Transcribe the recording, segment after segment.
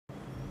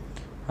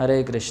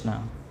Hare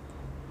Krishna.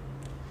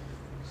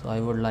 So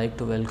I would like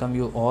to welcome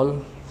you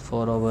all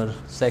for our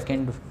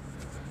second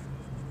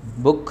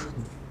book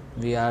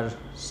we are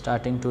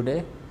starting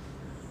today,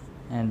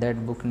 and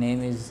that book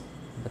name is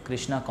The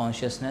Krishna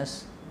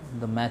Consciousness,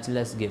 The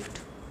Matchless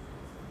Gift.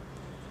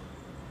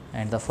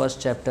 And the first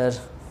chapter,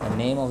 the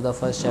name of the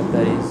first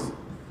chapter is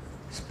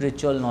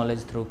Spiritual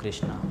Knowledge Through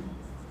Krishna.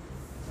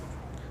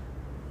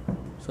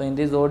 So in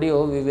this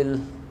audio we will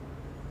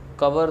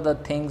cover the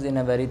things in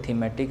a very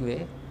thematic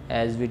way,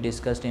 as we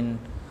discussed in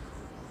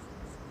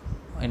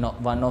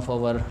one of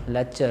our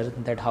lectures,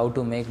 that how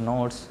to make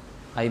notes.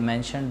 I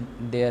mentioned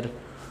there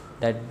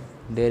that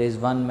there is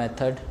one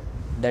method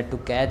that to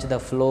catch the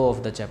flow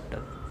of the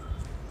chapter.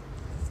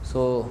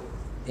 So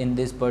in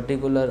this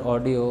particular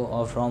audio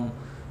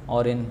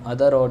or in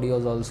other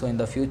audios also in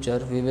the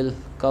future, we will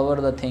cover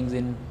the things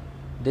in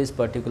this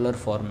particular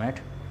format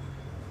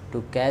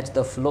to catch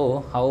the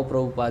flow, how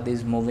Prabhupada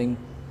is moving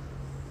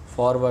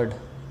forward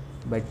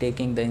by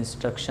taking the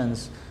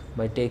instructions,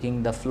 by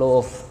taking the flow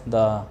of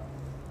the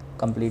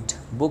complete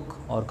book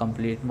or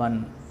complete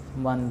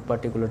one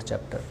particular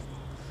chapter.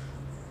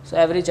 So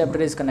every chapter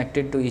is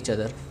connected to each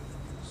other.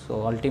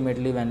 So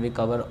ultimately when we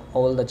cover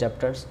all the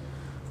chapters,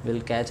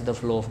 we'll catch the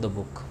flow of the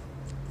book.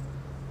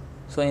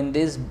 So in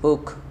this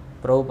book,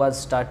 Prabhupada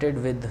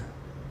started with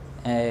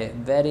a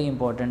very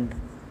important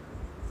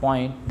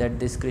point, that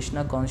this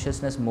Krishna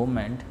consciousness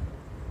movement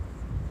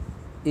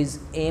is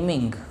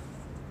aiming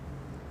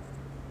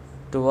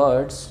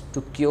towards to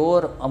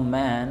cure a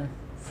man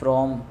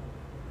from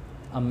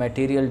a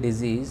material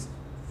disease,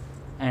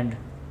 and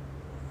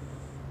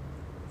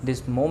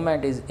this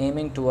movement is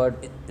aiming toward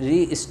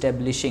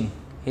re-establishing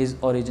his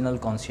original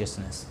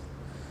consciousness.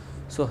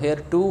 So here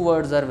two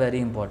words are very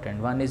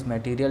important, one is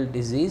material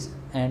disease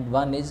and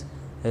one is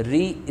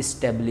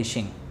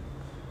re-establishing.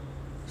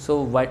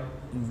 So what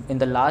in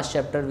the last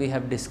chapter we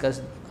have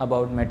discussed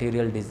about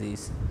material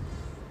disease,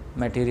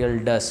 material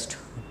dust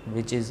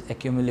which is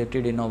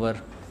accumulated in our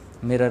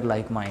mirror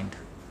like mind.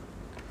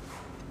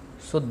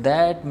 So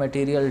that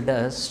material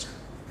dust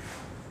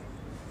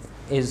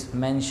is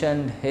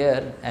mentioned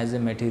here as a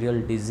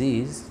material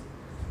disease,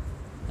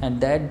 and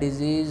that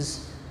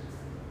disease,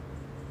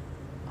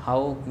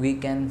 how we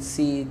can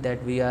see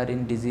that we are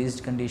in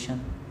diseased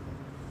condition?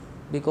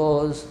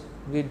 Because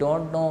we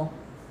don't know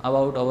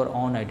about our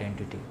own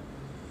identity.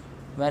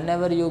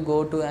 Whenever you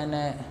go to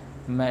a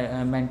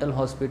mental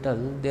hospital,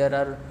 there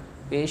are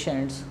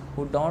patients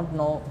who don't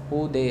know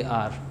who they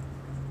are.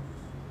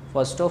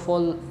 First of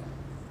all,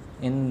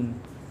 in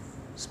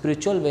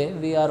spiritual way,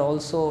 we are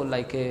also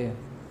like a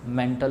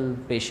mental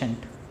patient.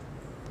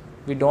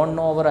 We don't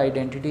know our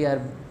identity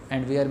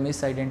and we are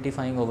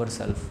misidentifying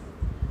ourselves.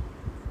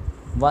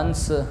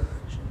 Once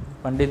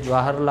Pandit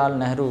Jawaharlal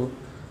Nehru,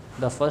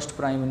 the first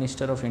Prime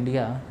Minister of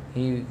India,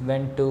 he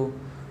went to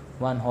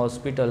one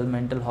hospital,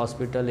 mental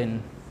hospital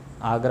in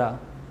Agra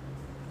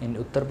in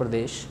Uttar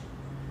Pradesh,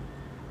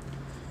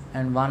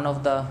 and one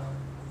of the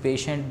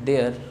patient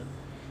there,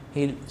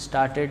 he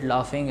started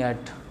laughing at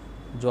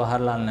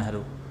Jawaharlal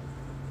Nehru.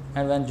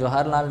 And when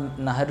Jawaharlal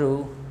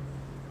Nehru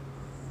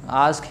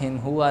asked him,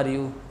 "Who are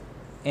you?"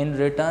 in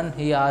return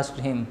he asked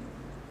him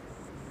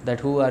that,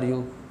 "Who are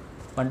you?"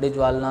 Pandit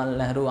Jawaharlal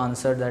Nehru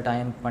answered that, "I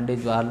am Pandit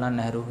Jawaharlal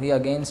Nehru." He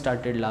again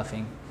started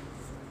laughing.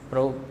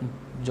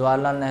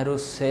 Jawaharlal Nehru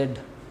said,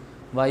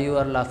 "Why you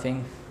are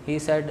laughing?" He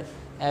said,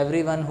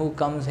 "Everyone who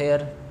comes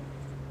here,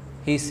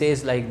 he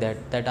says like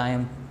that I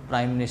am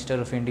Prime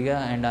Minister of India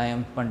and I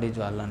am Pandit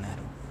Jawaharlal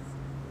Nehru."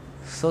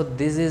 So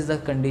this is the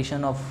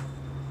condition of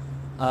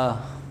a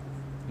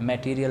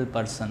material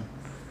person,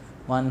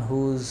 one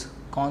whose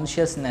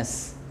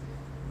consciousness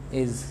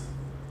is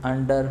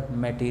under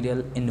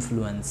material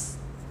influence.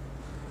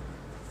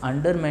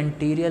 Under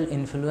material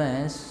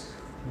influence,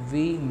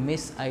 we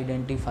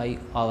misidentify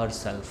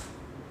ourselves.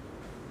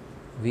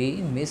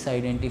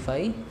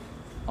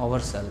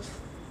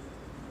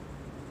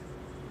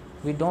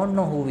 We don't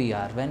know who we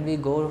are. When we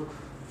go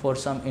for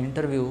some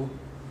interview,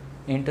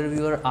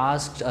 interviewer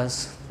asked us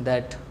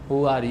that, "Who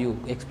are you?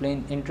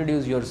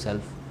 Introduce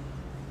yourself."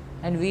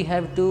 And we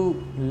have to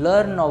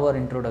learn our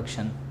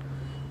introduction.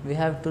 We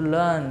have to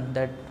learn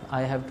that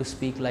I have to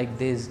speak like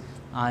this.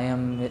 I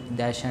am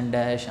dash and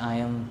dash. I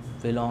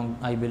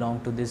belong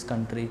to this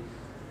country.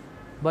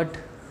 But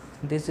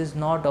this is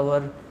not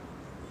our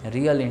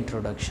real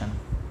introduction.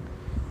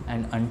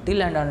 And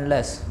until and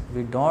unless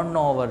we don't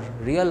know our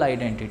real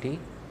identity,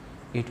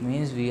 it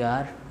means we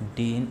are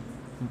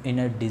in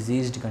a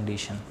diseased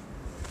condition.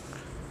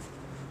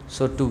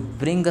 So to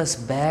bring us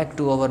back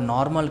to our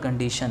normal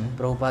condition,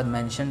 Prabhupada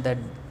mentioned that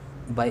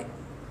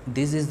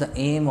this is the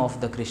aim of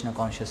the Krishna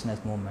consciousness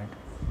movement,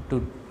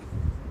 to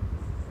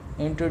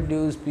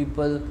introduce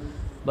people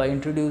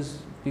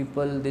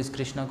this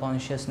Krishna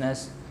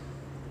consciousness,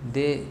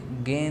 they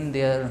gain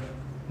their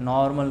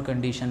normal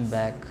condition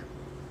back.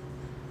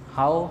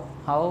 How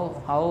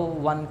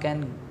one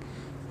can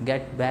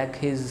get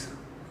back his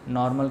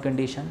normal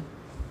condition?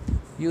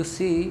 You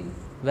see,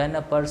 when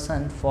a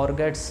person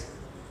forgets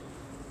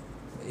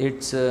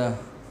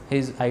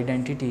his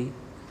identity,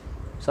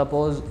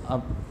 Suppose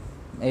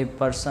a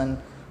person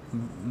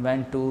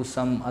went to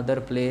some other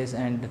place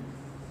and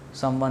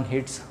someone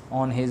hits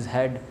on his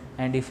head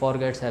and he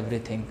forgets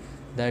everything,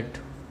 that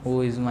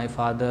who is my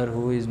father,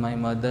 who is my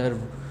mother,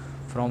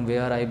 from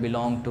where I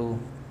belong to.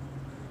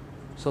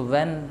 So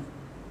when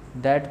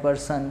that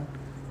person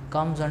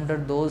comes under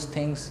those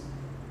things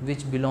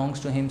which belongs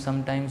to him,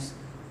 sometimes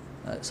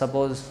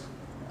suppose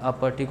a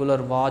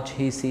particular watch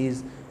he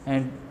sees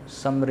and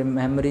some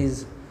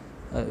memories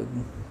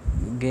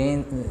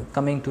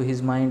coming to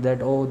his mind,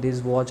 that oh,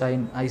 this watch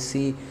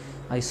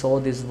I saw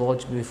this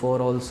watch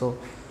before also.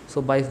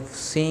 So by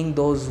seeing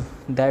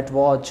that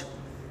watch,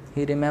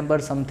 he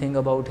remembers something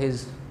about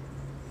his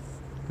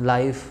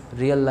life,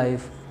 real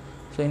life.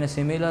 So in a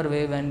similar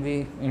way, when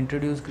we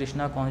introduce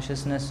Krishna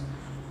consciousness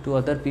to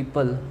other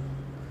people,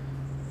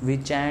 we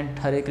chant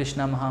Hare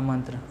Krishna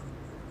Mahamantra.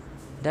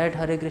 That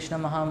Hare Krishna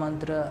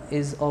Mahamantra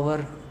is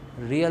our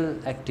real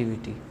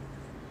activity,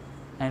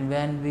 and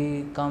when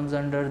we comes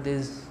under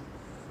this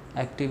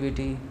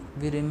activity,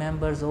 we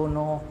remember, oh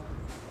no,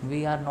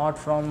 we are not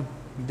from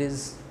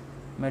this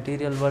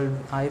material world.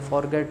 I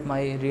forget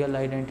my real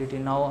identity.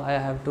 Now I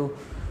have to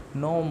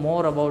know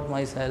more about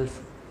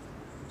myself.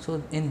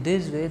 So in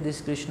this way,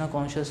 this Krishna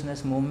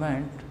consciousness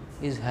movement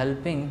is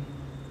helping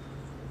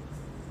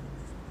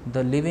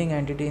the living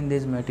entity in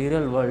this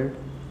material world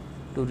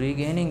to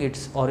regaining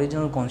its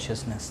original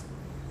consciousness.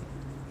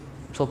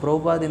 So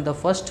Prabhupada in the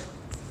first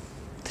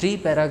 3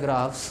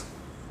 paragraphs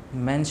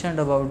mentioned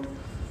about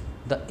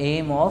the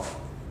aim of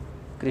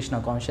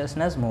Krishna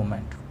consciousness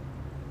movement.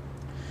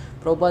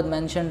 Prabhupada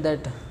mentioned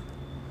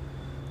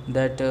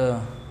that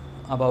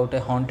about a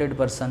haunted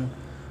person,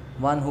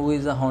 one who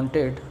is a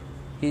haunted,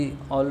 he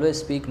always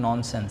speak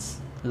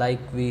nonsense, like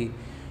we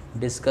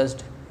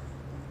discussed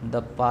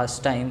the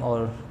past time,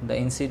 or the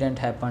incident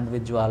happened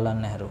with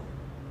Jawaharlal Nehru.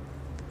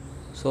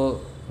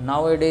 So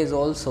nowadays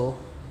also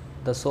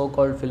the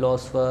so-called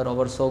philosopher,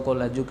 our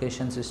so-called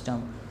education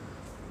system,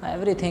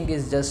 everything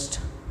is just,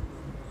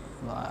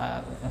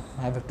 I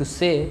have to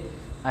say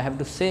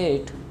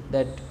it,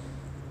 that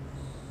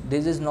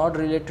this is not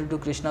related to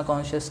Krishna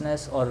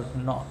consciousness or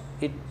not.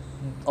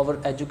 Our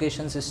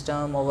education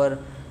system, our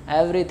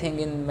everything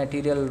in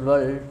material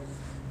world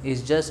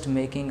is just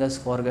making us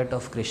forget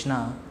of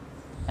Krishna,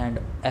 and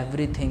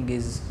everything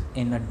is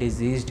in a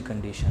diseased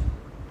condition.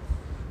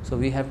 So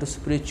we have to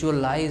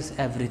spiritualize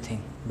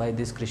everything by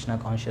this Krishna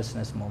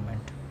consciousness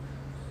movement.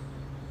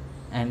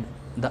 And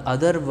the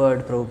other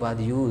word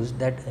Prabhupada used,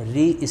 that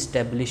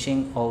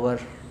re-establishing our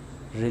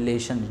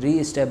relation,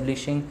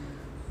 re-establishing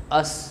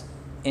us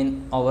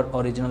in our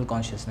original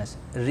consciousness.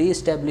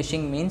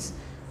 Re-establishing means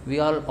we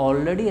are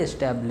already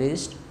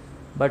established,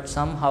 but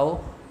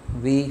somehow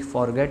we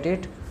forget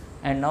it,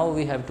 and now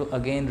we have to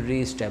again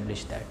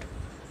re-establish that.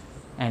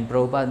 And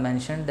Prabhupada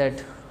mentioned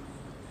that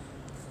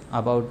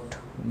about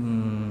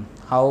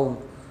how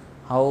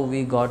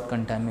we got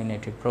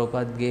contaminated.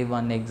 Prabhupada gave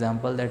one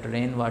example, that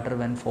rainwater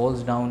when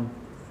falls down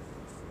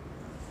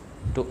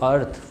to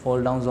earth,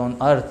 fall down on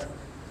earth,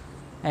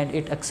 and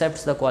it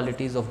accepts the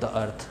qualities of the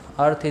earth.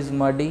 Earth is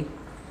muddy,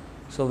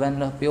 so when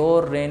the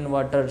pure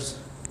rainwater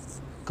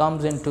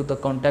comes into the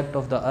contact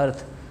of the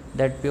earth,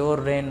 that pure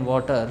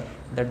rainwater,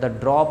 that the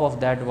drop of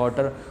that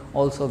water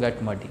also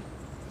get muddy.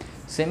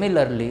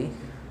 Similarly,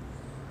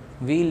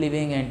 we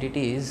living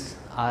entities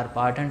are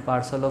part and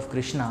parcel of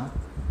Krishna,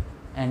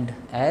 and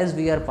as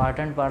we are part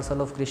and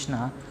parcel of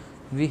Krishna,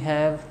 we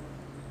have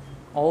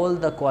all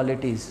the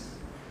qualities,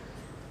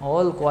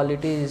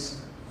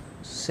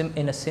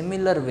 in a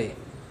similar way,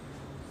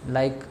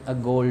 like a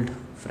gold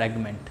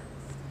fragment.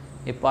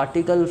 A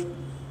particle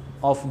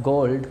of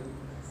gold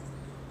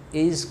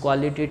is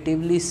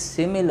qualitatively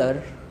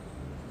similar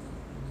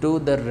to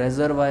the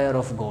reservoir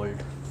of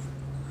gold,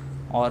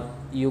 or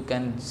you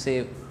can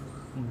say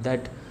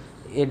that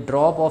a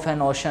drop of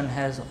an ocean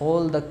has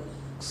all the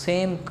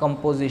same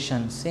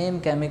composition, same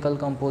chemical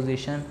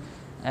composition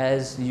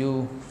as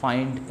you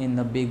find in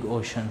the big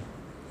ocean.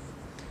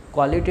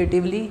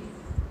 Qualitatively,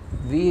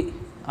 we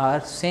are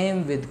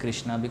same with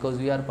Krishna because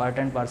we are part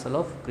and parcel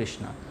of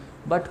Krishna,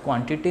 but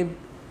quantity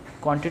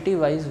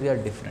wise we are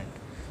different.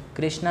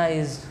 Krishna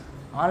is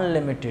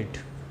unlimited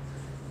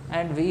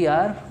and we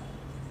are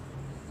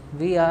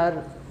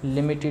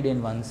limited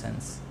in one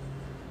sense.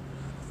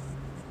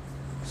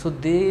 So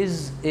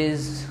this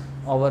is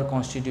our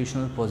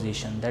constitutional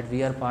position, that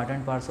we are part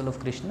and parcel of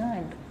Krishna,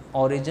 and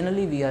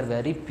originally we are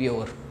very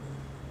pure.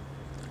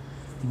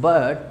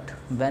 But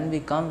when we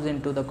comes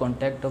into the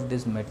contact of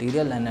this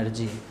material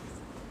energy,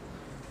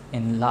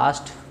 in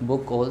last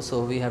book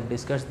also we have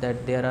discussed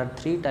that there are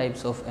 3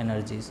 types of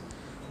energies.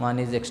 One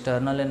is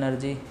external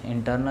energy,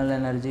 internal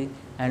energy,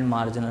 and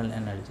marginal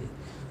energy.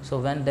 So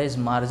when there is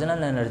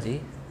marginal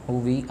energy, who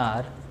we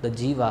are, the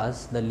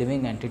jivas, the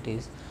living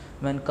entities,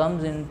 when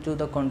comes into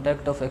the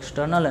contact of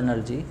external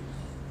energy,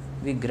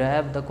 we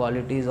grab the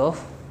qualities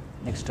of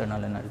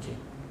external energy.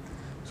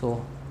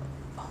 So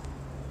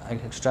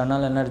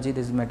external energy,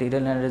 this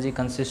material energy,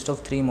 consists of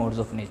 3 modes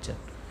of nature.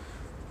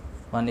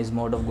 One is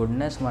mode of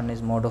goodness, one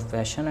is mode of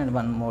passion, and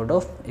one mode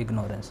of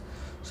ignorance.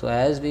 So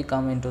as we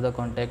come into the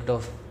contact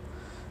of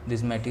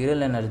this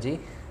material energy,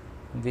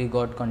 we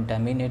got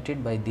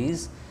contaminated by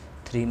these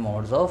three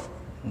modes of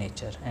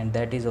nature, and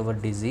that is our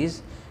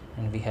disease.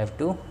 And we have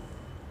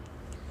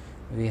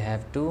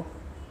to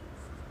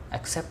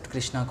accept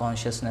Krishna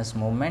consciousness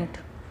movement,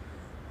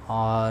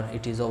 or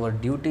it is our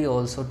duty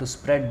also to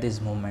spread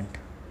this movement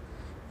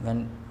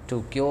when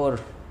to cure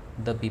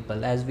the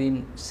people. As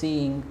we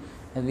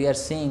are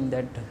seeing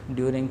that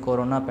during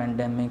corona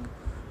pandemic,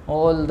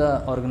 all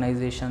the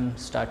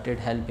organizations started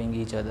helping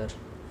each other.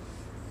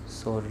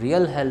 So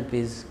real help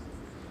is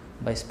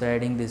by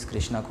spreading this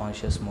Krishna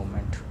conscious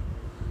movement.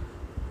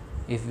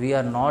 If we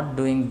are not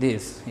doing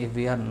this, if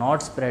we are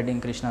not spreading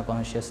Krishna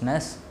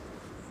consciousness,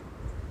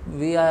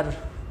 we are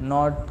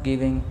not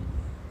giving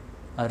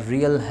a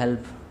real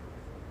help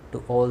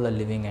to all the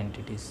living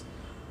entities.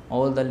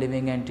 All the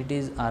living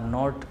entities are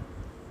not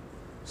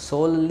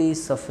solely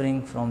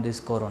suffering from this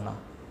corona.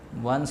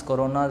 Once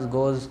corona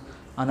goes,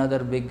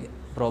 another big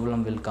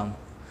problem will come.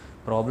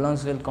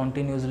 Problems will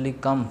continuously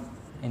come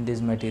in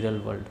this material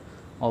world.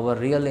 Our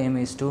real aim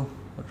is to,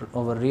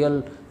 our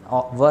real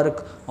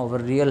work, our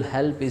real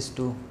help is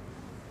to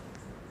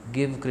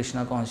give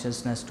Krishna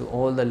consciousness to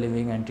all the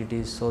living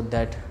entities, so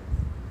that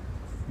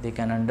they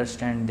can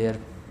understand their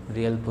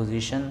real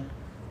position,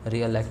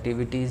 real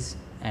activities,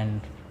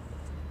 and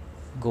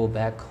go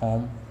back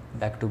home,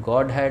 back to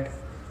Godhead,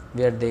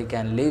 where they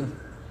can live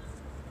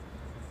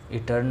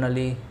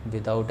eternally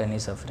without any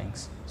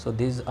sufferings. So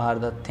these are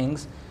the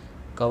things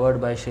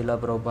covered by Srila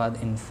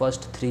Prabhupada in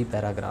first 3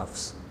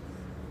 paragraphs.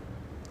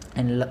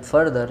 And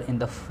further, in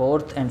the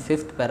 4th and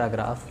 5th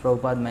paragraph,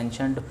 Prabhupada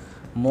mentioned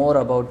more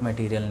about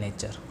material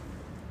nature,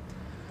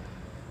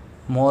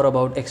 more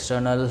about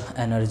external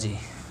energy.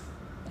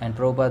 And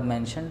Prabhupada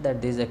mentioned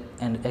that this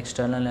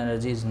external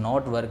energy is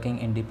not working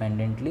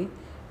independently.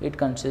 It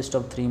consists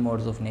of 3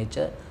 modes of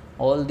nature.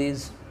 All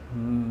these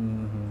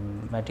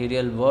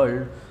material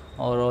world,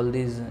 or all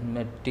these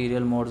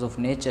material modes of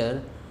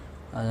nature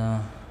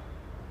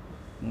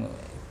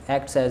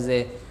acts as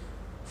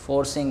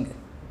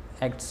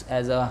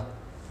a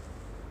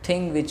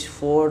thing which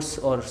force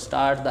or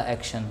start the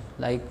action.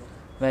 Like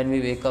when we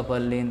wake up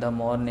early in the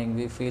morning,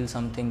 we feel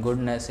something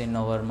goodness in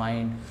our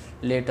mind,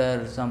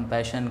 later some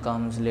passion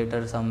comes,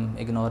 later some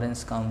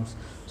ignorance comes.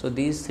 So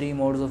these 3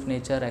 modes of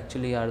nature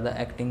actually are the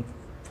acting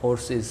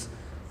forces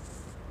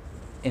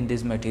in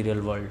this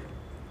material world.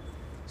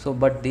 So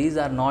but these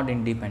are not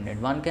independent.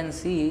 One can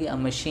see a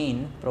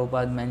machine.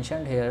 Prabhupada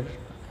mentioned here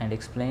and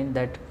explained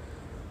that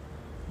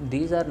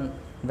these are,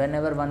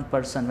 whenever one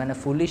person, when a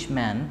foolish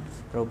man,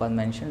 Prabhupada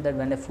mentioned that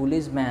when a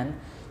foolish man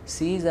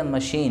sees a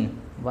machine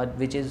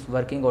which is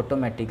working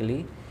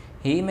automatically,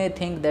 he may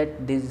think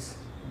that this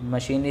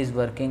machine is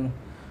working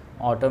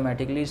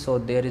automatically, so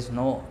there is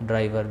no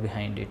driver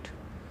behind it.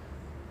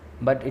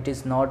 But it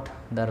is not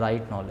the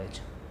right knowledge.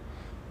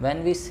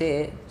 When we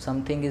say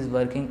something is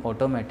working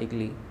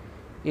automatically,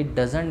 it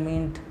doesn't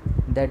mean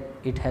that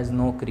it has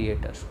no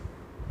creator.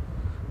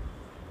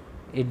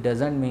 It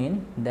doesn't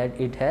mean that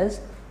it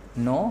has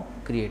no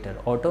creator.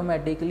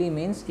 Automatically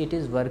means it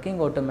is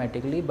working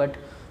automatically, but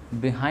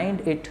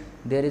behind it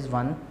there is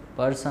one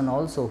person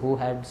also who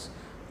has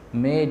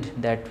made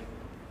that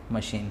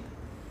machine.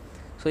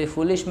 So a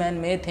foolish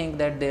man may think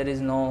that there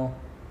is no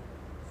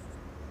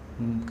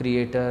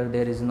creator,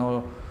 there is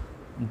no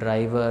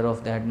driver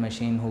of that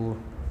machine who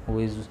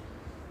is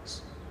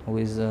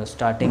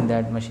starting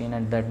that machine,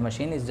 and that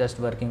machine is just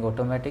working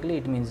automatically.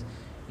 It means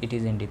it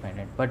is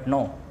independent. But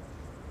no,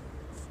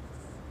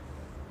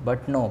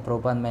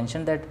 Prabhupada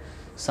mentioned that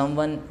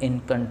someone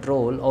in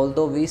control,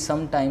 although we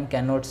sometimes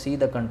cannot see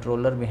the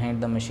controller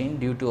behind the machine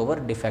due to our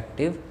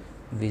defective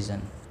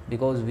vision,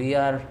 because we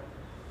are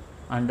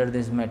under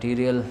this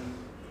material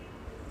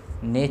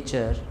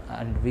nature,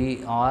 and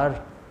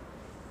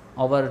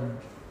our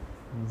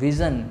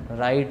vision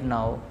right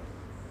now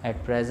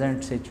at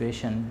present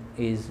situation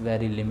is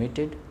very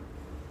limited.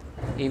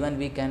 Even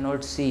we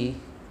cannot see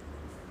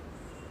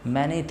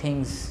many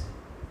things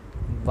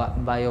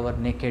by our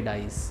naked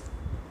eyes.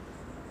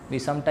 We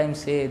sometimes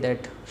say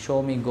that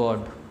show me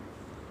God,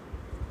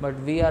 but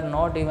we are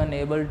not even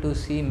able to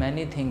see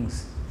many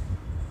things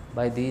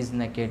by these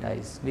naked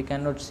eyes. We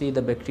cannot see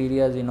the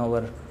bacteria in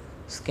our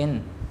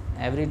skin.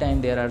 Every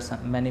time there are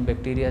many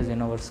bacteria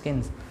in our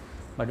skins,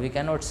 but we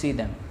cannot see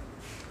them.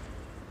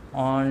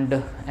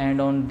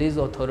 And on this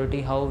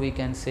authority, how we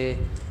can say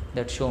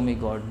that show me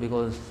God?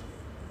 Because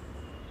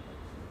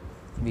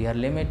we are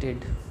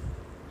limited.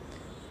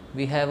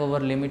 We have our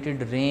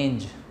limited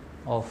range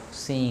of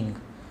seeing,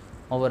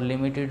 our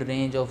limited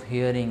range of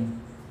hearing,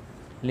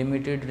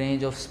 limited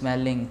range of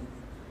smelling.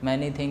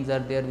 Many things are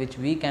there which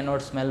we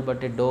cannot smell,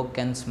 but a dog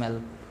can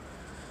smell.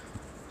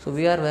 So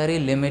we are very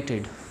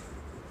limited.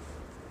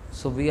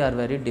 So we are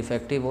very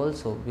defective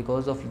also.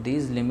 Because of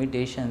these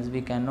limitations,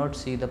 we cannot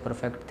see the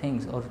perfect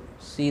things or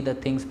see the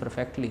things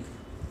perfectly.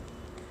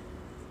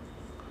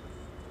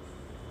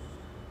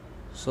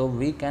 So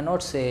we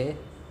cannot say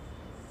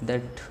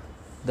that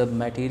the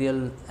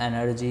material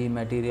energy,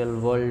 material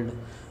world.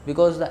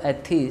 Because the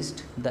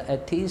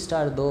atheists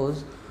are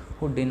those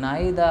who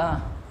deny the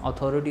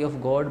authority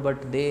of God,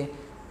 but they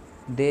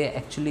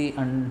actually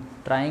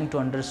trying to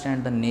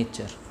understand the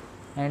nature,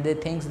 and they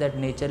think that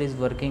nature is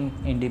working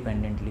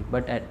independently,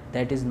 but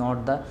that is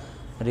not the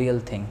real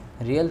thing.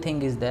 Real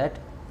thing is that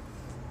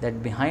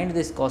behind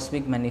this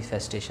cosmic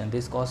manifestation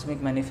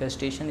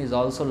is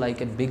also like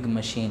a big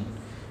machine.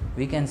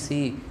 We can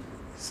see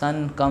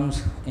sun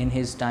comes in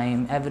his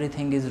time,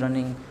 everything is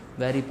running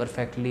very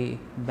perfectly,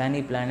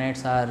 many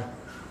planets are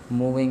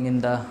moving in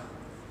the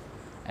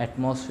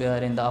atmosphere,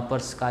 in the upper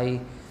sky,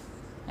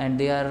 and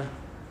they are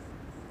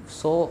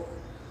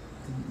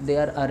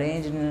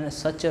arranged in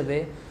such a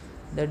way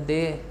that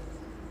they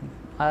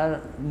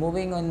are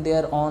moving in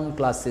their own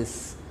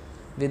classes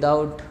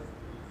without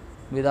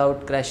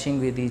crashing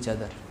with each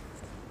other.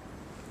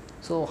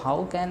 So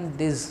how can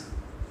this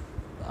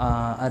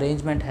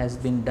arrangement has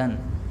been done?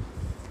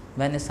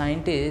 When a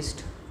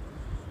scientist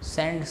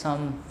send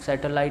some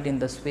satellite in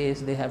the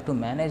space, they have to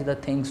manage the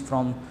things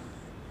from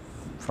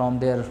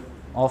their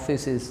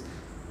offices,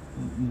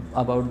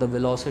 about the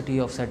velocity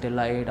of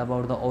satellite,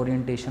 about the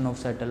orientation of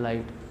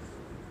satellite.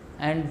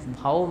 And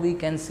how we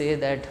can say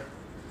that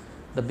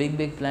the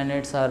big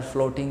planets are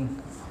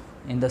floating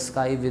in the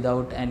sky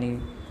without any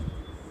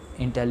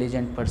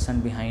intelligent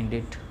person behind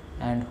it?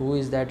 And who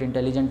is that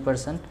intelligent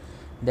person?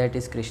 That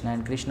is Krishna.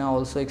 And Krishna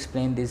also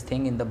explained this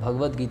thing in the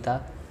Bhagavad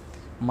Gita,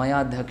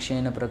 Maya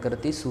Dhakshena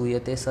Prakriti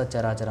Suyate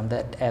Sacharacharam,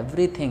 that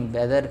everything,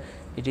 whether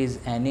it is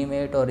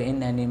animate or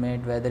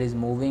inanimate, whether it is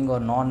moving or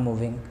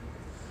non-moving,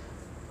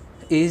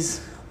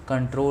 is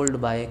controlled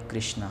by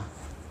Krishna.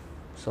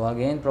 So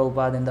again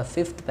Prabhupada in the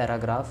 5th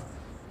paragraph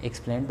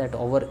explained that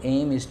our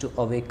aim is to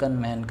awaken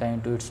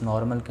mankind to its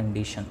normal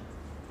condition.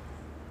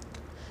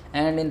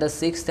 And in the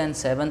 6th and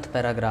 7th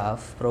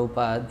paragraph,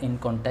 Prabhupada, in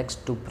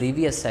context to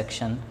previous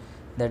section,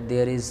 that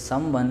there is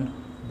someone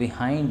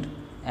behind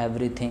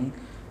everything,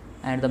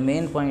 and the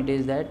main point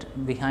is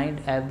that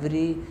behind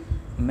every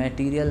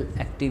material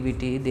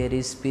activity there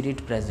is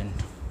spirit present.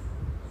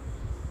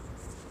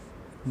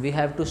 We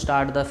have to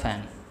start the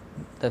fan.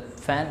 The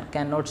fan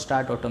cannot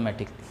start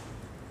automatically.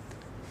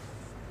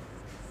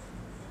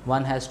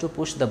 One has to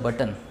push the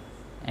button,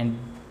 and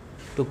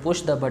to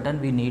push the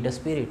button we need a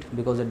spirit,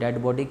 because a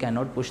dead body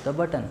cannot push the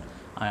button.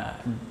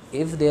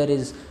 If there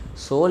is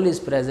soul is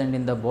present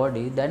in the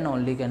body, then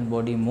only can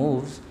body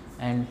moves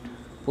and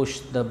push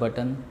the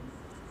button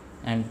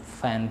and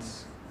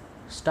fans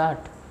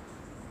start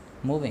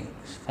moving.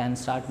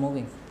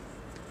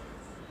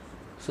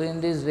 So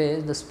in this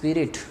way the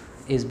spirit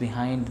is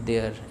behind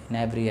there in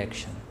every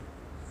action.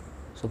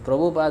 So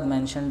Prabhupada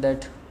mentioned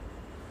that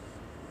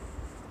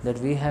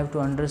we have to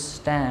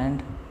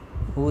understand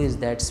who is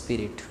that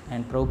spirit,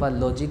 and Prabhupada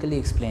logically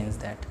explains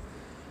that.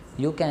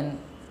 You can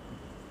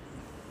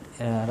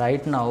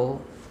right now,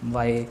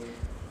 by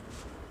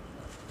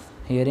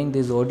hearing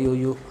this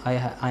audio,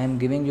 I am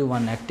giving you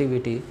one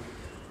activity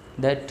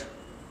that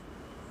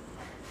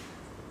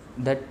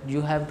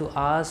you have to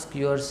ask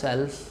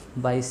yourself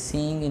by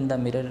seeing in the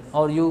mirror,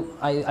 or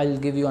I'll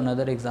give you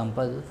another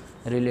example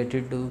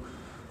related to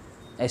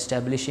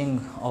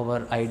establishing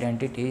our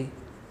identity.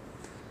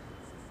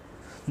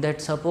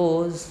 That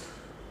suppose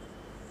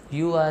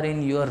you are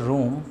in your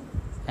room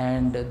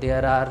and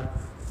there are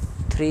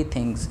 3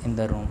 things in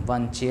the room: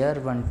 one chair,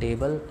 one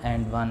table,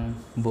 and one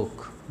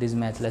book, this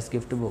Mathless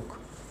Gift book.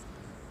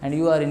 And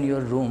you are in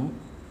your room,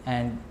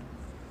 and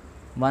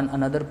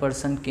another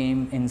person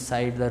came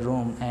inside the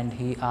room and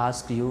he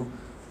asked you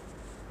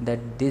that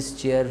this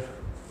chair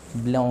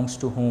belongs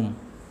to whom?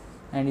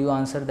 And you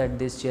answer that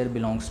this chair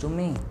belongs to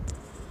me,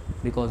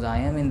 because I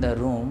am in the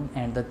room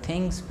and the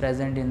things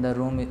present in the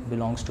room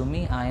belongs to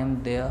me. I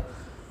am the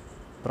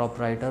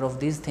proprietor of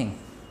this thing.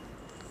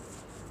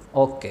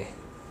 Okay.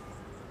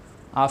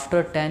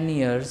 After 10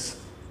 years,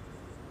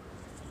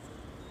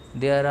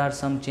 there are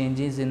some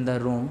changes in the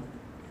room.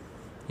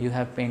 You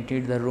have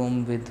painted the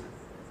room with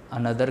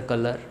another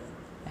color,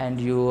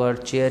 and your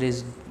chair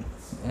is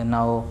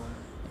now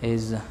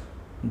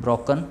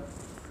broken,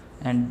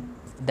 and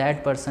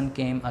that person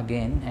came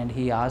again and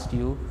he asked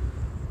you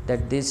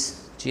that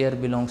this chair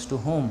belongs to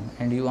whom?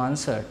 And you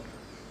answered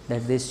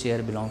that this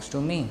chair belongs to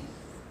me.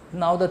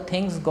 Now the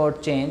things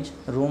got changed,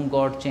 room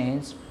got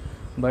changed,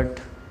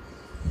 but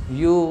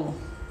you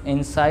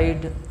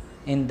inside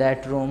in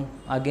that room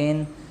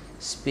again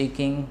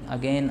speaking,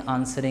 again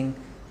answering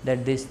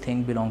that this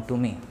thing belongs to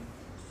me.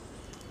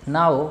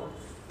 Now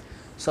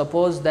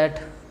suppose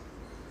that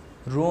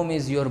room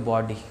is your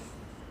body,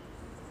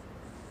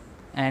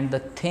 and the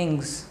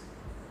things,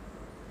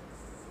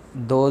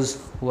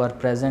 those who are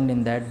present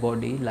in that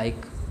body, like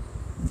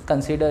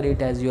consider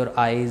it as your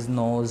eyes,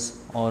 nose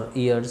or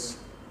ears,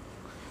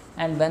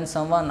 and when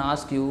someone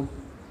asks you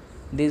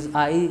this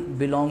eye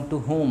belong to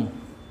whom,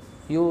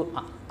 you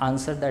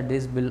answer that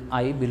this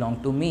eye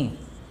belong to me.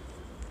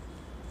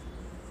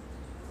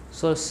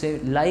 So say,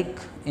 like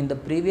in the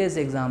previous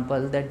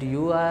example, that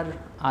you are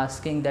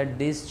asking that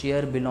this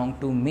chair belong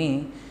to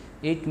me,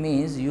 it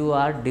means you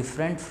are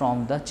different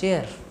from the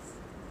chair.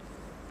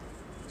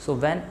 So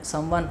when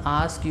someone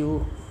asks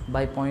you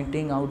by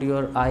pointing out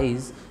your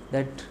eyes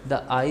that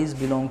the eyes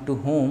belong to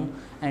whom,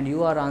 and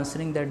you are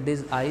answering that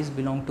these eyes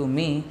belong to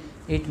me,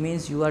 it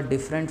means you are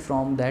different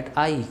from that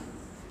eye.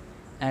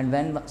 And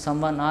when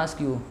someone asks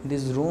you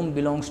this room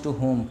belongs to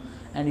whom,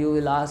 and you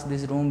will ask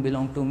this room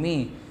belong to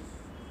me,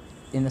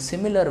 in a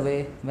similar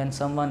way, when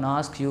someone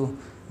asks you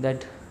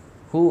that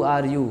who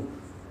are you,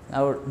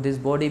 or this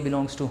body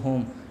belongs to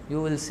whom,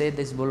 you will say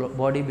this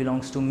body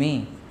belongs to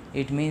me.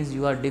 It means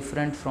you are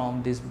different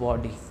from this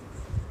body.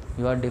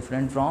 You are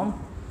different from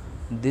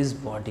this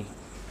body.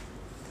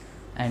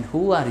 And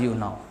who are you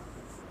now?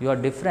 You are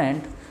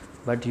different,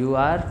 but you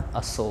are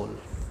a soul.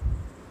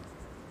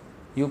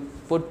 You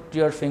put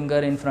your finger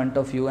in front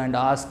of you and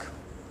ask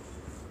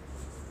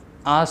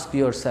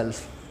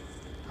yourself,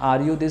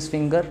 are you this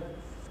finger?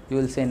 You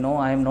will say, no,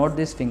 I am not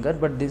this finger,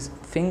 but this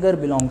finger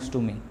belongs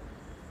to me.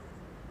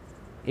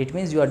 It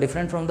means you are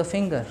different from the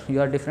finger.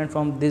 You are different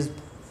from this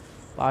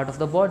part of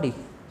the body.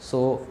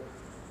 So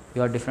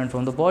you are different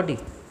from the body.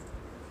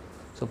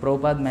 So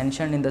Prabhupada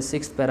mentioned in the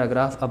 6th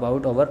paragraph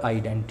about our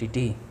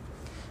identity.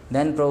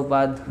 Then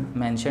Prabhupada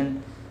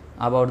mentioned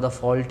about the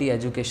faulty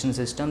education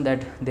system,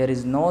 that there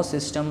is no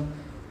system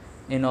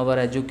in our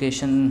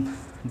education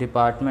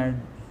department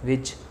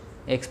which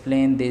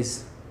explain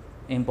this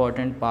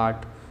important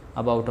part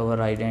about our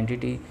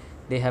identity.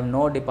 They have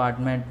no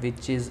department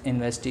which is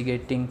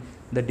investigating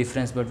the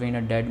difference between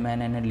a dead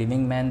man and a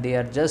living man. They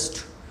are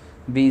just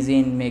busy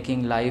in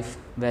making life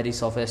very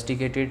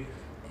sophisticated,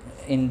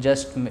 in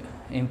just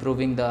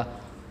improving the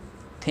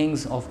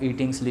things of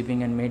eating,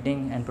 sleeping and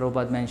mating. And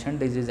Prabhupada mentioned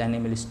this is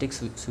animalistic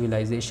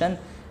civilization,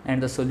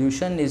 and the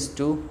solution is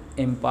to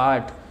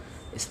impart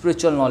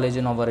spiritual knowledge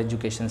in our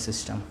education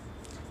system.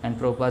 And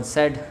Prabhupada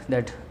said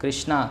that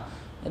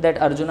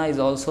Arjuna is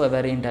also a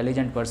very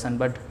intelligent person,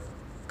 but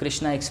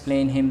Krishna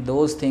explained him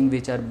those things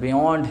which are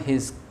beyond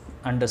his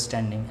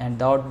understanding, and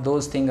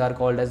those things are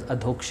called as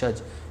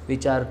adhokshaj,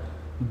 which are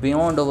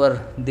beyond our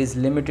this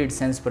limited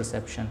sense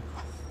perception.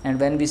 And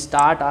when we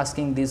start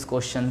asking this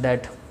question that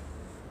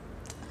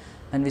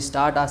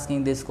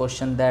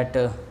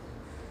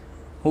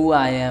who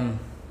I am,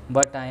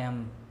 what I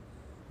am,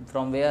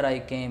 from where I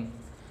came,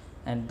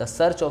 and the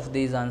search of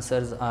these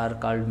answers are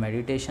called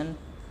meditation.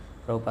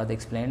 Prabhupada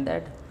explained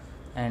that.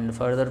 And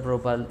further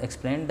Prabhupada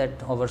explained that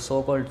our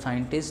so-called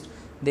scientists,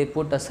 they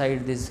put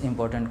aside this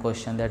important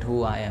question that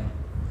who I am.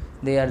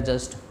 They are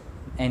just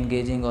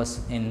engaging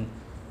us in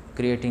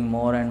creating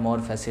more and more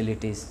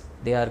facilities.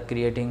 They are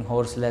creating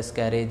horseless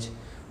carriage,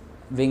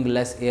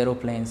 wingless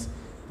aeroplanes.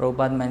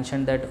 Prabhupada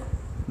mentioned that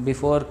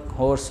before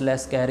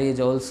horseless carriage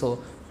also,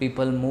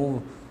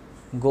 people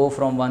go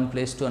from one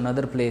place to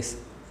another place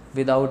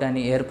without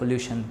any air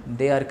pollution.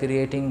 They are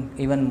creating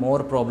even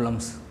more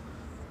problems,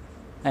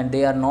 and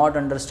they are not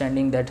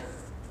understanding that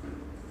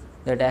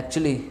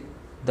actually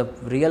the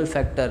real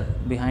factor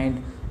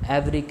behind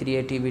every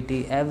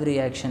creativity, every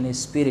action is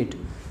spirit.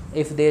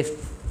 If they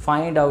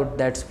find out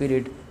that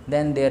spirit,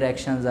 then their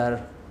actions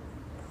are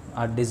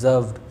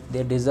deserved.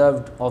 They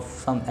deserved of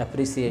some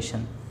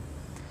appreciation.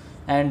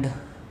 And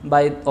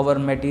by our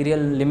material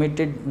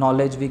limited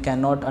knowledge, we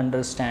cannot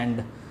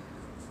understand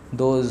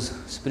those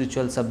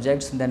spiritual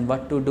subjects. Then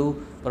what to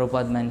do?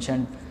 Prabhupada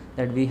mentioned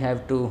that we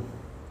have to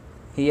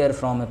hear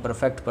from a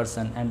perfect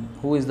person. And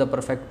who is the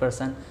perfect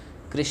person?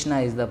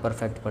 Krishna is the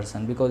perfect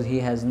person, because he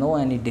has no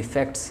any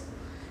defects.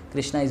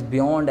 Krishna is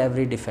beyond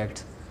every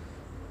defect.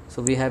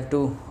 So we have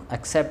to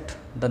accept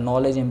the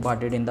knowledge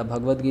imparted in the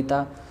Bhagavad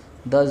Gita.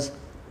 Thus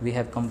we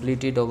have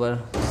completed over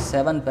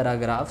 7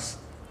 paragraphs.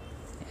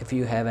 If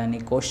you have any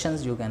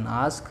questions, you can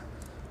ask,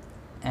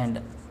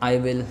 and I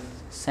will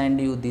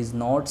send you these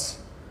notes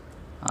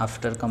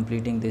after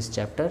completing this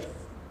chapter,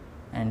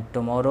 and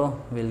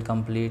tomorrow we'll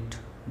complete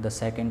the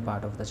second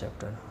part of the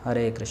chapter.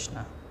 Hare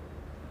Krishna.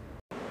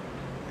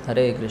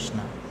 Hare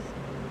Krishna.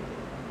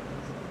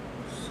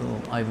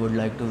 So I would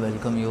like to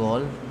welcome you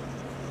all.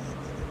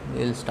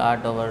 We'll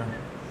start our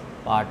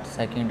part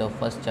second of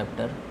first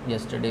chapter.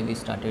 Yesterday we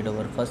started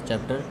our first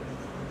chapter,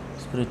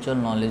 spiritual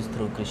knowledge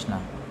through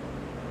Krishna,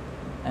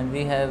 and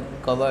we have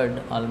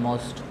covered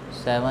almost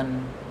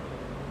 7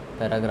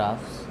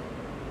 paragraphs,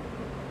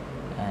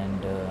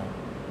 and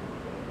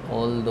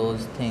all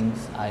those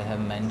things I have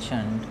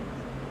mentioned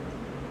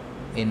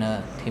in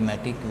a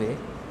thematic way.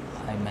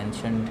 I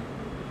mentioned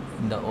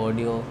in the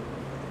audio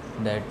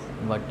that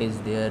what is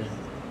there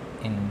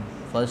in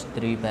first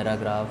 3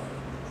 paragraphs.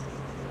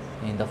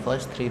 In the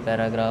first 3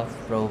 paragraphs,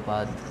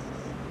 Prabhupada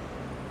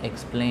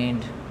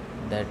explained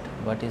that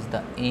what is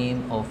the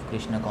aim of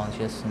Krishna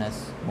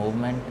consciousness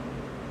movement,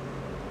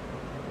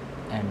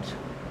 and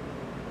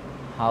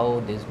how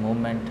this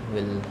movement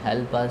will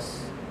help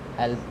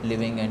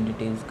living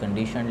entities,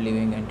 conditioned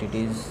living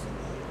entities,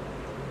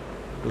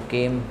 to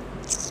come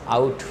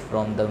out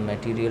from the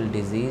material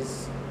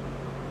disease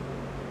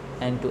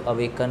and to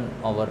awaken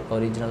our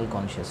original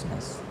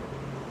consciousness.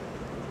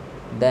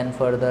 Then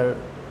further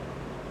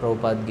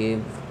Prabhupada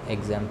gave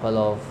example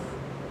of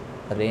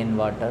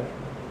rainwater,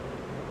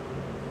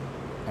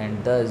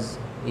 And thus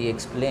he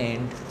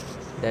explained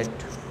that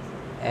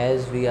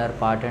as we are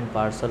part and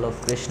parcel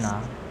of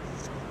Krishna,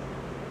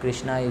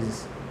 Krishna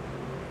is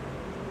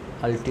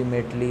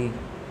ultimately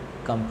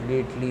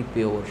completely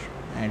pure,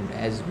 and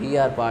as we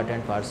are part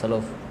and parcel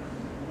of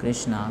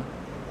Krishna,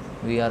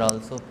 we are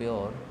also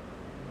pure,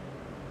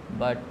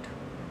 but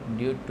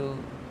due to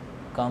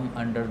come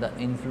under the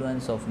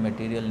influence of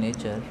material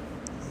nature,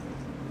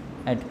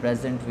 at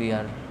present we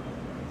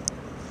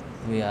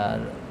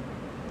are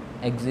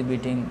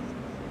exhibiting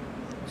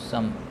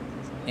some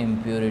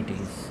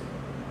impurities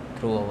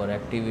through our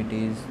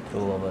activities,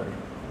 through our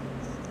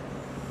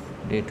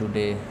day to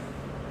day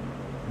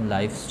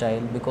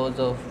lifestyle, because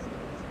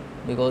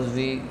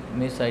we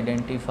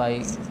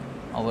misidentify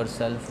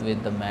ourselves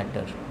with the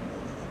matter.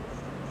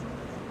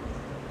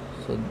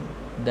 So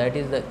that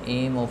is the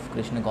aim of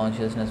Krishna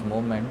consciousness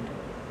movement,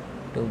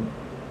 to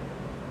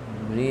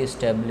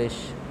re-establish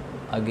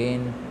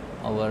again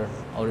our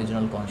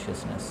original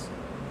consciousness.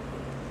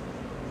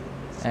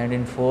 And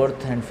in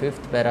fourth and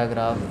fifth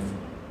paragraph,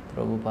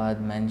 Prabhupada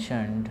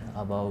mentioned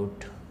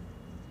about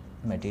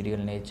material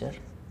nature,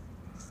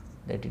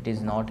 that it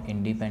is not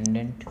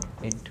independent,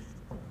 it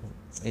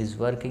is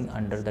working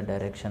under the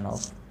direction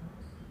of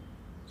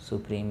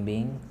Supreme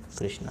Being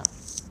Krishna.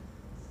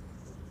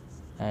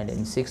 And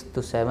in sixth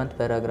to seventh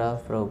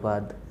paragraph,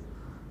 Prabhupada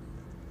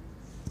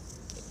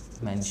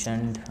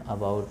mentioned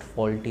about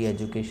faulty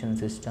education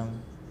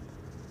system,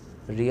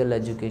 real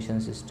education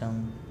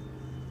system,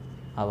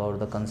 about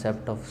the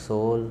concept of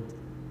soul,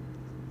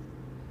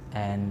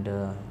 and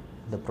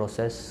the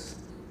process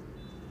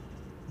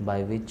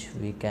by which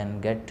we can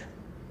get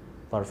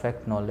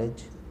perfect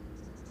knowledge,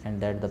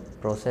 and that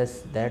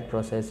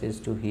process is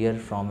to hear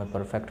from a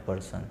perfect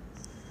person.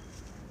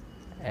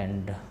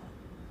 And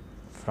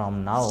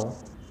from now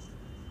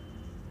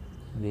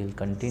we will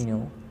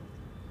continue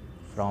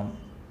from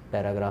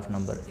paragraph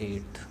number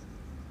 8.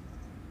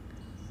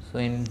 So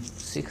in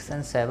 6th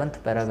and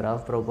 7th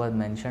paragraph, Prabhupada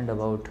mentioned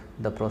about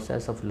the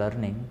process of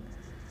learning,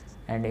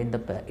 and in the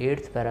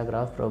 8th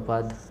paragraph,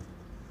 Prabhupada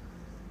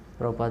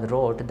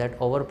wrote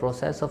that our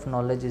process of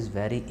knowledge is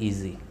very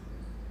easy.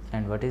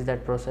 And what is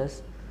that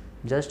process?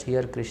 Just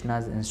hear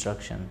Krishna's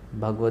instruction,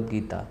 Bhagavad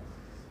Gita,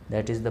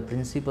 that is the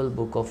principal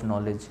book of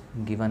knowledge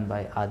given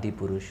by Adi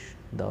Purush,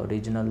 the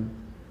original,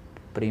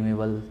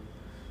 primeval,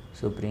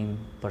 Supreme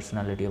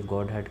Personality of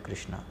Godhead,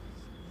 Krishna.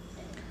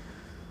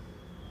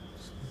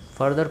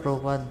 Further,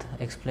 Prabhupada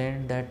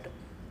explained that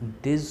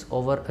this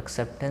our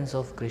acceptance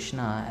of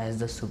Krishna as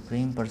the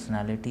Supreme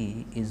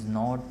Personality is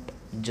not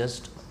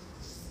just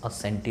a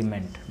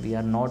sentiment. We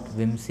are not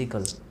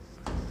whimsical.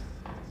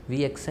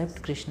 We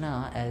accept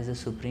Krishna as the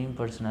Supreme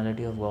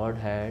Personality of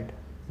Godhead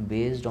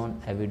based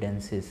on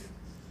evidences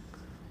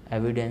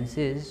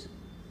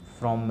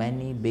from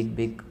many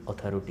big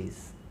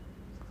authorities.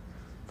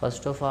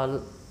 First of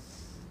all,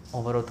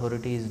 our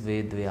authority is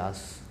Ved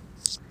Vyas.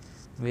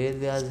 Ved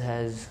Vyas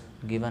has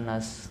given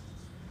us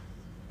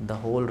the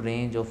whole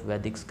range of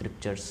Vedic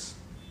scriptures,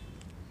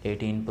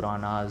 18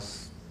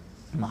 Puranas,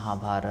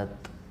 Mahabharat,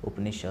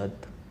 Upanishad.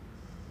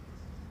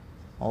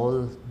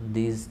 All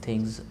these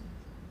things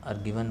are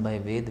given by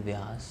Ved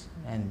Vyas,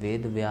 and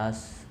Ved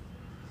Vyas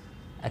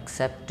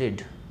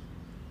accepted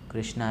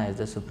Krishna as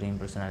the Supreme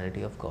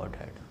Personality of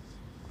Godhead.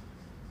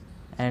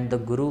 And the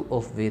Guru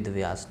of Ved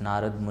Vyas,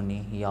 Narad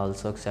Muni, he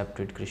also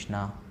accepted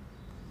Krishna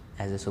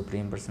as the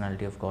Supreme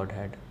Personality of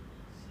Godhead.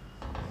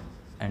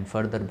 And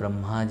further,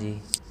 Brahmaji,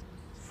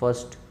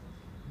 first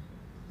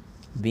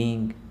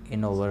being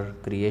in our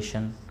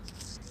creation,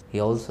 he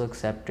also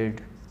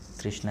accepted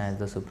Krishna as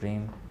the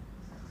Supreme.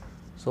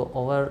 So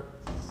our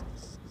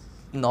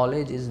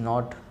knowledge is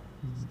not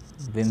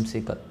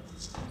whimsical.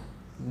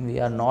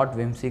 We are not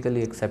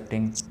whimsically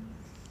accepting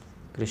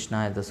Krishna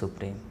as the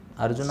Supreme.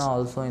 Arjuna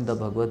also in the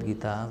Bhagavad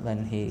Gita,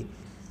 when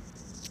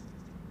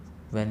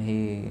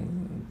he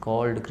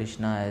called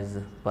Krishna as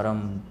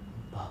Param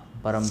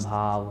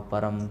Bhav,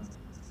 Param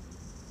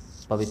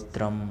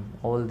Pavitram,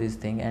 all these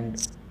things,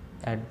 and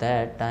at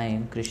that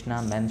time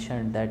Krishna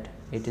mentioned that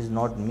it is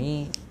not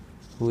me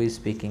who is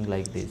speaking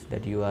like this,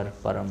 that you are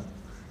Param,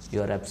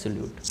 you are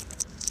absolute,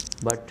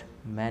 but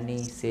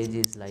many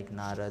sages like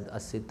Narad,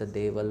 Asita,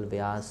 Deval,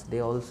 Vyas, they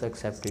also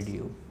accepted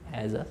you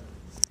as a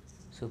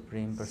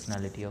Supreme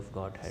Personality of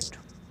Godhead.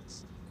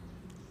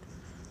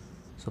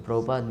 So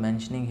Prabhupada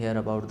mentioning here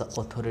about the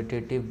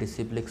authoritative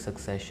disciplic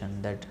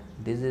succession, that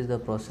this is the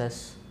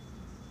process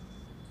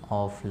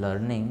of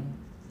learning,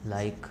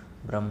 like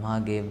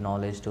Brahma gave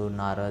knowledge to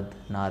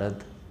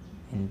Narad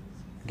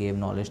gave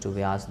knowledge to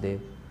Vyasdev.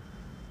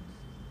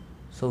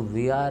 So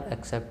we are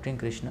accepting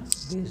Krishna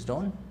based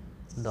on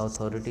the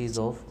authorities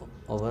of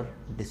our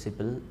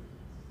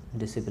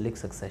disciplic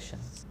succession.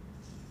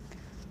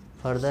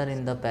 Further,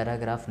 in the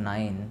paragraph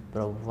 9,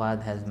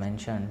 Prabhupada has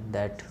mentioned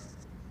that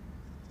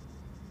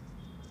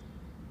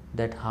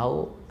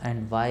how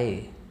and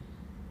why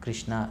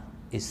Krishna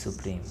is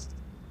supreme.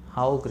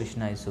 How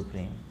Krishna is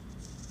supreme?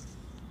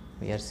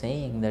 We are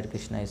saying that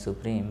Krishna is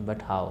supreme,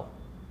 but how?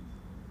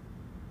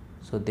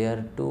 So there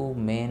are two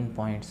main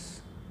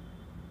points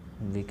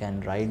we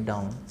can write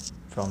down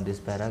from this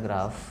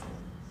paragraph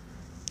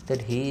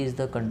that he is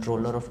the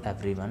controller of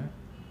everyone,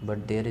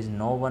 but there is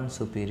no one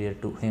superior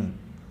to him,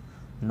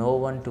 no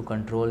one to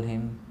control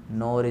him,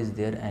 nor is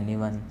there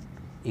anyone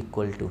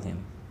equal to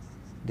him.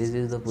 This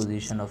is the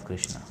position of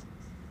Krishna.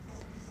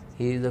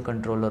 He is the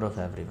controller of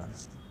everyone.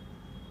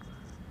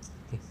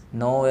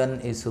 No one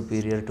is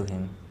superior to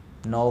him,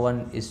 no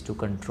one is to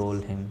control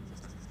him,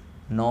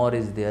 nor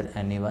is there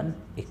anyone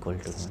equal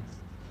to him.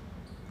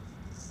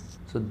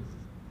 So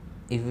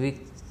if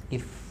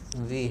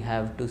we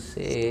have to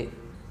say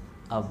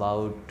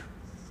about,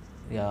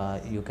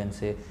 you can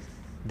say,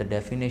 the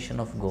definition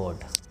of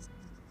God,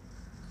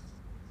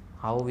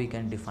 how we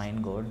can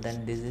define God,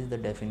 then this is the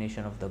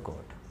definition of the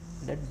God,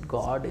 that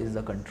God is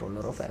the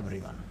controller of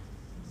everyone.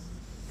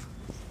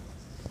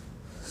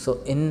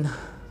 So in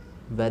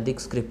Vedic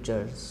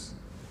scriptures,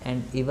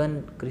 and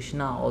even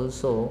Krishna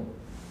also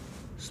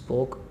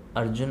spoke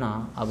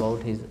Arjuna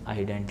about his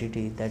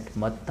identity, that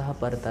mattah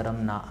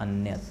partaram na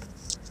anyat,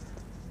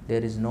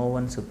 there is no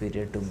one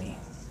superior to me.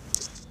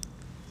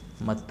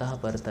 Mattah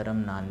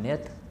partaram na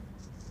anyat.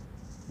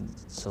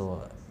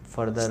 So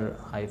further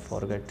I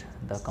forget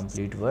the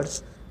complete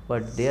verse,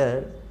 but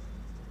there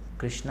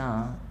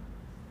Krishna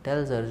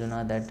tells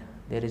Arjuna that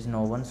there is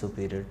no one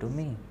superior to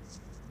me.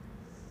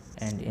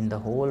 And in the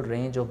whole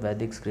range of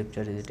Vedic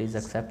scriptures, it is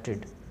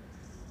accepted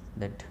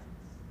that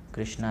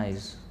Krishna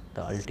is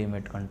the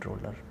ultimate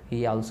controller.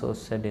 He also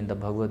said in the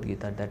Bhagavad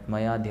Gita that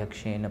Maya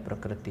Dhakshena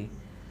Prakriti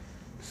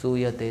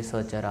Suyate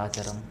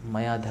Sacharacharam.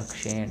 Maya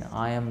Dhakshena,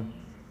 I am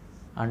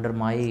under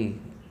my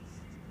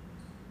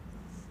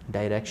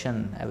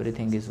direction,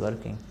 everything is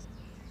working.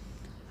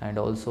 And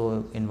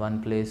also in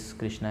one place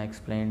Krishna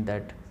explained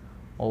that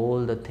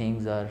all the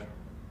things are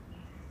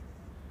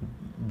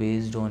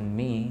based on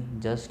me,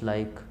 just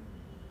like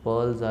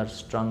pearls are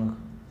strung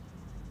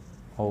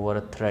over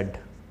a thread.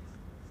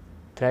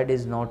 Thread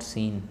is not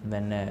seen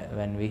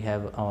when we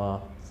have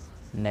a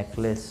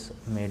necklace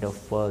made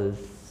of pearls.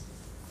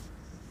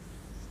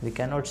 We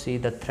cannot see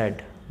the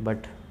thread,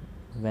 but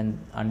when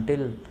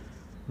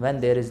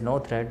there is no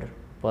thread,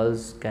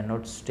 pearls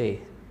cannot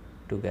stay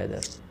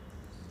together.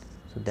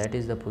 So that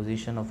is the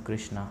position of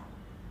Krishna.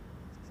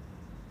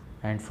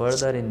 And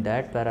further in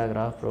that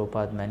paragraph,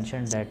 Prabhupada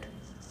mentioned that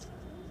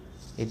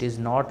it is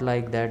not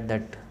like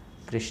that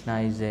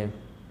Krishna is a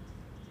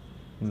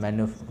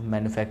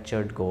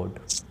manufactured God.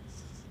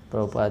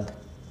 Prabhupada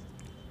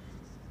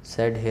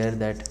said here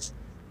that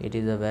it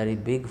is a very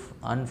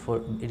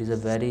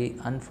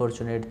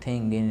unfortunate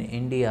thing in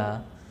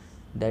India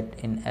that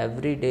in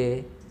every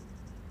day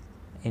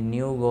a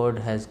new God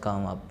has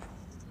come up.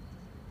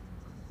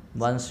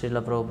 Once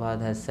Srila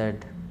Prabhupada has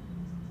said,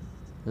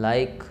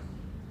 like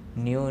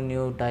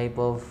new type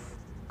of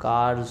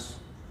cars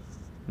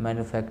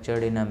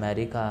manufactured in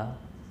America,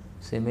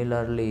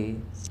 similarly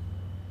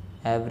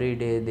every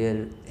day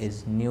there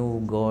is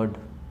new God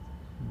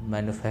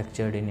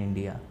manufactured in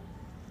India.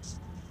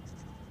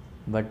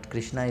 But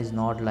Krishna is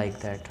not like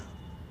that.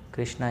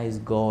 Krishna is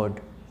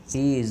God.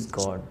 He is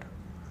God.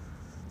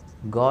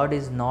 God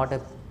is not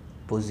a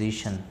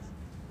position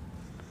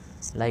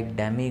like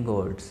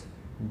demigods.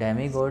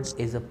 Demigod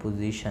is a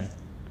position.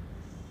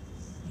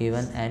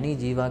 Even any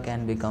jiva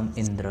can become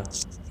Indra.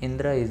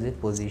 Indra is a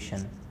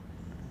position.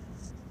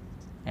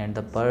 And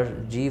the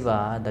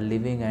jiva, the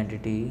living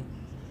entity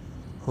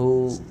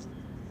who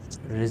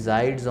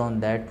resides on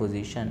that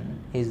position,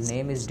 his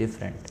name is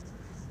different.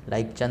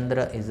 Like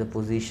Chandra is a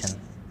position,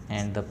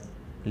 and the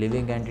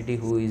living entity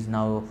who is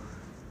now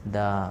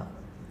the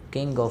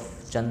king of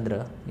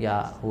Chandra,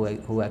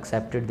 who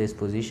accepted this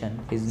position,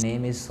 his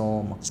name is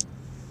Soma.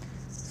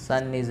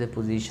 Sun is a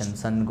position,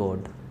 sun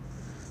god.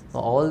 So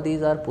all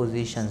these are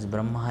positions.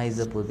 Brahma is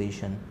a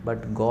position,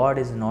 but God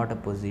is not a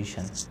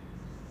position.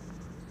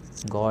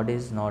 God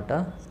is not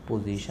a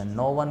position.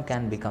 No one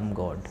can become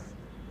God.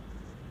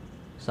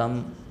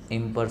 Some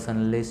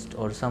impersonalist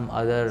or some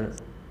other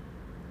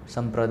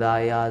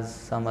sampradayas,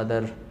 some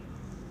other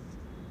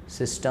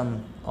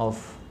system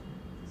of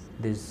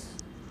this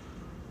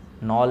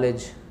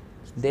knowledge,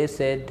 they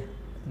say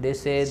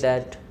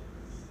that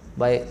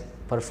by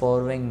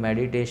performing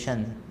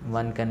meditation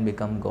one can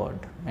become God.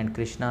 And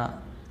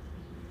Krishna,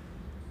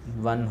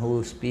 one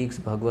who speaks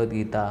Bhagavad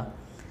Gita,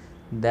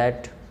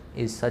 that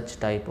is such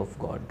type of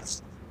God.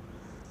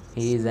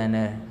 He was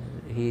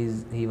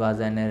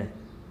a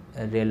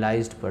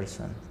realized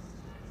person.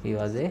 He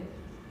was a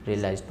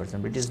realized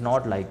person, but it is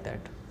not like that.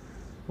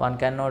 One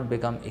cannot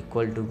become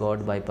equal to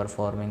God by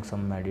performing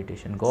some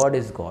meditation. God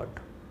is God.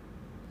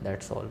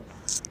 That's all.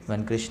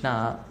 When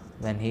Krishna,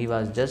 when he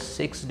was just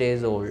 6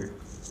 days old,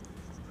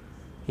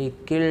 he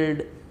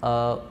killed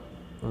a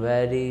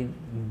very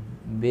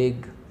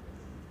big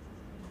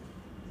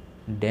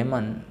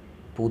demon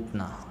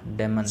Putna.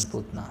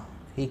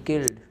 He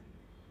killed.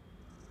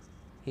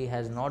 He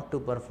has not to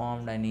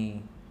perform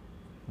any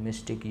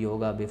mystic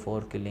yoga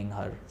before killing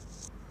her.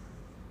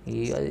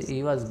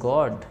 He was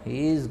God.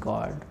 He is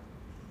God,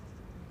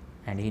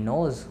 and he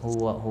knows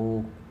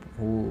who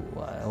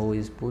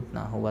is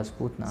Putna, who was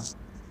Putna,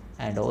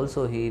 and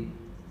also he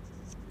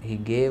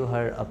gave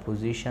her a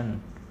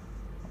position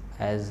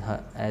as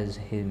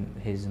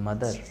his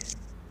mother.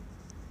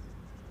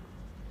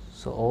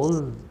 So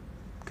all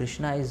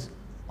Krishna is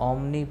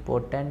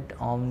omnipotent,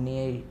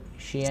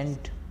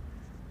 omniscient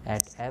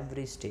at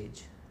every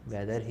stage,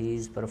 whether he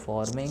is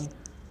performing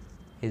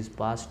his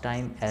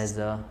pastime as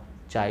a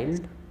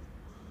child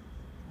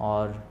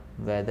or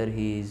whether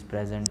he is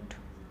present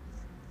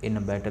in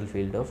a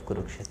battlefield of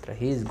Kurukshetra.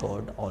 He is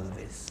God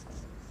always.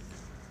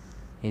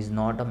 He is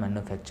not a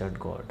manufactured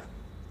God.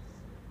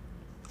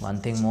 One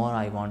thing more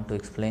I want to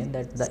explain,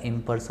 that the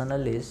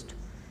impersonalist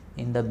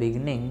in the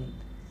beginning,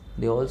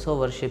 they also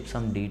worship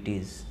some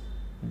deities.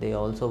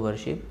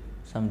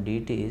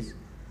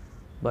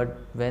 But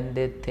when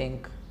they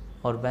think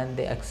or when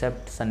they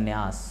accept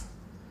sannyas,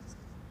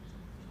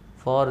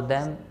 for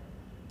them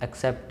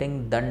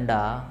accepting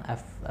danda,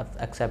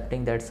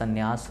 accepting that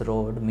sannyas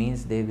road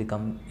means they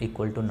become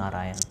equal to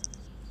Narayan.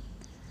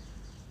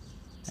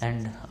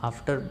 And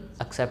after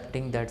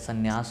accepting that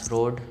sannyas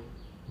road,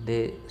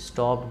 they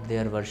stopped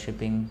their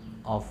worshipping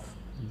of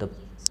the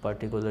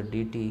particular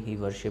deity he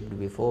worshipped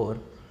before,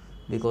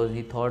 because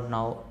he thought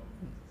now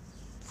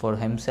for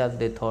himself,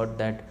 they thought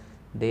that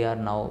they are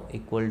now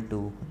equal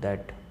to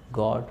that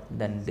God,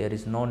 then there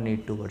is no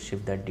need to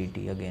worship that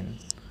deity again.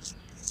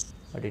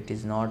 But it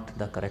is not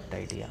the correct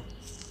idea.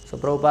 So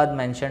Prabhupada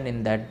mentioned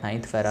in that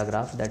 9th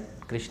paragraph that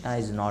Krishna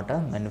is not a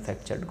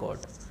manufactured God.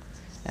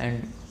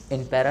 And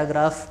in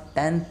paragraph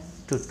 10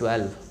 to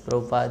 12,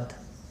 Prabhupada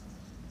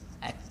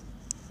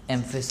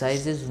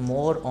emphasizes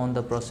more on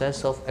the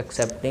process of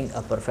accepting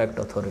a perfect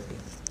authority.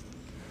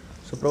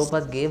 So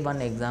Prabhupada gave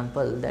one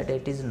example that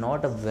it is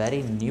not a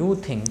very new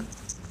thing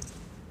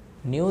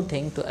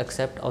to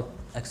accept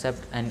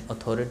an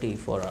authority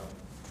for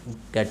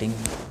getting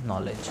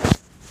knowledge.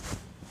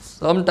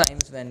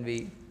 Sometimes when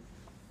we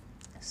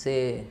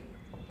say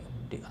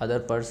the other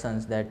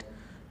persons that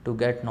to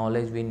get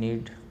knowledge we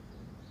need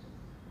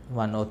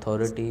one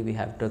authority, we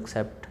have to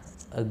accept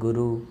a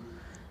guru,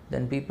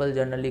 then people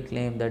generally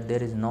claim that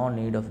there is no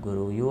need of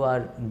guru. You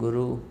are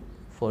guru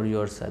for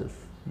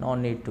yourself. No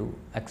need to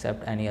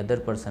accept any other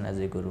person as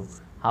a guru.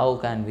 How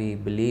can we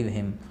believe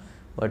him?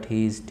 What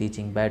he is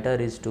teaching? Better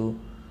is to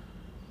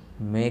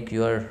make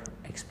your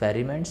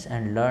experiments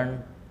and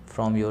learn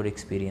from your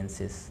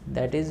experiences.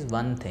 That is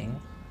one thing,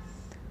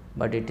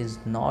 but it is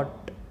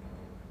not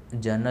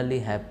generally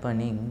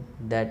happening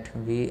that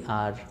we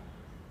are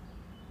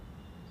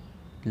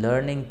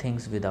learning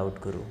things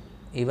without guru.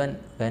 Even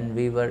when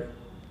we were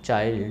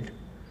child,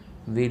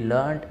 we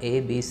learned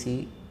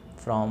ABC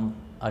from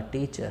a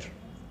teacher.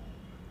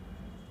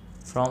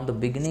 From the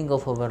beginning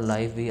of our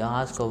life, we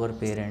ask our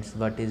parents,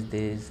 what is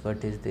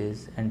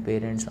this, and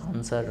parents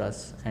answer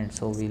us, and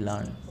so we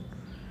learn.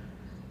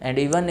 And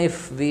even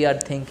if we are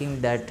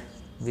thinking that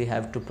we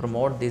have to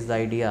promote this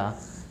idea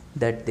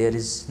that there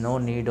is no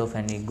need of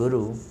any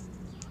guru,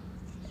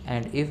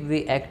 and if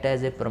we act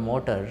as a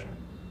promoter,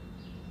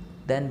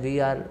 then we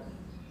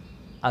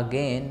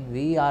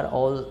are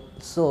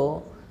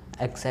also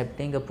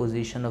accepting a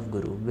position of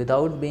guru.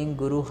 Without being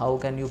guru, how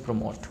can you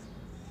promote?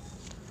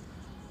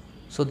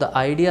 So the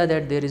idea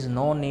that there is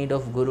no need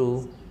of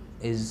guru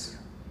is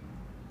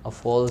a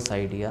false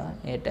idea.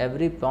 At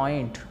every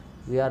point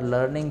we are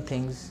learning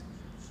things.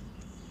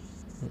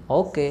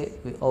 Okay,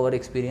 our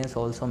experience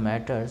also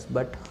matters,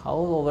 but how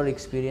our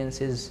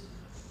experiences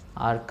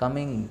are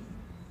coming.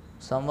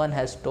 Someone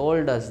has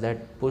told us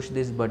that push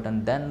this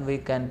button, then we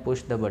can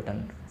push the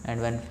button, and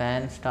when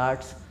fan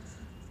starts,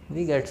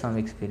 we get some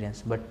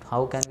experience. But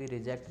how can we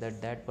reject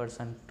that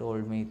person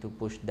told me to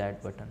push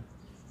that button?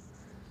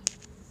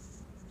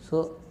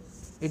 So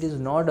it is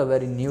not a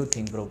very new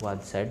thing,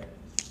 Prabhupada said,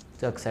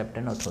 to accept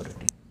an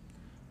authority.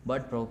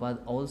 But Prabhupada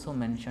also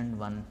mentioned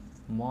one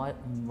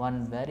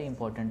very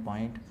important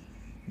point,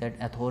 that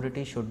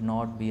authority should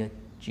not be a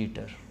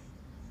cheater.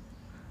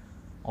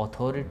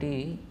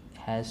 Authority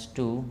has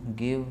to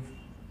give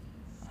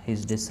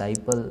his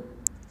disciple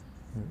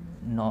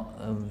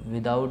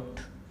without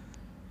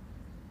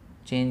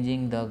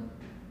changing the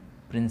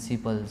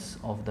principles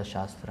of the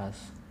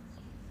Shastras.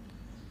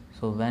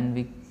 So when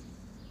we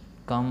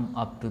come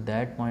up to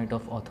that point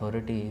of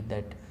authority,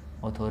 that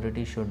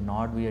authority should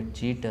not be a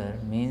cheater,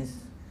 means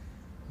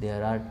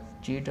there are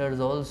cheaters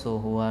also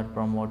who are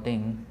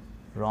promoting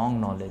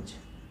wrong knowledge.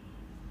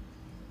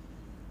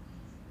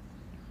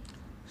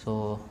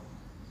 So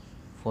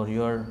for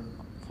your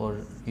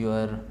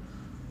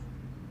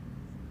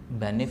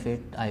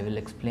benefit, I will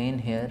explain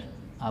here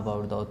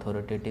about the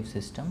authoritative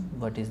system.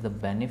 What is the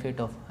benefit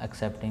of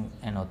accepting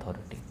an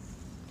authority?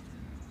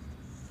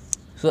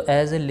 So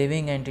as a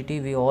living entity,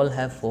 we all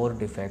have 4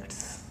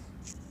 defects.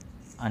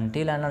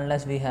 Until and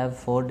unless we have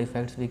 4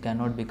 defects, we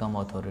cannot become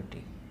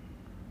authority.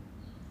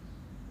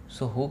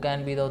 So who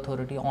can be the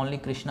authority? Only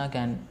Krishna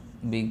can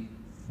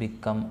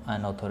become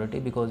an authority,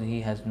 because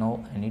he has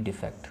no any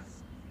defect.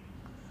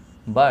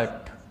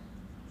 But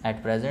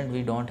at present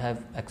we don't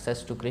have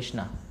access to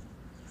Krishna.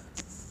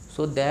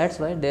 So that's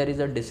why there is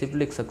a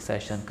disciplic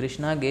succession.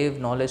 Krishna gave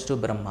knowledge to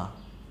Brahma.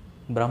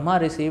 Brahma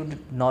received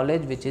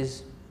knowledge which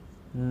is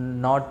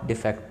not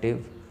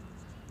defective,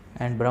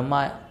 and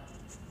Brahma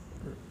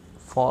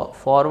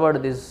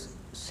forward this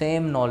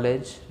same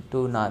knowledge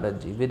to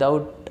Naradji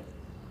without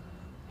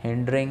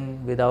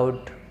hindering,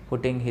 without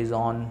putting his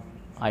own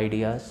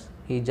ideas.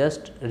 He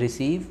just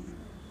receive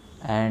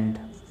and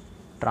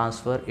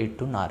transfer it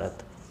to Narad.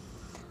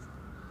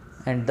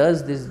 And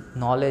thus this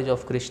knowledge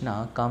of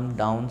Krishna comes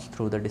down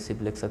through the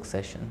disciplic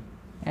succession.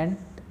 And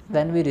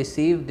when we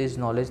receive this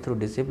knowledge through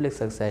disciplic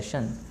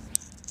succession,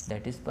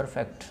 that is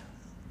perfect.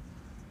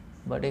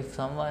 But if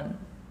someone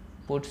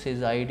puts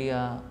his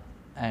idea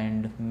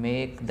and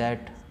make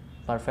that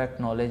perfect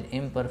knowledge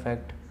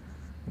imperfect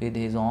with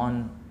his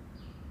own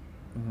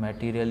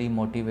materially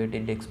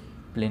motivated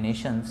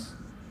explanations,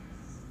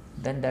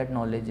 then that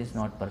knowledge is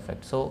not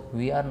perfect. So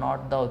we are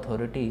not the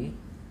authority,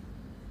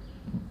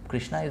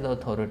 Krishna is the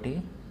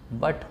authority,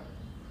 but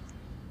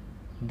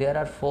there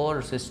are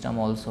four systems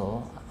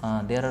also.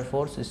 There are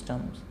four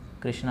systems.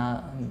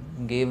 Krishna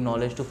gave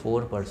knowledge to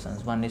four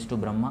persons. One is to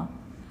Brahma,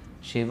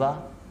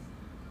 Shiva,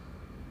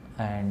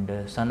 and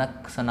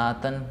Sanak,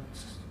 Sanatan,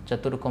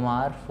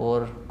 Chaturkumar,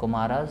 four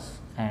Kumaras,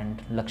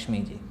 and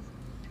Lakshmi ji.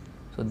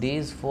 So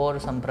these four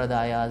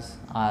sampradayas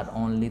are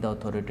only the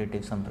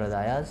authoritative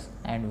sampradayas,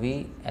 and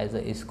we as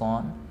a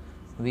ISKCON,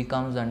 we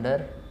comes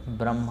under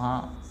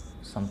Brahma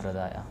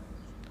Sampradaya.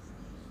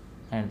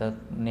 And the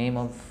name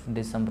of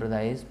this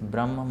sampradaya is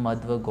Brahma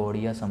Madhva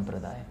Gaudiya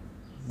Sampradaya.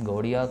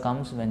 Gaudiya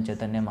comes when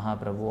Chaitanya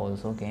Mahaprabhu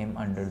also came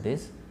under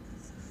this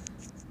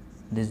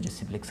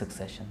disciplic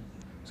succession.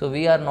 So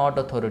we are not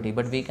authority,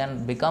 but we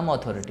can become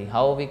authority.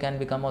 How we can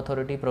become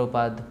authority?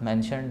 Prabhupada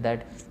mentioned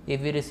that if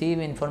we receive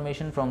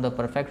information from the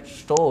perfect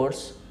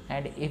source,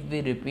 and if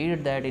we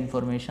repeat that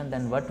information,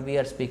 then what we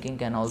are speaking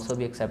can also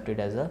be accepted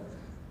as a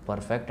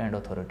perfect and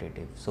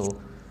authoritative.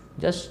 So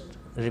just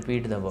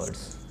repeat the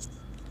words.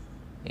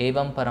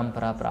 Evam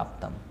parampara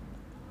praptam.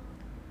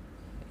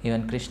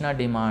 Even Krishna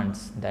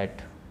demands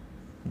that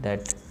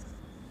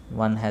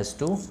one has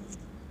to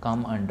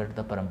come under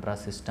the parampara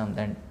system.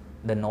 Then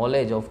the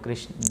knowledge of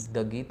Krishna,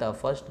 the Gita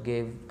first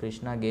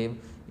Krishna gave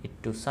it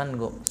to son,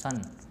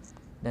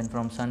 then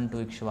from son to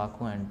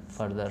Ikshvaku, and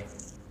further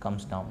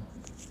comes down.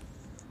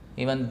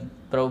 Even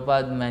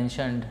Prabhupada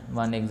mentioned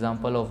one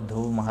example of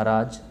Dhruv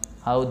Maharaj,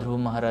 how Dhruv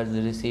Maharaj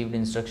received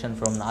instruction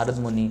from Narad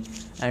Muni,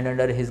 and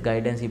under his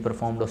guidance he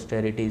performed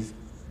austerities,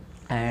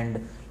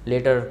 and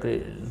later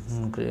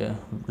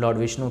Lord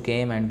Vishnu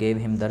came and gave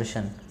him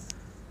darshan.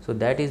 So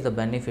that is the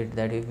benefit,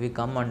 that if we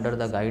come under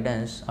the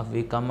guidance, if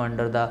we come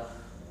under the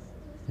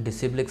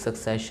disciplic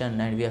succession,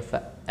 and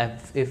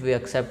if we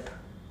accept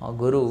a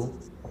guru,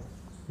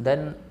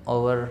 then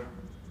our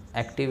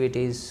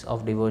activities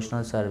of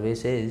devotional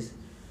service is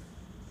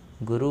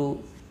guru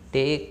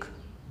take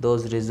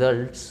those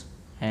results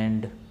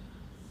and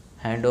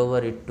hand over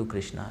it to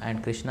Krishna,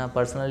 and Krishna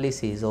personally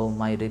sees, oh,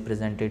 my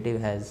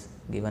representative has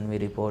given me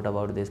report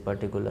about this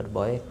particular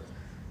boy,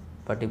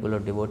 particular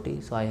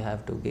devotee, so I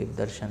have to give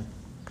darshan.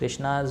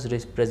 Krishna's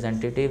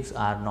representatives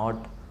are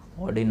not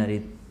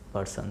ordinary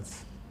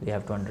persons. We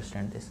have to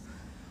understand this.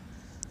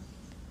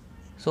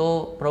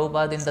 So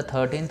Prabhupada in the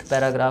 13th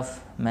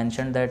paragraph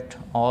mentioned that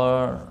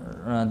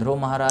Dhruv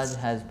Maharaj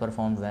has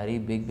performed very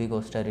big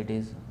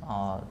austerities.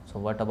 So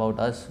what about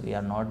us? We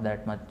are not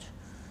that much.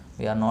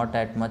 We are not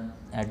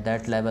at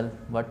that level.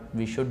 What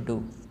we should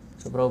do?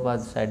 So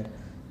Prabhupada said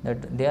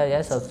that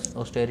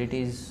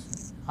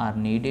austerities are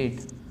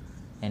needed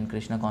in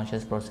Krishna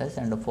conscious process,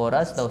 and for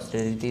us the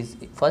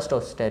first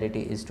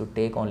austerity is to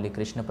take only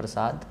Krishna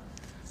Prasad.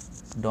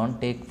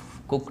 Don't take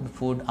cooked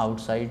food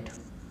outside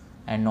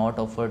and not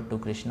offered to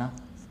Krishna.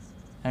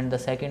 And the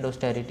second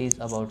austerity is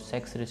about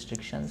sex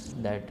restrictions,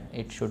 that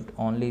it should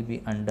only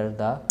be under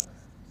the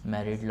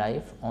married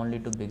life, only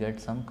to beget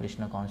some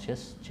Krishna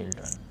conscious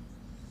children.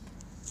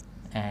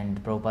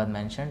 And Prabhupada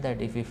mentioned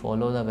that if we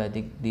follow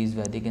these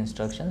Vedic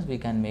instructions, we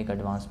can make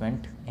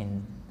advancement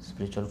in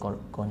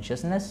spiritual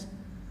consciousness.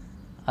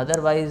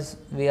 Otherwise,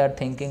 we are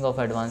thinking of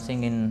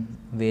advancing in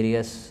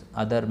various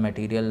other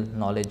material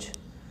knowledge,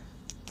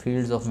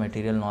 fields of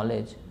material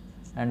knowledge.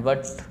 And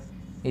what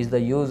is the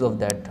use of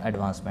that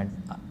advancement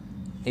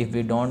if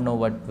we don't know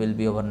what will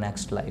be our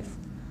next life?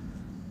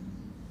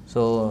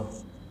 So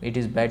it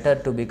is better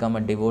to become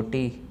a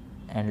devotee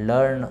and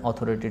learn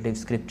authoritative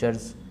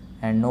scriptures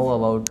and know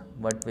about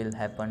what will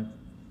happen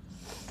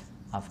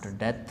after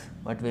death,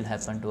 what will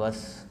happen to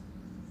us,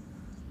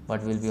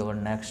 what will be our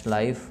next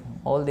life.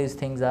 All these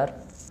things are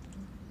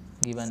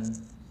given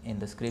in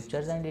the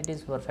scriptures, and it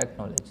is perfect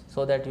knowledge,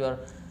 so that your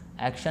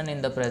action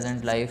in the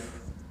present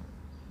life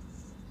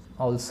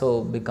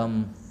also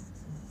become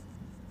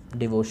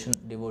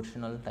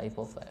devotional type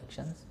of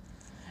actions.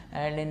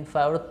 And in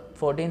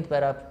 14th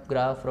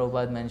paragraph,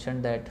 Prabhupada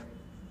mentioned that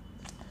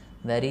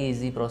very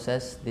easy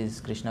process, this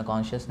Krishna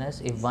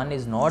consciousness. If one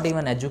is not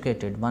even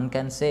educated, one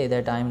can say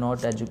that I am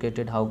not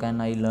educated, how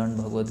can I learn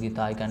Bhagavad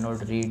Gita, I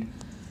cannot read.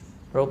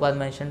 Prabhupada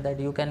mentioned that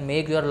you can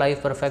make your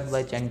life perfect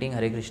by chanting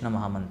Hare Krishna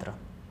Mahamantra.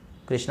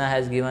 Krishna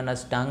has given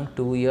us tongue,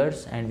 2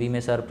 ears, and we may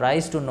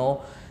surprise to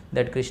know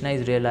that Krishna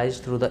is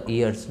realized through the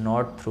ears,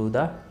 not through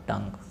the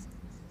tongue.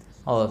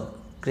 Or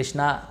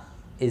Krishna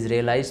is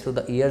realized through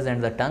the ears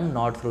and the tongue,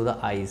 not through the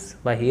eyes.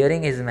 By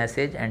hearing his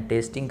message and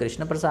tasting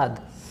Krishna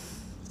Prasad.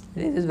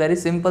 This is very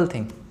simple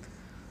thing.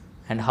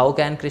 And how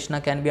can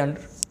Krishna can be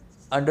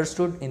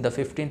understood? In the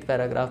 15th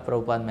paragraph,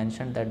 Prabhupada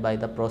mentioned that by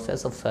the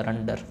process of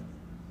surrender,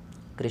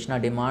 Krishna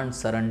demands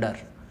surrender.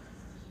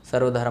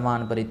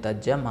 Sarvadharman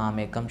paritajya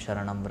mamekam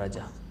sharanam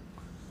vraja.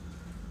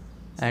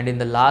 And in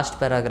the last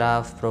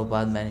paragraph,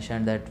 Prabhupada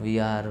mentioned that we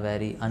are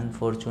very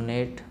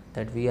unfortunate,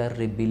 that we are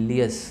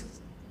rebellious.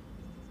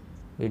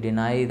 We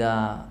deny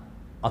the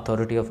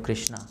authority of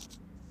Krishna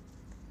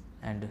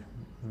and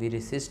we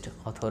resist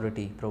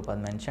authority,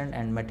 Prabhupada mentioned,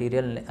 and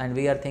material, and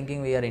we are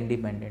thinking we are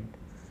independent.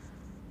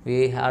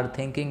 We are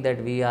thinking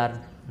that we are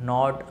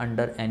not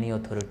under any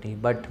authority,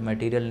 but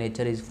material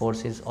nature is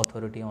forces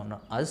authority on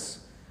us.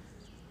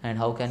 And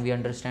how can we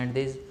understand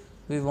this?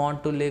 We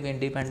want to live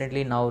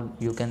independently. Now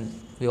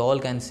we all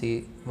can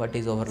see what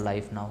is our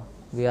life now.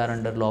 We are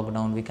under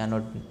lockdown.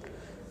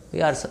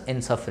 We are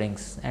in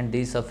sufferings, and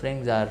these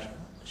sufferings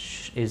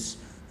is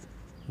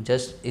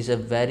a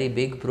very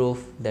big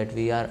proof that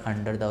we are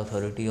under the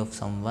authority of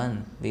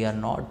someone. We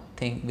don't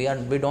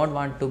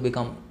want to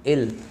become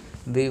ill.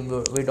 We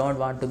don't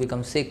want to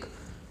become sick,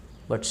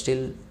 but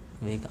still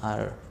we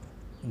are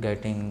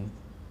getting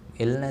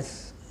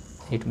illness.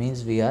 It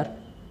means we are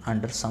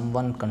under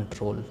someone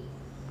control.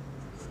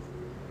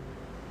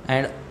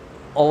 And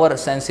our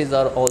senses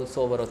are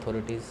also our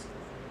authorities.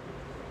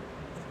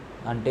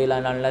 Until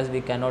and unless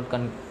we cannot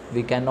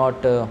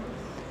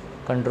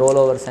control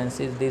our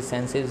senses, these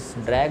senses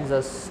drags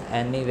us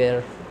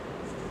anywhere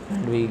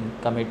and we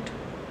commit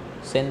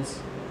sins,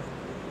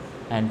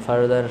 and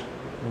further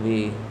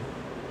we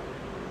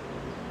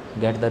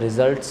get the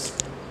results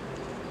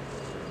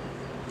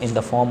in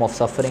the form of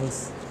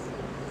sufferings.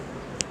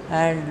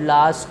 And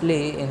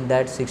lastly, in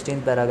that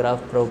 16th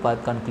paragraph,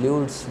 Prabhupada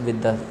concludes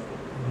with the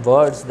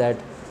words that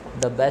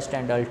the best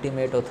and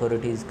ultimate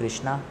authority is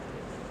Krishna,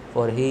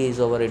 for he is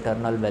our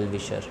eternal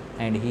well-wisher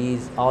and he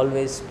is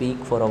always speak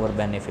for our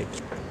benefit.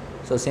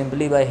 So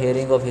simply by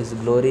hearing of his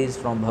glories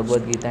from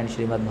Bhagavad Gita and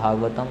Srimad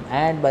Bhagavatam,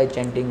 and by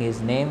chanting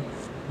his name,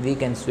 we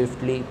can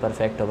swiftly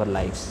perfect our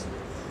lives.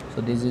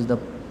 So this is the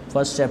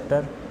first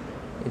chapter.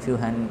 If you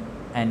have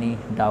any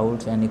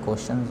doubts, any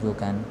questions, you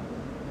can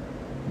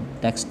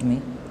text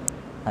me.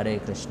 Hare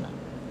Krishna.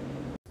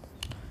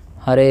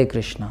 Hare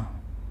Krishna.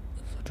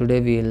 So today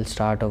we will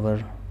start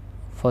our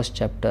first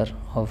chapter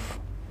of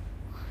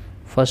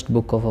first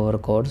book of our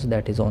course,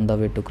 that is On the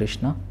Way to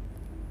Krishna,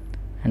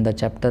 and the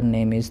chapter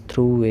name is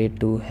Through Way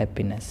to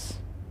Happiness.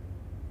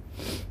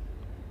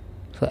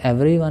 So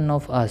every one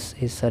of us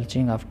is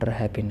searching after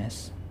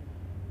happiness.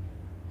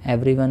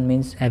 Everyone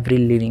means every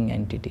living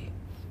entity,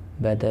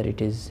 whether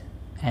it is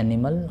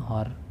animal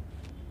or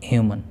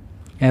human.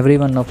 Every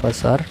one of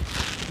us are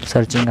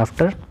searching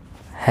after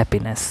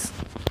happiness.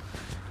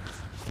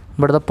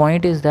 But the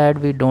point is that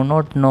we do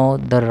not know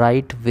the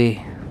right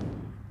way.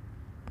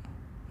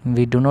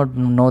 We do not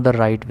know the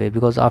right way,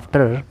 because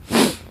after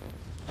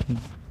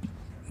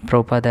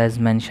Prabhupada has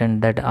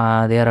mentioned that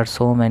there are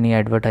so many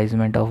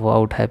advertisements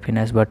about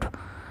happiness, but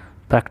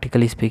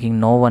practically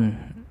speaking, no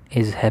one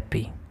is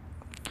happy.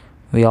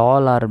 We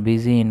all are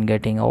busy in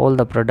getting all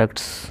the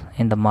products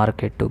in the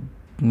market to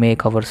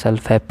make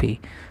ourselves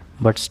happy,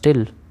 but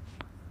still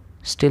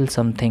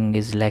something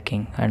is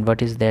lacking. And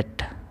what is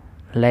that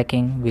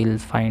lacking? We'll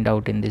find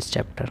out in this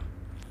chapter.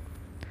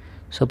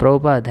 So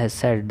Prabhupada has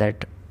said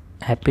that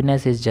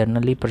happiness is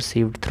generally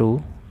perceived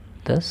through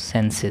the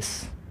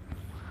senses.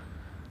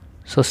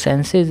 So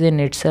senses in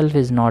itself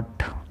is not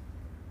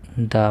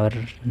the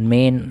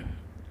main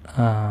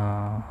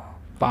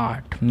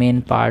part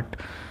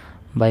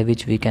by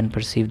which we can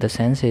perceive the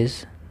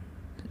senses.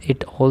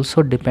 It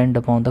also depends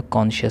upon the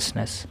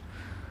consciousness.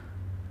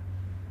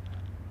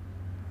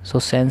 So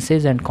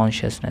senses and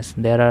consciousness,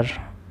 there are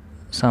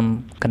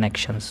some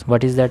connections.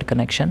 What is that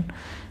connection?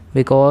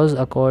 Because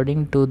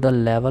according to the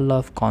level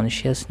of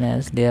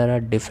consciousness, there are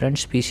different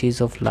species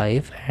of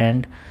life,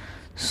 and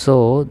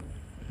so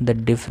the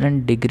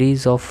different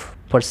degrees of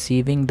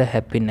perceiving the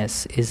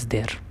happiness is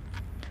there.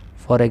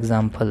 For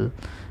example,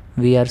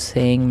 we are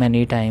saying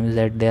many times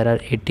that there are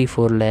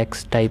 84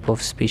 lakhs type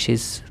of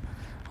species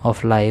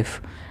of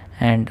life,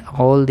 and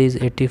all these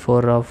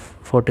 84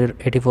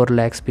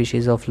 lakh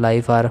species of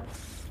life are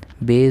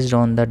based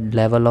on the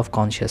level of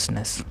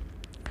consciousness.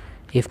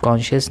 If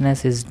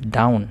consciousness is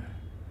down,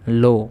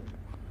 low,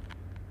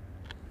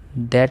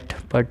 that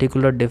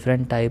particular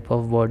different type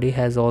of body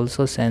has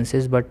also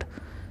senses, but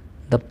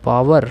the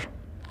power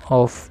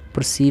of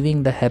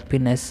perceiving the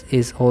happiness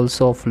is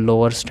also of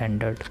lower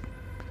standard.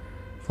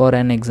 For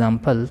an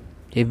example,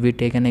 if we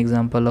take an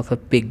example of a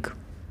pig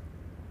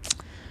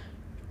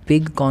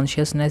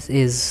consciousness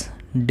is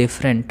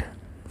different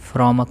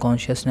from a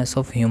consciousness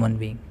of human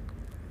being.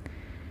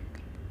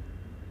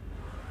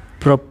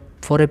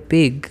 For a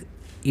pig,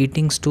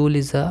 eating stool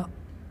is a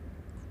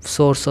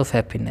source of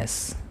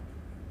happiness,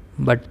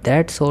 but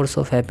that source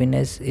of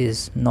happiness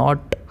is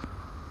not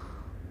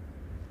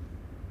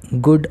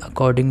good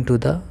according to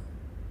the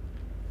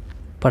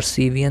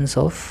perceivance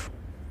of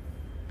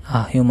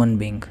a human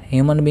being.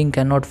 Human being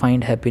cannot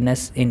find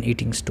happiness in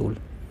eating stool,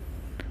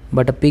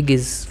 but a pig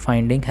is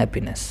finding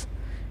happiness.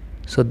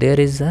 So there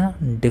is a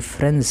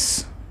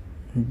difference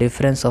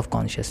of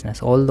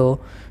consciousness, although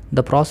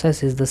the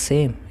process is the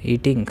same,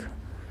 eating.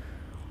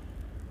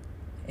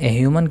 A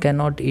human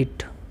cannot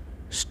eat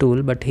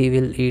stool, but he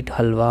will eat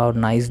halwa or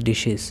nice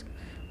dishes.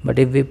 But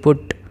if we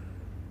put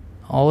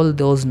all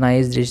those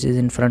nice dishes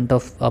in front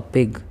of a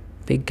pig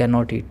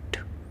cannot eat,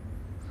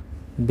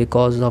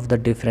 because of the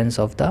difference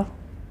of the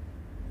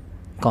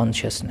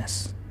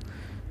consciousness.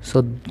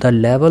 So the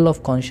level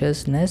of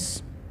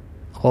consciousness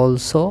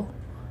also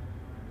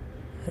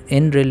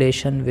in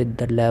relation with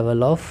the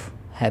level of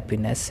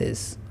happiness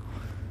is.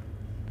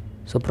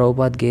 So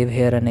Prabhupada gave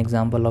here an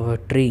example of a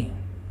tree.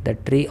 The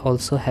tree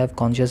also have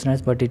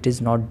consciousness, but it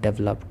is not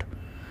developed,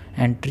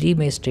 and tree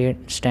may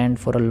stand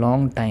for a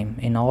long time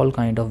in all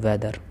kind of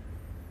weather,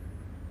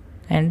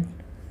 and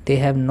they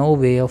have no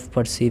way of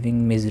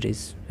perceiving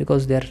miseries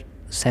because their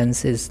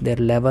senses, their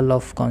level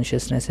of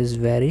consciousness is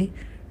very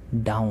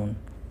down.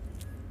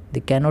 They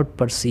cannot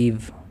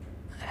perceive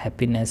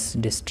happiness,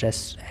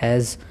 distress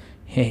as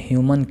a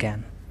human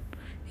can.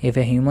 If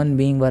a human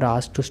being were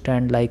asked to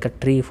stand like a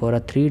tree for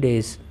 3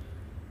 days,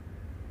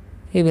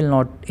 he will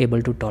not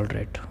able to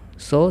tolerate.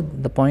 So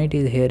the point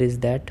is here is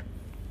that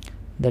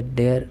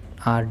there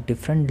are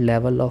different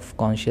level of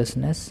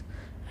consciousness,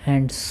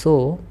 and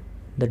so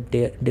the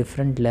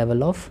different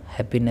level of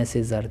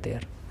happinesses are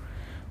there.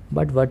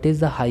 But what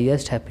is the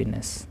highest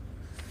happiness?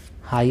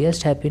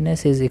 Highest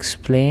happiness is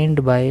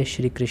explained by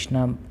Shri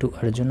Krishna to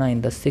Arjuna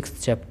in the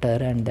 6th chapter,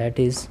 and that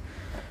is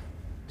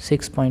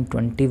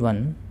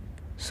 6.21.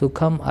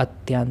 Sukham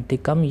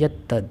atyantikam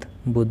yattad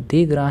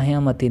buddhi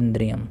grahyam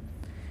atindriyam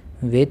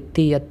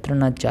vetti yatra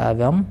na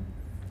chavyam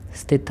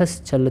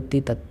sthithas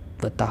chalati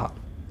tatvatah.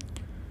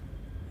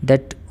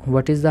 That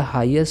what is the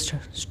highest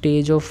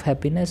stage of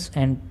happiness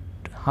and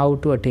how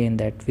to attain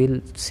that.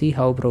 We'll see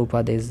how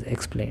Prabhupada is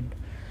explained.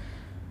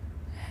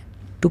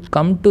 To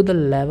come to the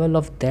level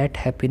of that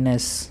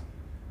happiness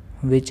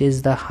which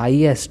is the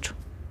highest,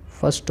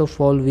 first of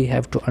all we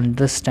have to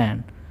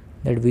understand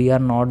that we are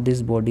not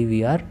this body,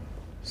 we are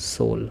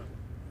soul.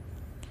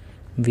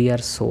 We are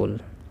soul.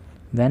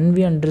 When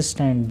we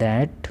understand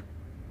that,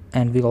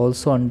 and we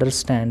also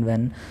understand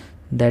when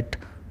that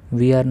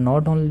we are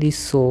not only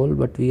soul,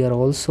 but we are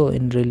also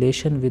in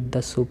relation with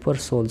the super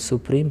soul,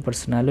 supreme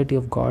personality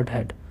of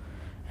Godhead,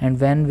 and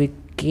when we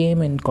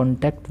came in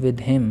contact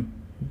with him,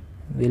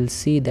 we'll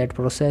see that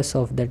process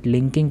of that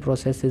linking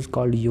process is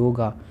called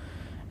yoga,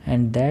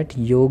 and that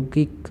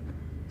yogic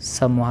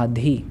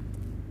samadhi,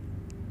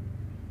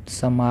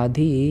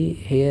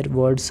 here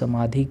word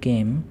samadhi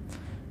came,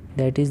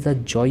 that is the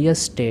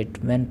joyous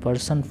state when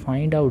person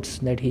find out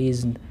that he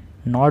is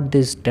not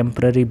this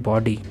temporary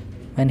body.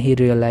 When he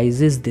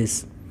realizes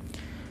this,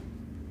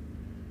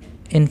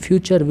 in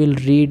future we'll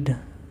read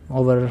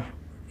our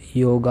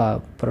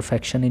yoga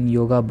perfection in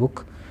yoga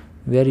book,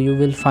 where you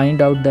will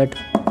find out that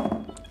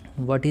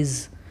what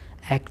is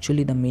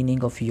actually the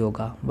meaning of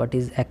yoga, what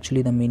is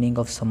actually the meaning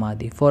of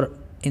samadhi. For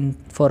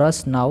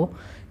us now,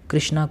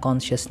 Krishna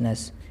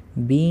consciousness,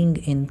 being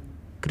in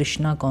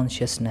Krishna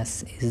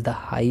consciousness is the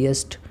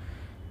highest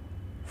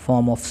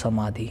form of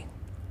samadhi.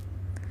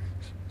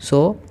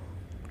 So,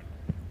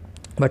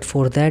 but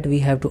for that we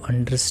have to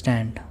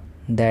understand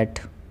that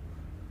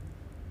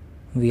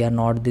we are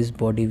not this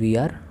body, we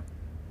are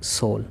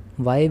soul.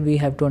 Why we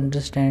have to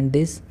understand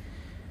this?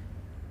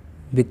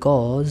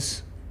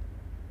 Because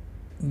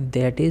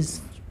that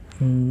is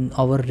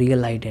our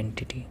real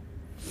identity.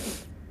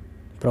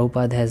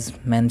 Prabhupada has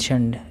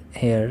mentioned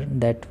here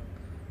that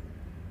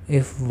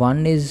if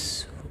one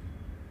is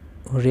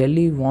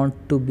really want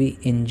to be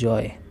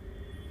enjoy,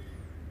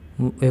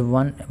 if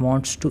one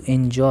wants to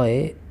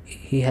enjoy,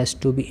 he has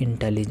to be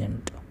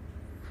intelligent.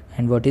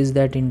 And what is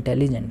that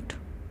intelligent?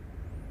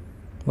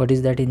 What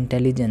is that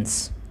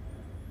intelligence?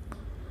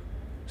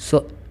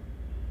 So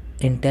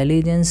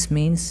intelligence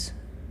means,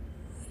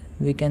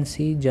 we can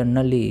see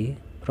generally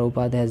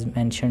Prabhupada has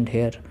mentioned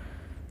here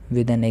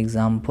with an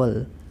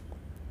example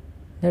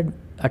that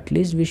at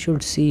least we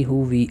should see who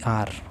we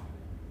are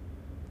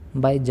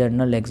by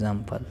general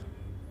example.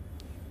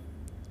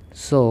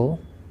 So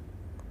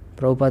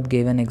Prabhupada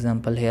gave an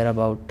example here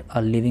about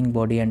a living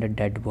body and a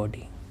dead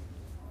body.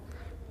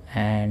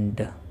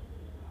 And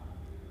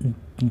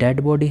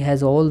dead body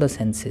has all the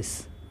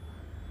senses.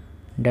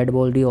 Dead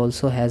body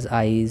also has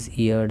eyes,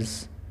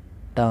 ears,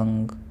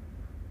 tongue,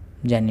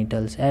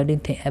 genitals,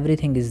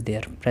 everything is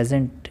there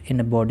present in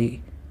a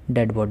body,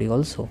 dead body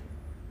also.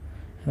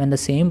 When the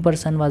same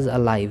person was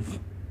alive,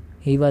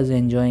 he was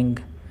enjoying,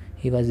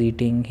 he was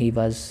eating, he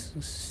was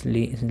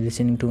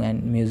listening to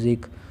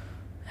music,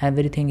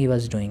 everything he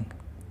was doing.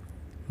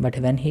 But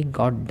when he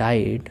got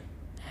died,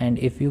 and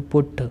if you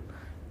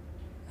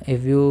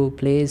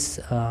place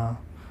a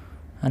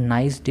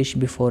nice dish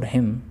before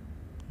him,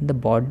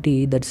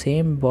 the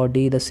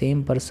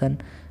same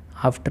person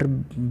after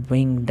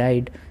being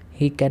died,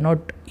 he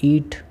cannot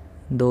eat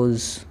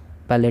those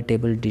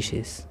palatable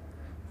dishes.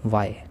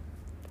 Why?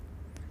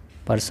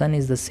 Person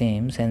is the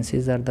same,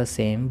 senses are the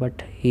same,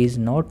 but he is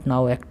not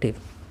now active.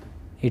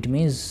 It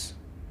means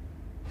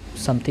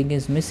something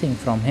is missing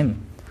from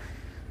him.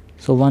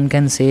 So one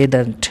can say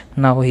that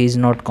now he is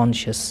not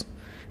conscious.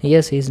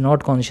 Yes, he is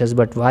not conscious,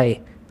 but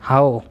why?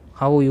 How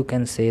you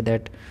can say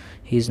that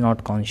he is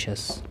not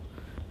conscious?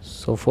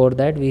 So for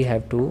that we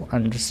have to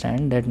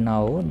understand that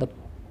now the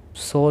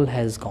soul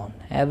has gone.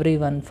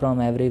 Everyone from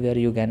everywhere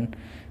you can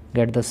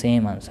get the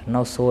same answer.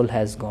 Now soul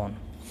has gone.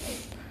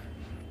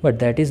 But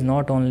that is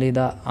not only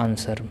the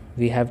answer.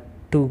 We have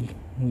to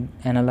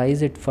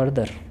analyze it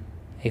further.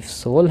 If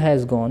soul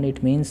has gone,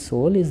 it means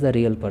soul is the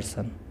real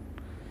person.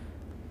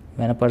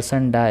 When a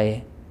person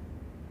die,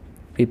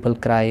 people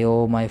cry,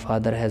 oh, my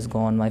father has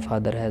gone, my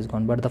father has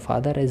gone. But the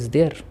father is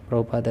there.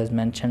 Prabhupada has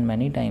mentioned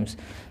many times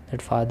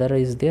that father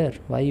is there.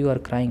 Why you are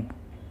crying?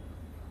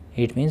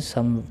 It means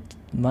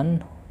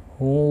someone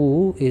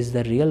who is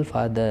the real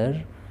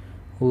father,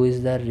 who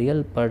is the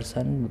real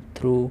person,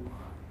 through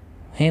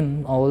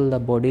him all the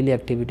bodily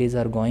activities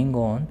are going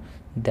on.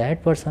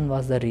 That person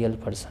was the real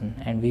person,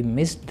 and we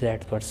missed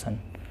that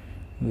person.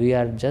 We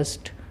are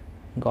just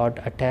got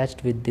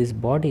attached with this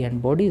body,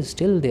 and body is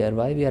still there.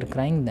 Why we are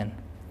crying then?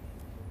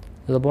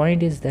 The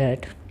point is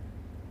that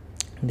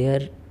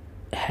we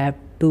have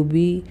to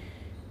be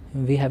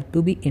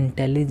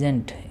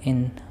intelligent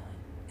in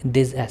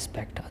this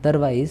aspect.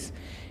 Otherwise,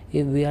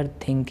 if we are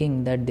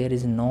thinking that there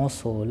is no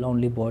soul,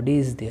 only body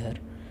is there,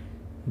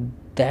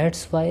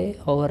 that's why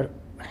our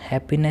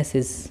happiness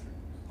is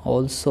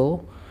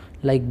also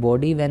like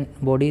body. When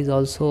body is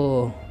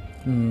also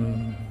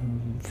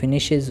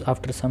finishes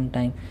after some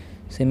time,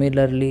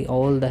 similarly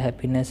all the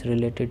happiness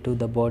related to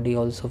the body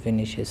also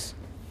finishes.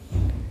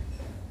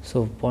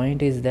 So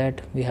point is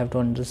that we have to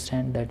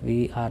understand that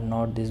we are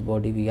not this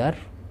body, we are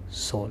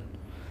soul.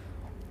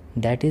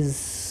 That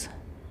is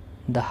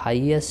the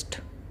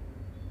highest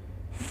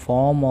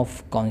form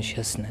of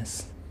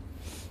consciousness.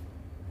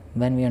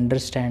 When we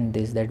understand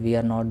this, that we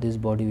are not this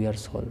body, we are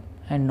soul,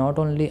 and not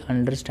only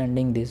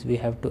understanding this, we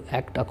have to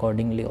act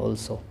accordingly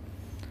also.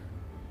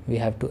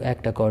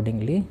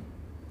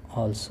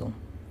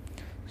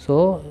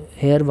 So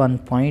here one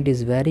point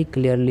is very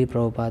clearly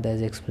Prabhupada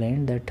has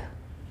explained, that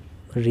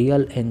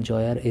real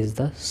enjoyer is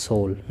the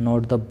soul,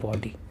 not the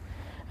body.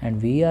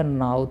 And we are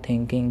now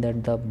thinking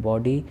that the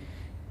body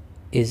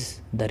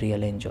is the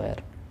real enjoyer.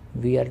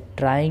 We are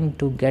trying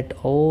to get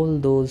all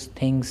those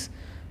things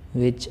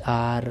which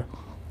are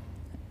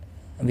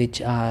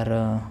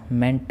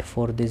meant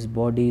for this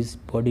body's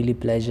bodily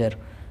pleasure,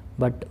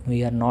 but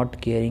we are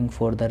not caring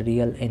for the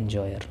real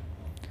enjoyer.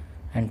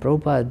 And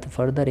Prabhupada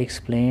further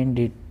explained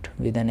it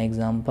with an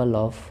example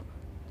of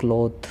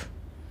cloth,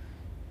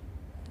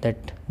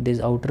 that this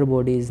outer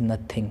body is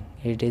nothing.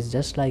 It is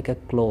just like a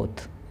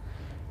cloth.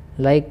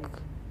 Like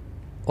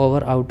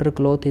our outer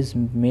cloth is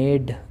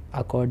made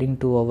according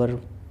to our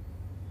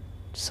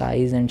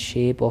size and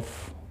shape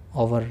of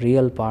our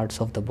real parts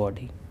of the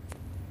body.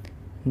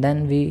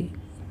 Then we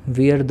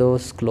wear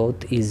those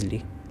clothes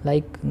easily.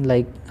 Like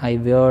I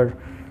wore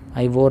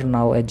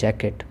now a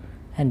jacket,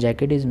 and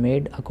jacket is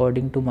made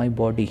according to my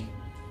body.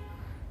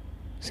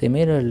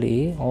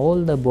 Similarly,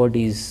 all the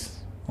bodies,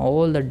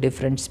 all the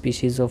different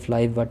species of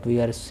life what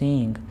we are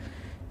seeing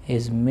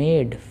is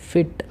made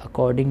fit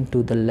according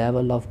to the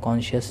level of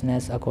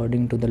consciousness,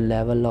 according to the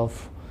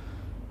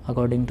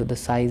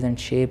size and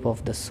shape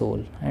of the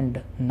soul.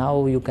 And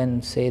now you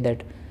can say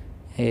that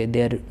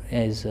there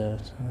is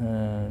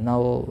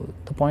now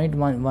the point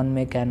one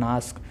may can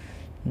ask,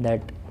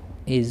 that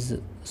is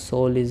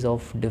soul is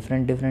of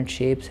different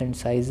shapes and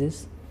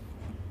sizes.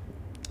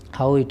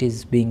 How it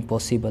is being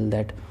possible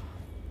that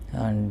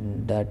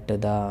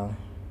the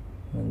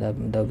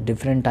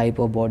different type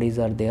of bodies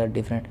are there?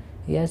 Different,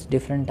 yes,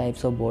 different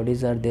types of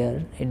bodies are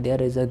there. And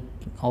there is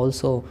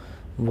also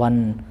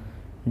one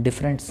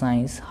different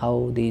science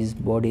how these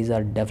bodies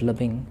are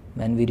developing.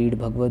 When we read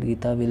Bhagavad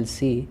Gita, we'll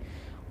see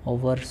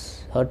our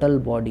subtle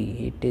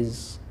body, it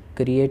is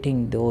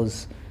creating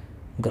those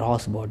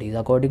gross bodies.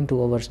 According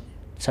to our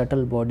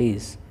subtle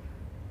bodies,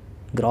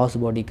 gross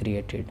body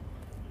created.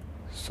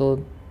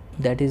 So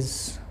that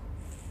is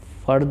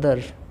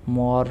further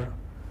more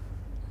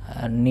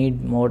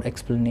need more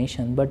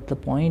explanation. But the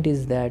point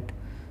is that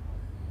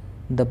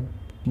the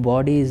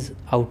body is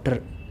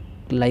outer,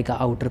 like a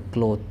outer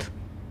cloth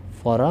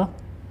for a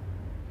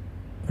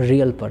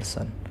real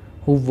person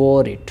who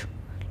wore it.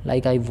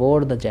 Like I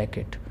wore the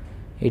jacket,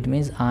 it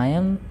means I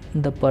am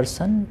the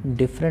person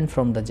different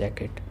from the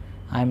jacket.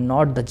 I am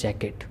not the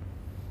jacket,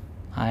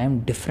 I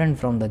am different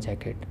from the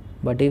jacket.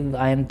 But if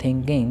I am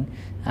thinking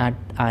that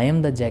I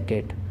am the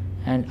jacket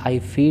and I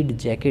feed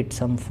jacket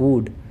some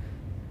food,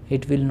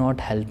 it will not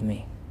help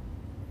me.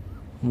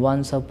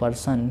 Once a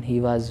person, he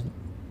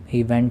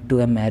went to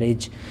a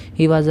marriage.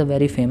 He was a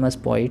very famous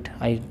poet,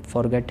 I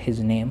forget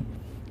his name.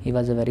 He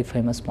was a very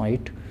famous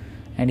poet,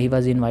 and he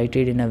was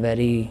invited in a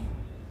very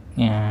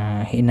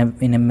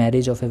in a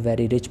marriage of a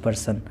very rich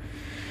person.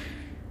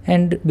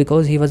 And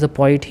because he was a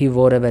poet, he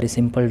wore a very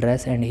simple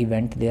dress and he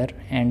went there,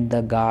 and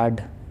the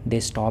guard, they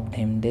stopped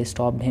him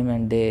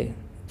and they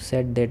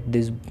said that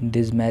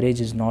this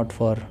marriage is not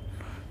for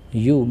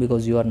you,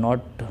 because you are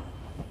not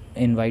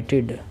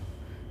invited,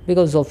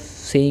 because of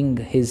seeing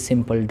his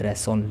simple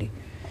dress only.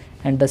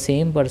 And the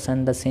same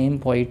person, the same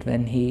poet,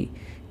 when he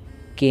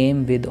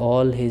came with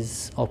all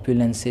his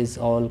opulences,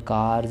 all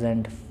cars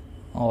and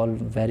all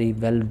very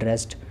well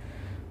dressed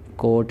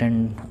coat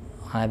and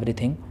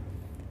everything,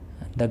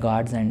 the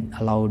guards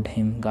allowed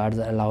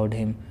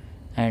him.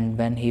 And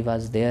when he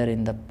was there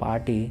in the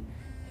party,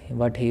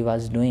 what he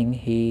was doing,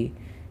 he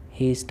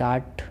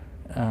start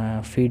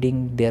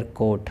feeding their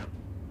coat.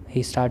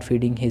 He start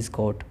feeding his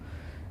coat,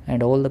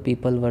 and all the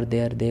people were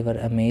there, they were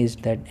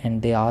amazed that,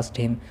 and they asked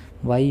him,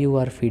 why you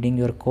are feeding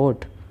your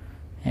coat?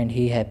 And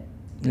he had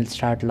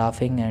start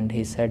laughing, and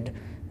he said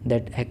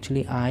that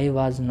actually I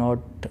was not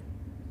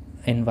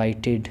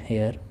invited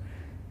here,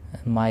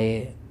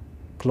 my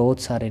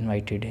clothes are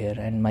invited here,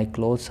 and my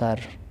clothes are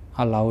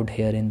allowed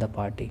here in the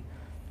party.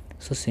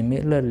 So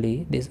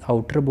similarly, this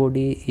outer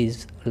body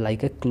is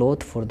like a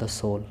cloth for the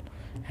soul,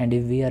 and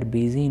if we are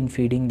busy in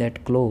feeding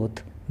that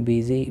cloth,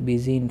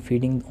 busy in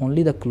feeding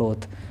only the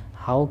cloth,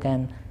 how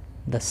can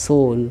the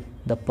soul,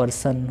 the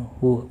person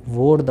who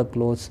wore the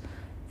clothes,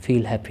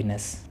 feel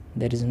happiness?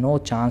 There is no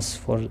chance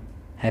for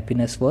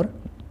happiness for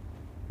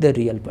the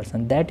real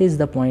person. That is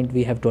the point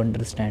we have to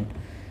understand,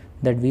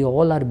 that we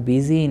all are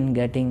busy in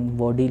getting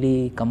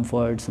bodily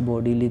comforts,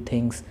 bodily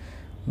things,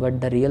 but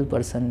the real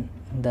person,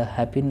 the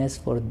happiness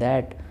for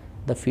that,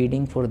 the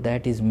feeding for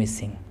that is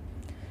missing.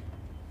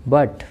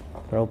 But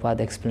Prabhupada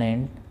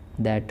explained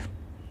that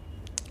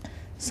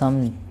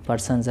some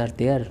persons are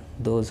there,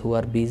 those who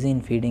are busy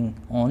in feeding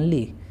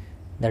only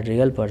the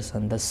real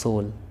person, the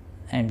soul,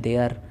 and they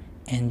are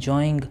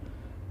enjoying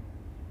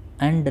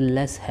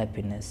endless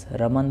happiness.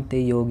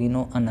 Ramante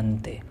yogino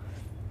anante.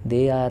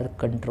 They are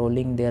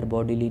controlling their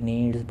bodily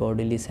needs,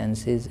 bodily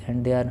senses,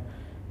 and they are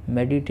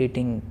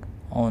meditating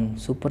on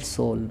super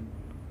soul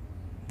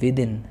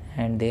within,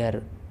 and they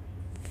are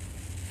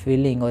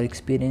feeling or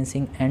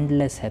experiencing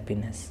endless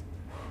happiness,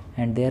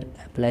 and their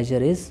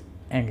pleasure is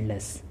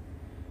endless.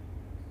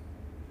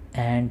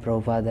 And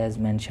Prabhupada has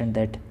mentioned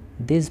that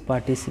this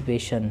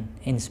participation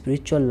in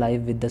spiritual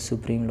life with the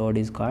Supreme Lord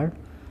is called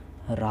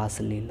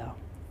Rasa Leela.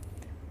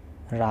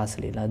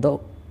 Rasa Leela.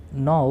 Though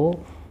now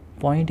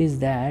point is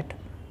that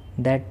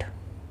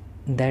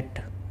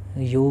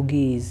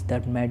yogis,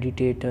 that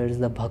meditators,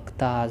 the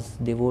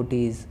bhaktas,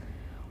 devotees,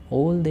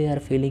 all they are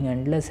feeling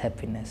endless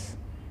happiness,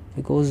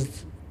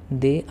 because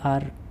they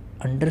are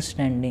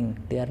understanding,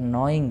 they are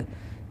knowing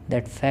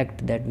that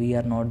fact that we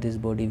are not this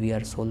body, we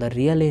are soul. The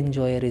real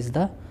enjoyer is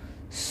the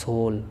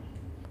soul.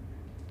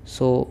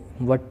 So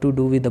what to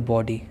do with the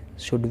body?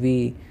 Should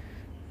we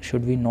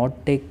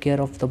not take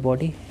care of the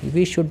body?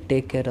 We should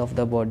take care of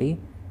the body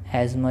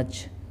as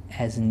much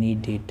as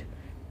needed,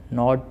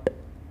 not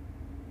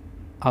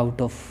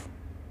out of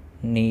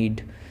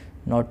need,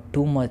 not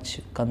too much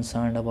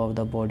concerned about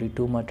the body,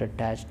 too much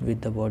attached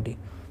with the body.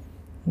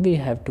 We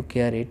have to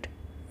care it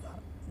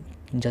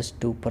just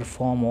to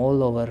perform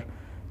all our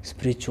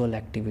spiritual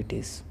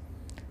activities.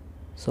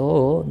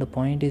 So the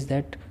point is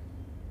that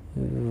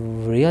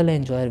real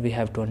enjoyer, we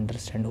have to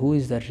understand who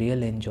is the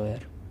real enjoyer.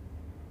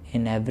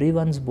 In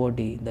everyone's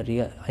body, the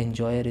real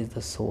enjoyer is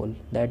the soul.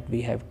 That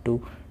we have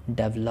to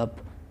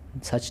develop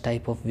such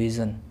type of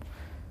vision.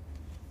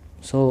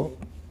 So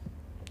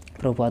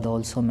Prabhupada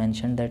also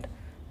mentioned that,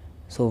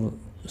 so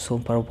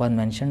Prabhupada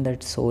mentioned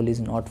that soul is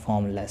not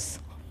formless.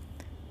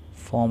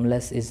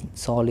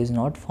 Soul is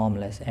not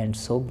formless, and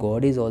so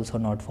God is also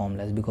not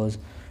formless, because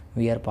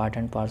we are part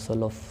and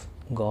parcel of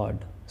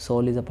God.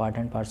 Soul is a part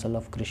and parcel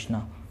of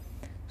Krishna.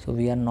 So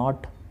we are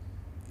not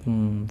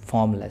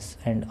formless,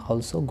 and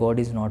also God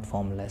is not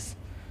formless.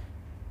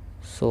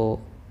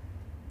 So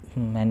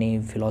many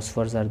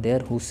philosophers are there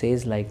who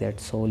says like that,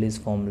 soul is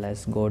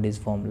formless, God is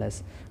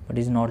formless, but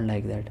it's not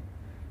like that.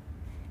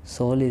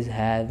 Soul is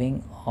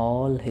having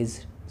all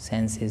his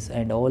senses,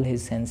 and all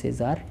his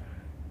senses are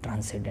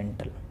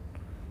transcendental,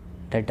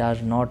 that are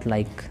not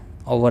like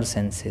our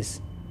senses.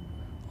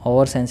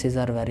 Our senses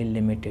are very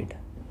limited,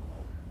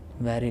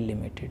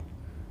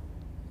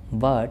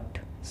 but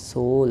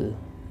soul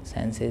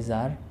senses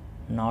are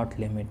not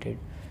limited.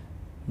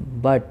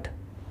 But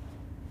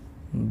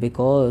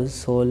because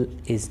soul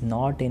is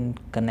not in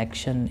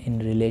connection, in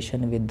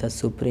relation with the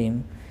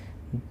Supreme,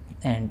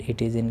 and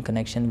it is in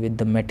connection with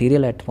the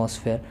material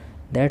atmosphere,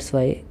 that's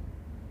why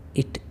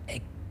it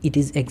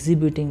is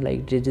exhibiting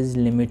like it is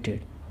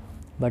limited.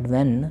 But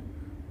when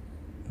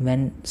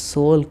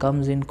soul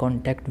comes in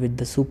contact with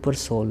the super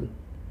soul,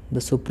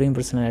 the Supreme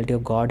Personality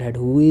of Godhead,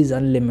 who is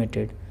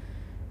unlimited,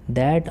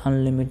 that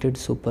unlimited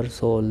super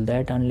soul,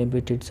 that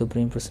unlimited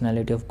Supreme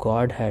Personality of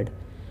Godhead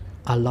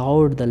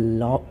allowed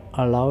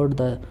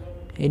the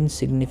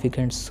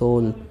insignificant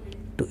soul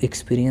to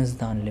experience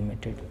the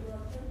unlimited.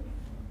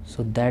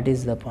 So that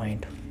is the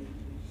point.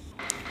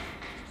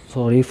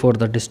 Sorry for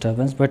the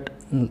disturbance, but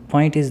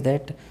point is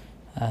that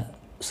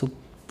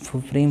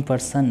Supreme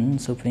Person,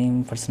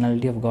 Supreme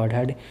Personality of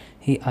Godhead,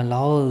 He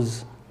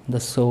allows the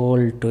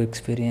soul to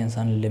experience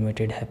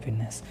unlimited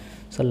happiness.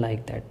 So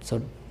like that.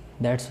 So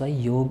that's why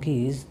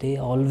yogis, they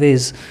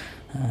always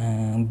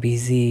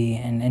busy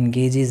and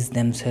engages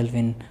themselves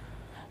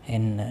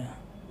in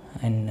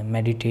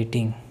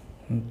meditating,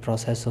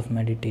 process of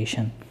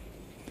meditation.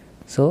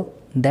 So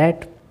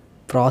that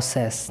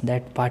process,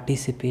 that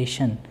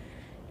participation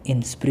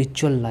in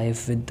spiritual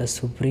life with the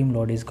Supreme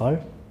Lord is called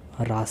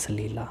Rasa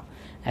Leela,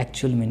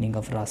 actual meaning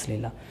of Rasa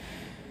Leela.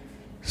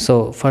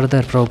 So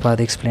further Prabhupada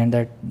explained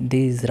that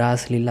these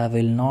Ras Leela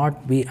will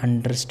not be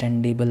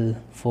understandable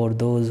for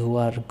those who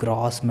are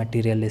gross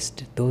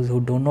materialist, those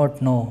who do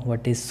not know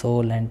what is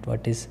soul and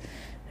what is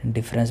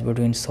difference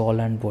between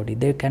soul and body.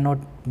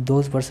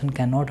 Those person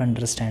cannot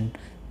understand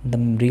the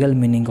real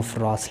meaning of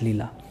Ras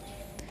Leela.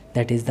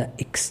 That is the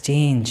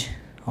exchange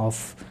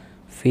of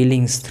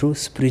feelings through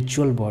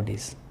spiritual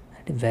bodies.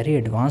 That is very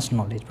advanced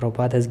knowledge.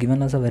 Prabhupada has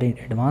given us a very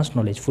advanced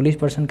knowledge. Foolish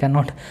person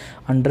cannot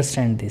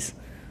understand this.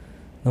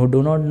 Who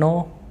do not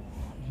know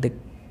the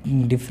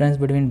difference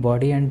between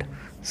body and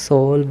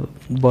soul,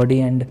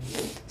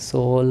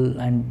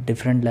 and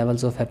different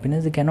levels of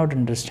happiness, they cannot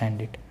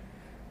understand it.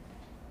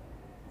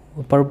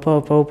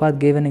 Prabhupada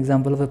gave an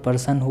example of a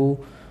person who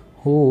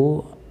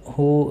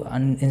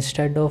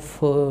instead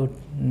of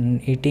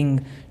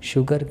eating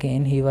sugar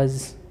cane,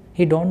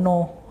 he don't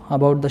know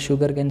about the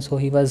sugar cane, so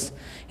he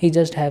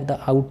just have the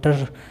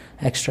outer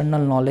external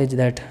knowledge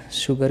that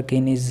sugar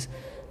cane is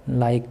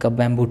like a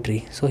bamboo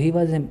tree. So he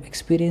was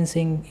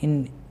experiencing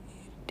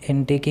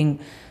in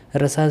taking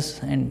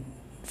rasas and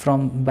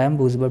from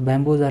bamboos, but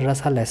bamboos are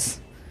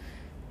rasaless,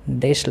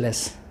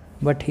 tasteless.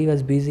 But he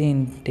was busy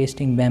in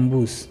tasting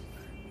bamboos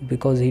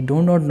because he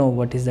do not know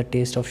what is the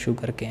taste of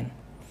sugar cane.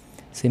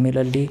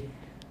 Similarly,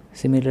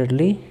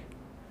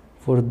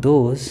 for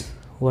those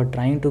who are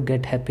trying to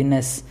get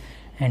happiness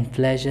and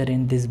pleasure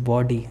in this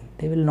body,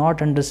 they will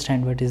not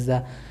understand what is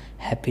the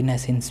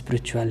happiness in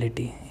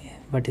spirituality.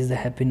 What is the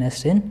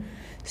happiness in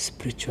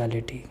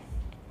spirituality?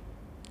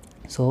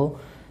 So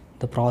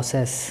the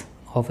process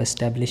of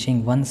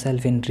establishing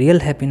oneself in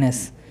real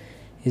happiness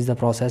is the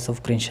process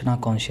of Krishna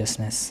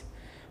consciousness.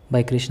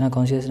 By Krishna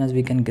consciousness,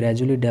 we can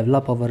gradually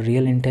develop our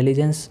real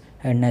intelligence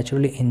and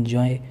naturally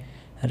enjoy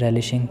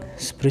relishing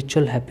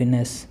spiritual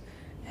happiness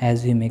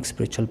as we make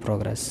spiritual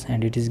progress.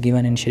 And it is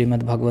given in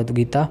Srimad Bhagavad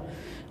Gita,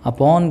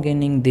 upon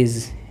gaining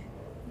this,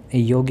 a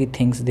yogi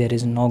thinks there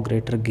is no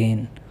greater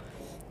gain.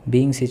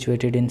 Being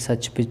situated in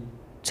such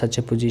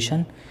a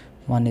position,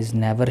 one is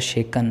never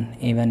shaken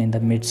even in the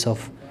midst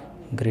of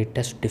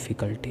greatest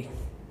difficulty.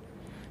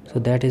 So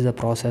that is the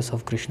process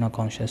of Krishna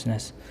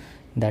consciousness.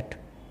 That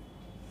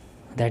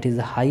is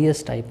the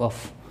highest type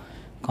of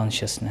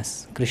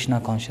consciousness, Krishna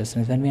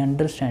consciousness. When we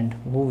understand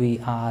who we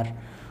are,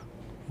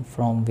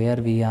 from where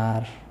we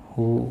are,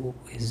 who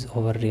is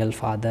our real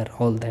father,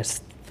 all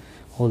these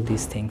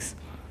things.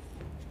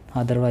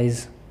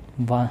 Otherwise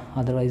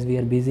we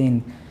are busy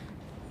in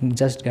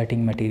just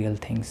getting material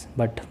things.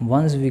 But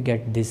once we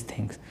get these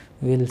things,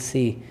 we'll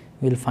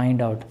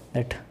find out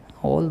that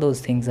all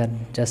those things are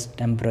just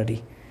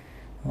temporary.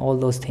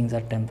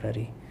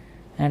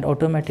 And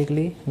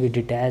automatically we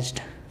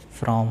detached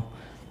from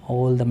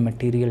all the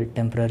material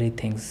temporary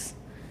things.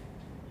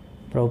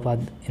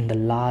 Prabhupada, in the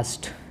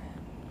last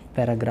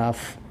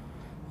paragraph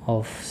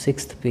of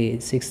sixth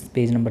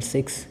page number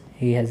 6,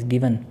 he has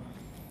given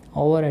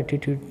our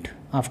attitude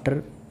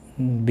after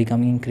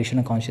becoming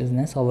Krishna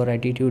consciousness. Our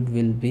attitude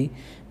will be,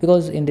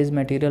 because in this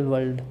material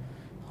world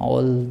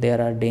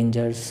there are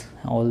dangers,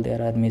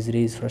 there are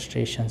miseries,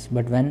 frustrations,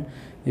 but when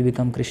we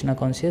become Krishna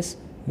conscious,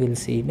 we'll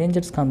see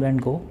dangers come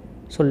and go,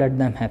 so let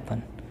them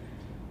happen.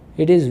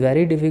 It is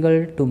very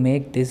difficult to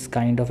make this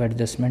kind of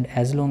adjustment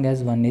as long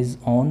as one is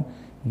on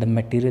the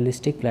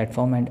materialistic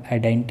platform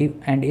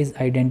and is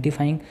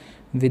identifying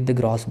with the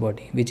gross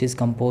body, which is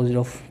composed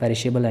of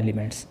perishable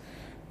elements.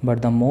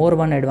 But the more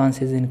one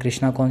advances in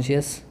Krishna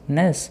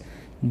consciousness,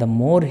 the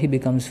more he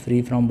becomes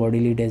free from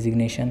bodily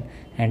designation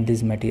and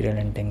this material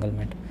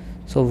entanglement.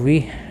 So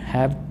we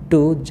have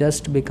to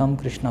just become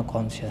Krishna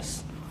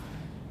conscious.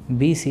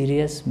 Be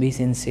serious, be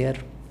sincere,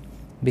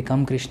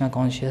 become Krishna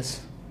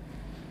conscious.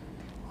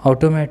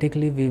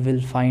 Automatically we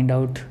will find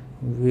out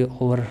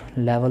our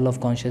level of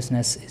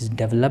consciousness is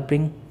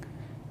developing.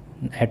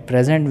 At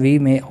present we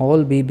may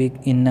all be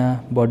in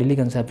a bodily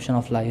conception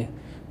of life,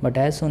 but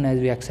as soon as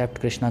we accept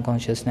Krishna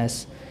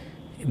consciousness,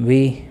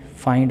 we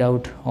find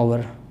out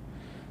our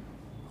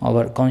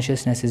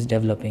consciousness is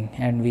developing,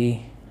 and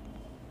we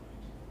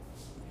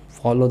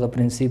follow the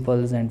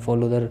principles and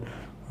follow the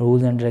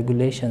rules and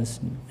regulations,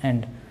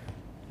 and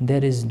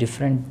there is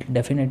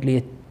definitely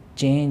a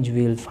change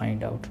we will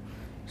find out.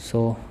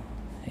 So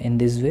in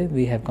this way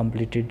we have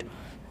completed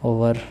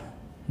over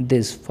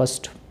this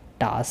first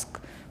task,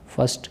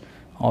 first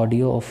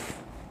audio of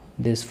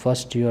this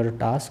first year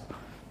task.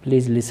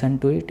 Please listen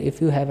to it.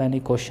 If you have any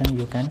question,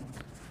 you can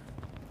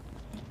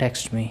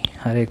text me.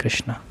 Hare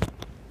Krishna.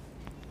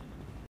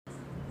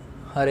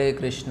 Hare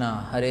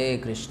Krishna,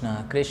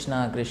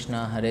 Krishna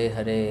Krishna, Hare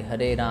Hare,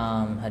 Hare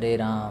Ram,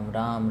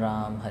 Ram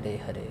Ram, Hare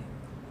Hare.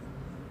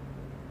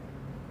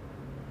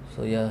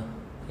 So yeah,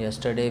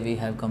 yesterday we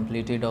have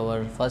completed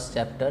our first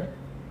chapter,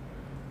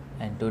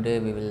 and today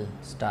we will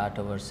start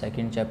our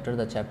second chapter.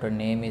 The chapter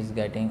name is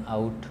Getting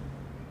Out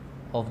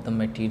of the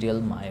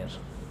Material Mire.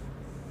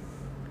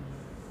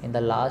 In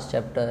the last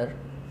chapter,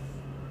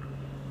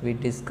 we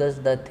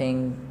discussed the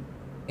thing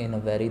in a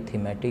very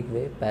thematic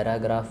way,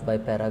 paragraph by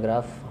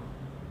paragraph.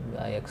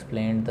 I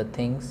explained the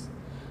things,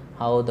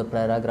 how the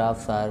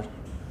paragraphs are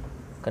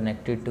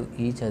connected to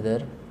each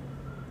other,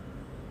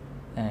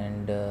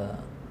 and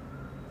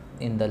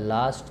in the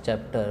last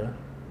chapter,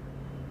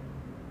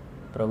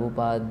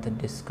 Prabhupada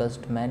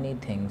discussed many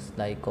things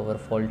like our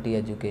faulty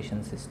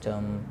education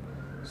system,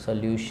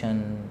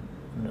 solution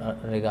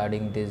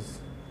regarding this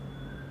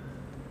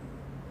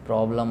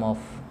problem of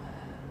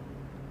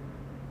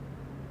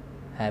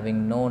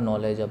having no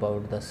knowledge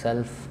about the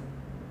self,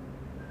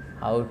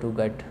 how to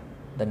get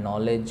the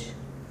knowledge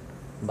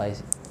by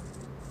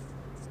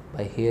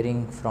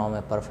hearing from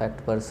a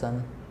perfect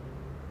person.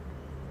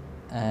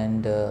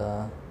 And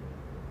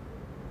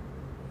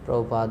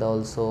Prabhupada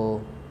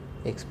also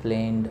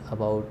explained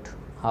about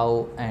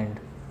how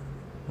and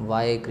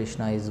why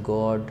Krishna is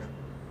God,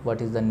 what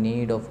is the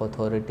need of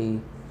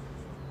authority,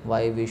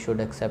 why we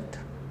should accept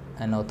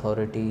an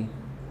authority,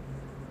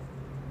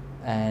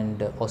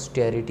 and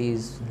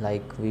austerities,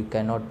 like we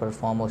cannot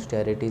perform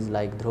austerities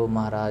like Dhruv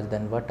Maharaj,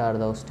 then what are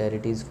the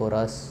austerities for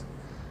us?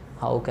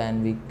 How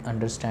can we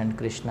understand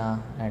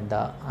Krishna? And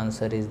the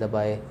answer is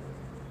by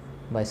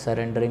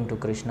surrendering to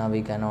Krishna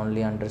we can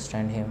only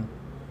understand him.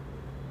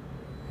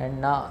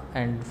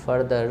 And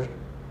further,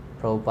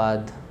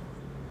 Prabhupada,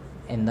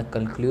 in the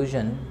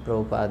conclusion,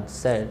 Prabhupada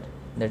said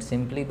that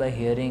simply by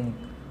hearing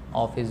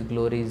of his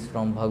glories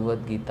from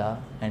Bhagavad Gita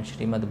and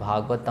Srimad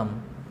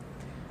Bhagavatam,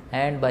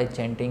 and by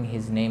chanting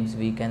his names,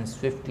 we can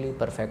swiftly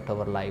perfect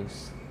our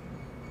lives.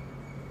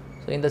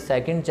 So in the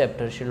second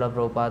chapter, Srila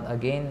Prabhupada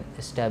again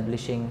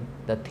establishing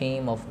the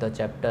theme of the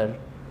chapter,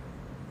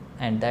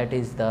 and that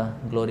is the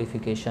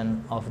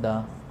glorification of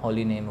the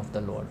holy name of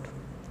the Lord.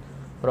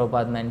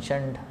 Prabhupada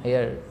mentioned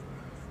here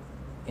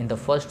in the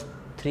first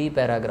 3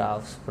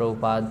 paragraphs,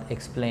 Prabhupada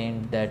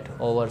explained that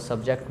our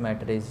subject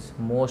matter is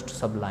most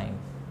sublime,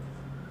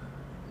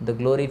 the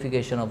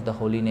glorification of the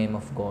holy name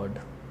of God.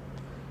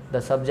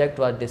 The subject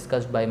was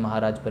discussed by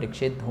Maharaj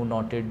Parikshit, who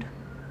noted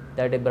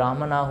that a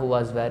Brahmana who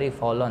was very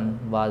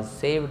fallen was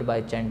saved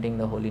by chanting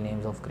the holy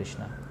names of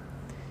Krishna.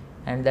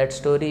 And that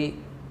story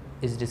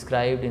is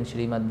described in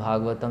Srimad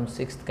Bhagavatam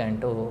 6th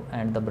canto,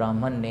 and the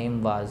Brahman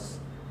name was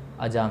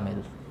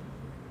Ajamil.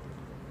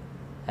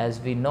 As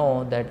we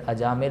know that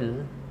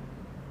Ajamil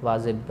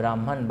was a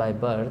Brahman by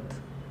birth,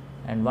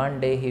 and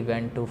one day he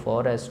went to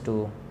forest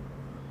to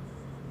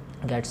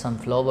get some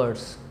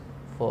flowers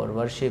for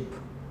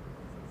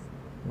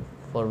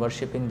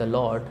worshipping the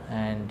Lord,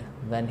 and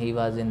when he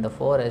was in the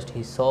forest,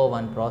 he saw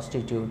one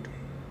prostitute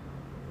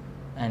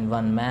and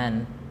one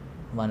man,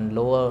 one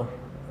low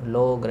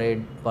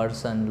grade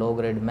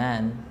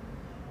man.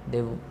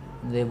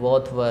 They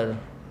both were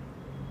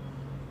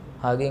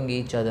hugging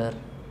each other,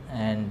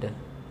 and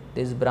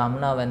this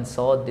Brahmana, when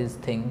saw this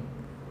thing,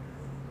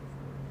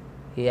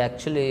 he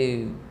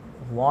actually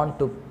want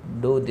to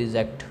do this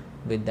act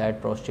with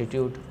that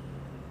prostitute,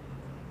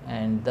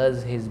 and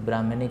thus his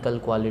Brahminical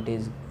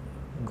qualities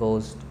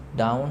goes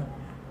down,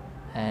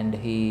 and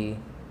he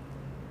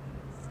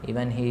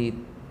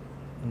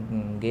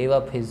gave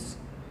up his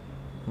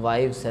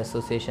wife's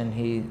association.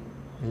 He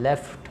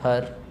left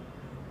her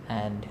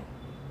and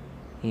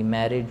he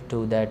married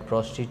to that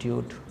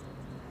prostitute,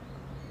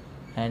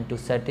 and to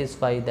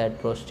satisfy that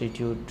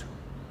prostitute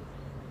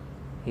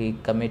he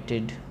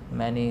committed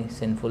many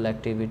sinful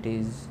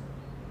activities,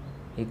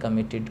 he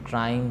committed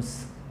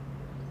crimes,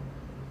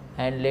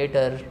 and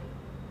later,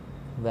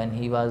 when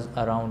he was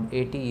around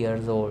 80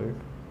 years old,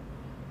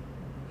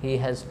 he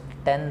has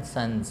 10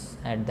 sons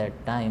at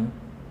that time,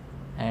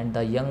 and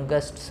the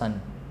youngest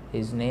son,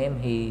 his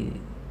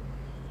name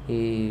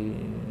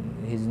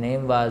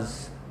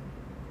was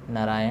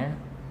Narayan,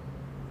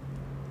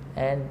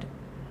 and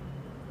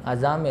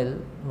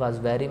Ajamil was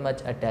very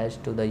much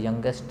attached to the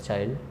youngest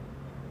child.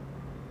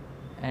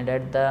 And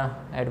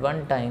at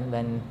one time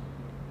when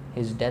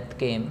his death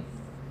came,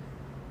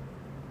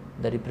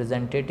 the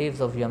representatives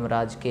of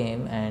Yamaraj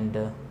came,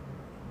 and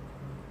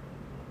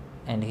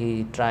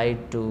he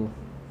tried to,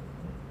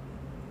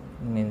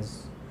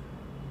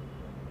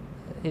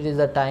 it is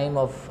the time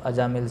of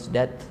Ajamil's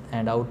death,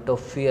 and out of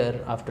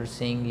fear, after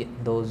seeing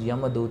those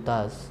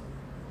Yamadutas,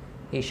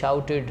 he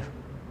shouted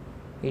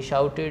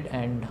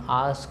and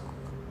asked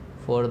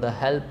for the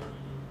help,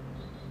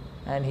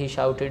 and he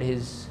shouted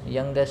his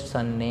youngest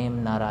son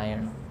name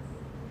Narayan.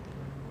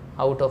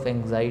 Out of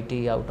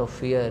anxiety, out of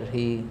fear,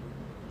 he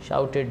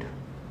shouted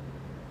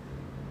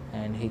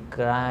and he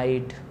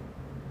cried.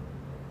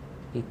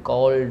 He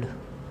called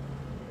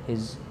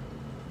his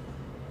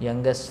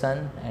youngest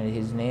son, and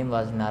his name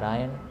was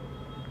Narayan.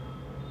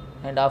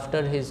 And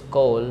after his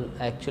call,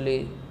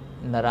 actually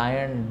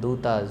Narayan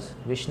Dutas,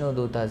 Vishnu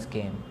Dutas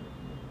came,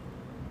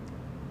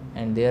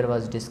 and there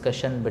was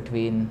discussion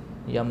between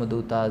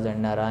Yamadutas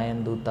and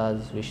Narayan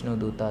Dutas, Vishnu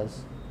Dutas.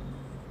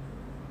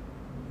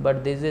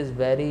 But this is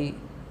very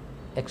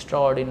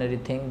extraordinary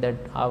thing that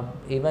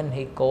even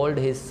he called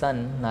his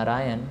son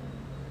Narayan.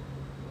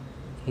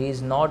 He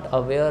is not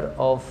aware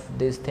of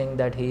this thing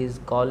that he is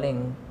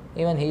calling,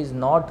 even he is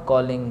not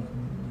calling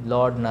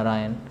Lord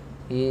Narayan,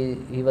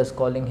 he was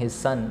calling his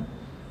son.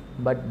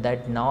 But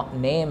that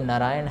name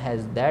Narayan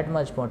has that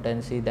much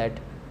potency that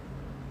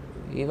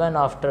even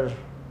after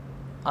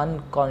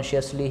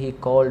unconsciously he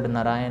called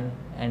Narayan,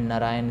 and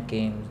Narayan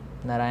came,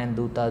 Narayan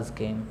Dutas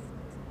came.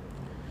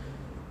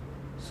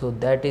 So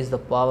that is the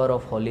power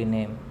of holy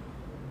name.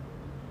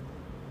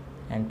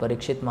 And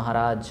Parikshit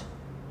Maharaj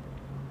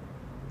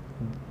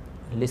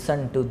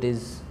listened to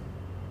this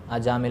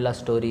Ajamila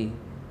story,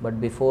 but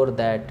before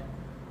that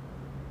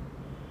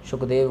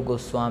Shukdev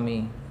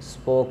Goswami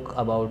spoke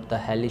about the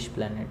hellish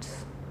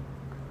planets.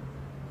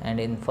 And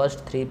in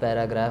first 3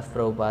 paragraphs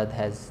Prabhupada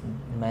has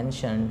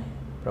mentioned,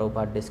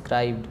 Prabhupada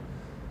described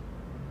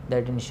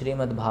that in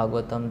Srimad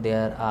Bhagavatam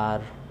there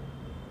are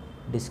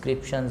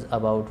descriptions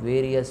about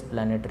various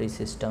planetary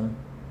system.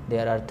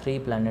 There are 3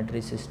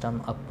 planetary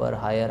system, upper,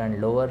 higher and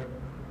lower,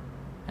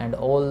 and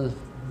all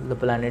the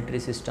planetary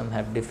system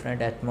have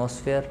different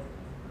atmosphere,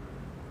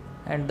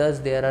 and thus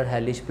there are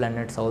hellish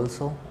planets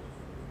also.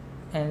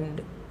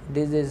 And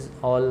this is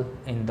all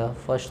in the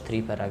first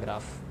 3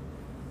 paragraphs.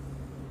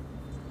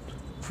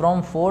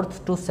 From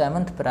 4th to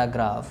 7th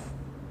paragraph,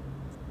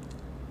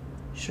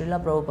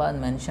 Srila Prabhupada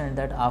mentioned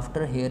that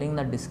after hearing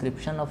the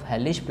description of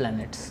hellish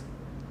planets,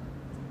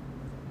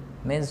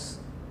 means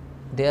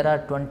there are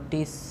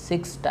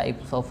 26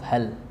 types of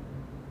hell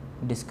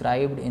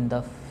described in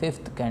the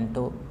 5th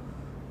canto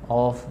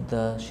of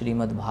the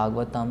Srimad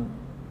Bhagavatam.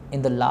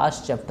 In the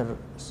last chapter,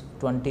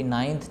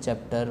 29th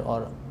chapter,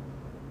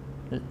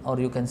 or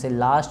you can say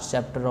last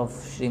chapter of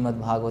Srimad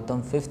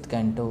Bhagavatam, 5th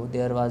canto,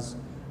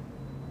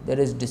 there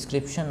is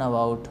description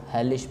about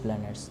hellish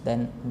planets,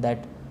 then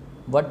that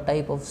what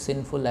type of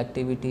sinful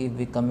activity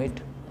we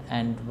commit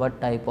and what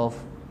type of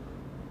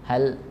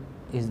hell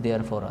is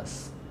there for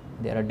us.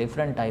 There are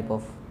different type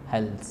of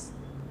hells.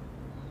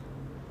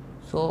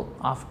 So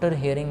after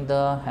hearing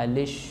the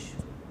hellish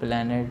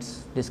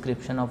planets,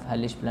 description of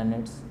hellish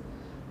planets,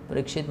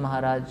 Parikshit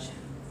Maharaj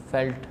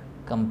felt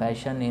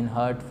compassion in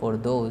heart for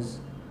those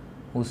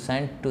who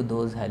sent to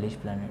those hellish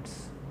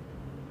planets.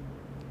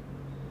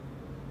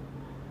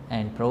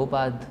 And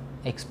Prabhupada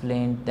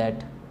explained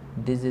that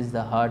this is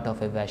the heart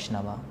of a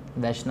Vaishnava.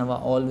 Vaishnava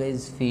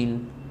always feel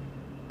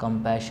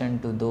compassion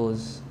to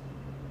those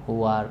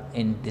who are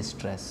in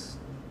distress.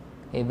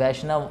 A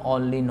Vaishnava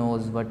only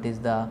knows what is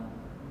the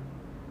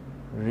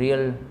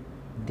real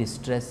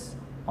distress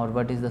or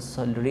what is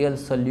the real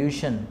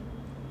solution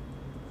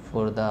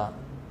for the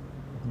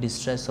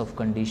distress of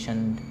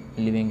conditioned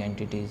living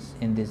entities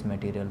in this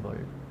material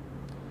world.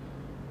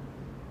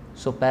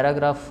 So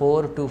paragraph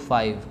 4 to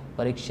 5,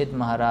 Parikshit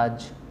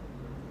Maharaj,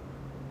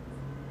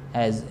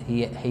 as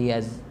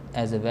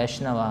a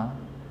Vaishnava,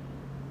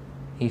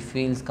 he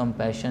feels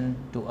compassion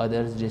to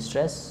others'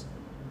 distress.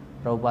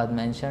 Prabhupada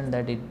mentioned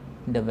that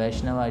the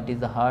Vaishnava, it is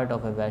the heart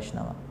of a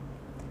Vaishnava.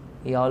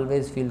 He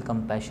always feels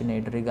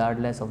compassionate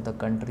regardless of the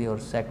country or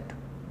sect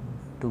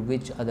to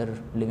which other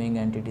living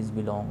entities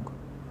belong.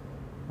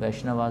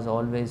 Vaishnavas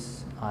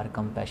always are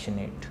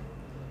compassionate.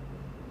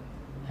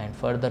 And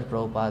further,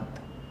 Prabhupada,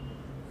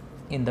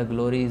 in the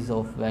glories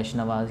of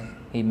Vaishnavas,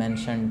 he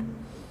mentioned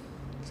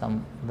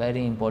some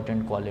very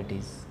important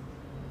qualities.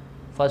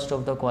 First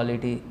of the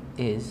quality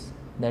is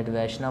that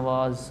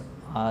Vaishnavas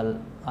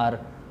are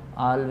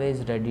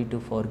always ready to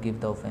forgive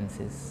the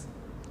offenses.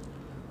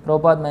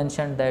 Prabhupada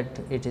mentioned that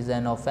it is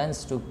an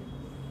offense to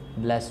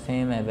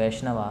blaspheme a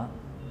Vaishnava.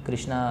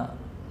 Krishna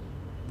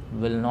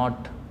will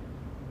not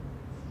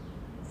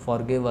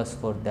forgive us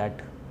for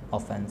that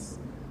offense.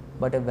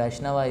 But a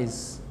Vaishnava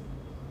is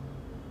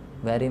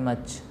very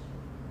much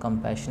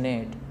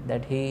compassionate,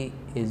 that he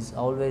is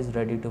always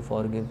ready to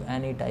forgive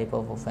any type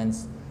of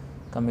offense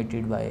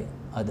committed by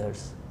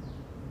others.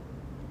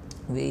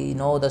 We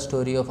know the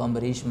story of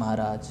Ambarish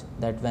Maharaj,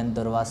 that when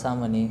Durvasa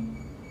Muni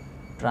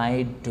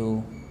tried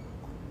to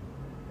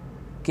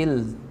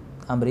kill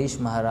Ambarish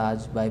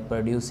Maharaj by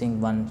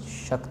producing one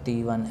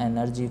Shakti, one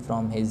energy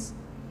from his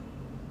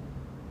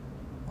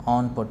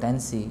own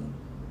potency,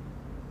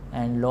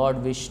 and Lord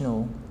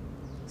Vishnu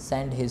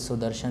sent his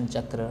Sudarshan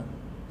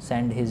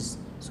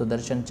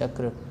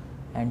Chakra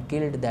and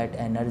killed that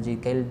energy,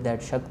 killed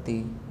that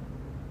Shakti,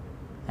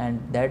 and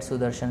that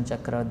Sudarshan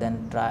Chakra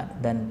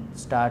then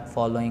start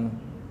following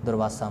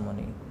Durvasa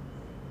Muni,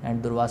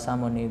 and Durvasa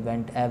Muni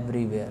went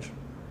everywhere.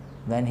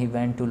 When he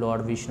went to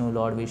Lord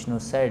Vishnu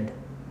said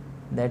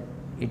that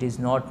it is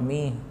not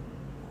me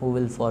who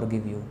will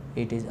forgive you,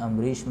 it is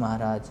Ambarish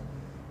Maharaj.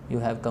 You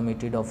have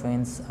committed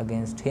offense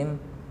against him,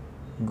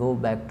 go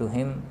back to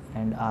him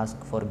and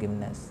ask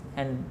forgiveness.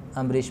 And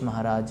Ambarish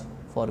Maharaj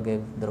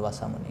forgave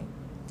Durvasa Muni.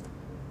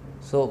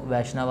 So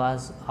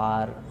Vaishnavas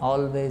are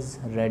always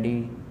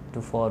ready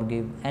to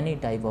forgive any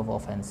type of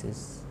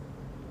offenses.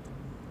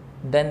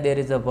 Then there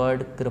is a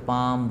word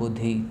Kripam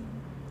Buddhi.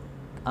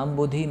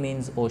 Ambudhi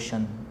means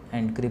ocean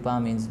and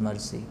Kripa means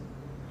mercy.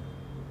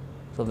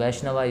 So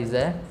Vaishnava,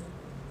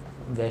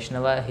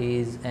 he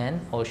is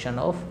an ocean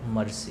of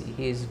mercy.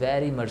 He is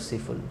very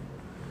merciful.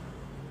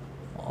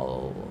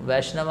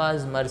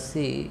 Vaishnava's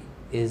mercy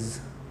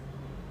is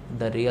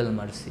the real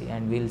mercy,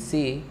 and we'll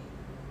see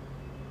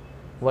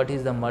what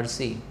is the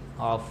mercy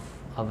of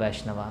a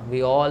Vaishnava.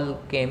 We all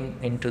came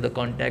into the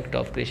contact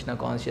of Krishna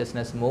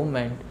consciousness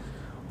movement,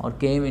 or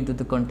came into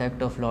the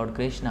contact of Lord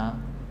Krishna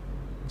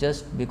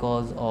just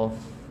because of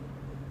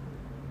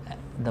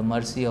the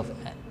mercy of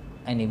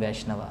any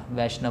Vaishnava.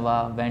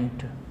 Vaishnava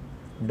went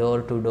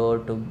door to door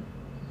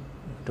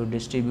to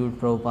distribute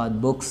Prabhupada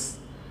books.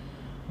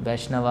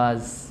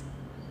 Vaishnavas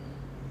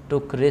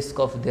took risk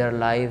of their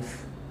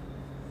life,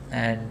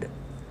 and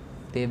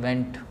they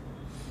went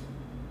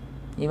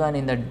even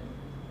in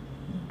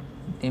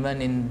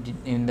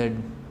the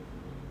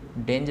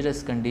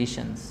dangerous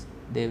conditions.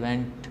 They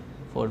went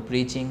for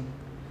preaching.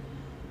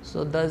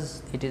 So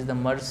thus it is the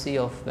mercy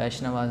of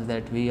Vaishnavas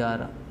that we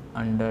are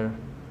under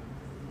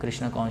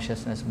Krishna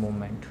consciousness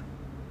movement.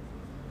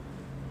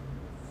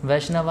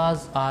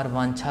 Vaishnavas are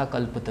Vancha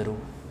Kalpataru.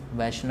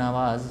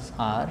 Vaishnavas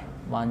are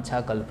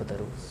Vancha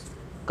Kalpatarus.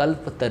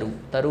 Kalpataru.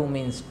 Taru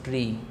means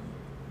tree.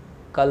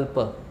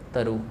 Kalpa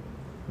Taru.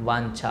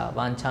 Vancha.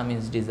 Vancha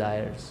means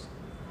desires.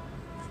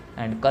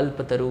 And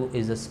Kalpataru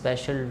is a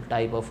special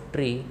type of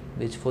tree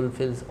which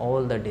fulfills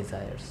all the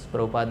desires.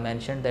 Prabhupada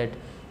mentioned that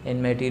in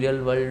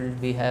material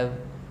world we have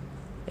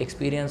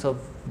experience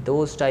of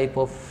those type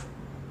of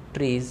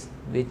trees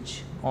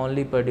which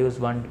only produce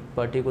one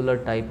particular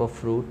type of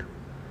fruit,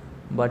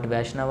 but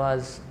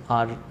Vaishnavas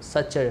are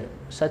such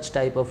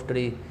type of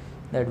tree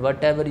that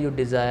whatever you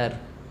desire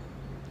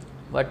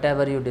your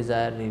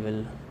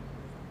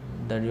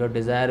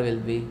desire will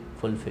be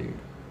fulfilled.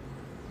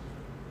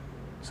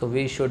 So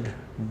we should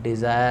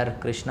desire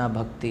Krishna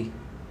Bhakti.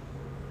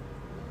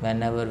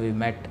 Whenever we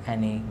met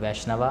any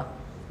Vaishnava,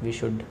 we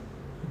should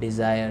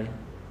desire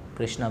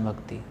Krishna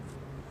Bhakti.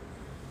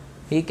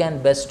 He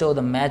can bestow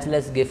the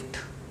matchless gift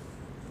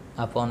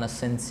upon a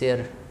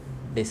sincere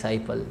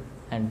disciple,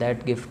 and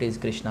that gift is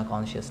Krishna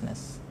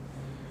consciousness.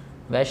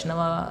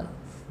 Vaishnava,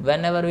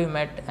 whenever we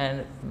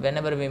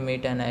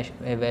meet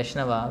a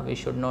Vaishnava, we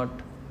should not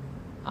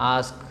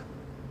ask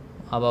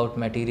about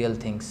material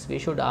things. We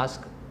should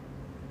ask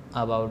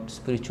about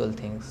spiritual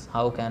things.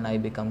 How can I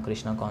become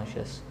Krishna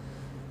conscious?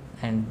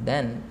 And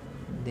then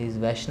these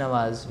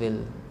Vaishnavas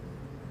will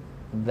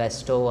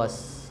bestow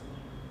us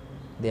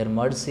their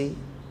mercy,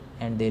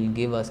 and they'll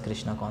give us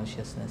Krishna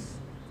consciousness.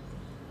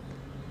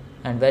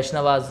 And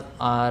Vaishnavas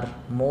are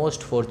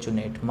most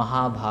fortunate,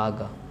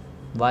 Mahabhaga.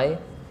 Why?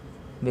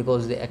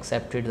 Because they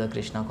accepted the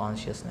Krishna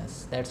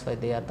consciousness. That's why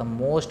they are the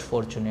most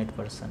fortunate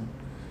person.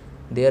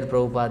 There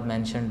Prabhupada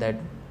mentioned that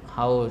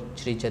how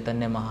Sri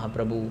Chaitanya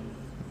Mahaprabhu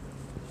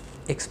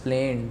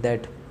explained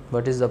that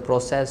what is the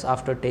process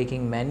after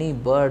taking many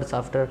births,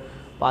 after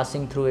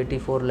passing through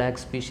 84 lakh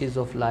species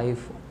of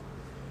life,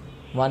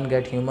 one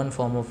get human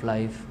form of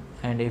life,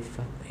 and if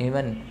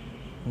even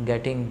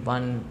getting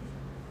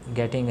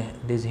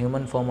this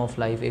human form of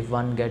life, if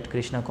one get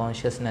Krishna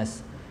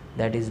consciousness,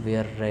 that is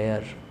very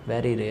rare,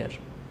 very rare,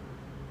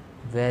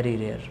 very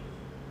rare.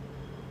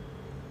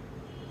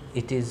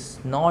 It is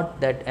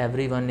not that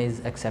everyone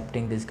is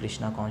accepting this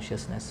Krishna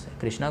consciousness.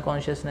 Krishna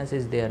consciousness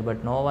is there,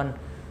 but no one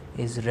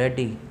is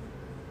ready.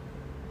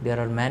 There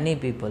are many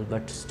people,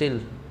 but still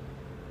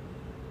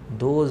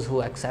those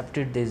who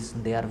accepted this,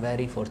 they are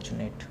very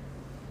fortunate.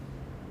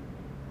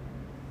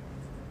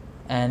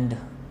 And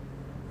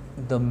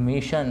the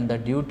mission, the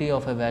duty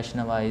of a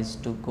Vaishnava is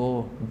to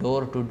go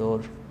door to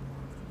door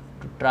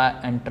to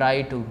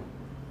try to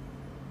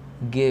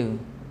give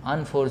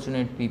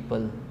unfortunate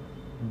people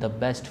the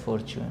best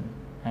fortune,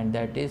 and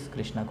that is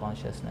Krishna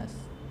consciousness.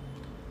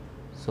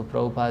 So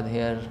Prabhupada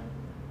here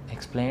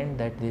explained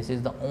that this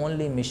is the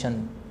only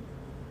mission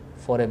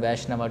for a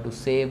Vaishnava to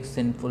save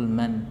sinful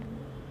men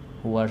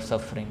who are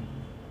suffering.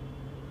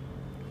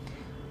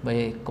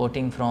 By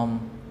quoting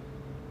from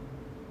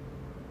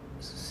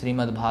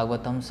Srimad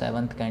Bhagavatam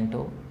 7th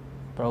canto,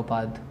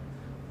 Prabhupada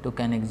took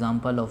an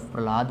example of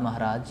Prahlad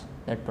Maharaj,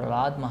 that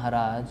Prahlad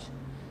Maharaj,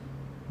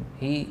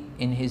 he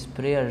in his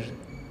prayer,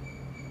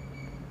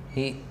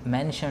 he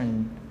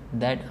mentioned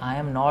that I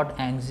am not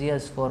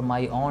anxious for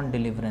my own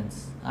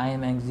deliverance, I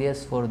am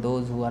anxious for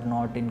those who are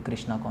not in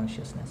Krishna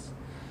consciousness.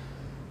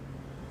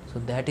 So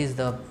that is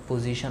the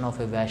position of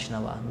a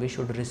Vaishnava. We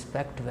should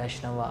respect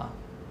Vaishnava.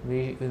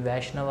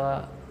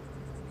 Vaishnava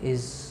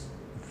is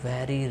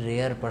very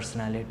rare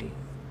personality.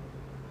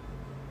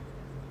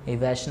 A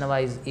Vaishnava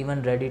is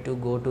even ready to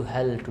go to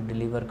hell to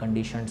deliver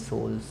conditioned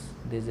souls.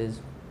 This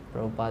is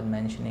Prabhupada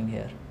mentioning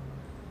here.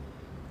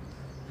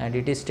 And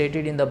it is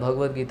stated in the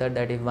Bhagavad Gita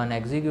that if one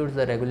executes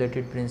the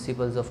regulated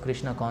principles of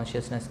Krishna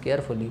consciousness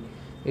carefully,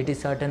 it is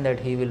certain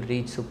that he will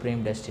reach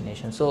supreme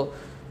destination. So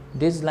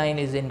This line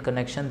is in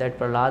connection that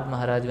Prahlad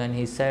Maharaj, when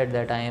he said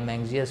that I am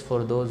anxious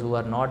for those who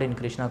are not in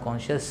Krishna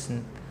conscious,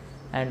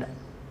 and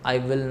I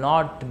will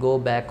not go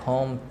back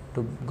home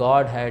to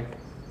Godhead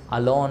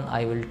alone,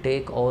 I will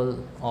take all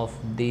of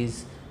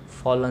these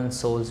fallen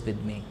souls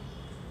with me.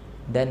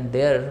 Then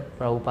there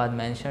Prabhupada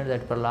mentioned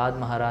that Prahlad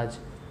Maharaj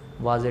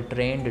was a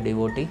trained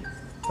devotee.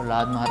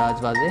 Prahlad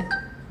Maharaj was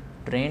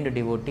a trained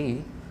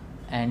devotee,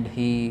 and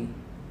he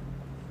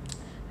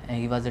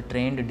was a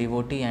trained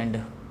devotee,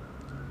 and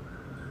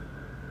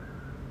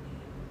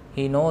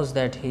he knows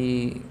that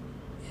he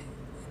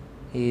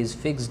is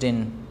fixed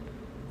in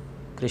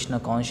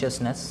Krishna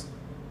consciousness.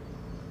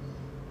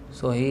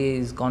 So he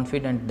is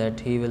confident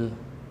that he will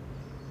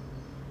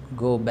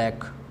go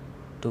back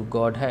to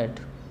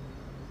Godhead.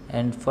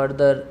 And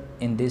further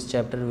in this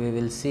chapter we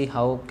will see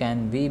how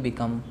can we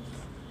become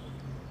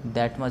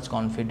that much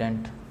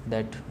confident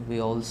that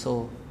we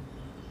also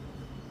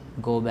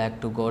go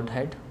back to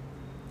Godhead.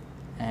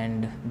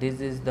 And this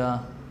is the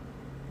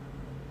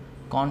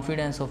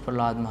confidence of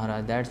Prahlad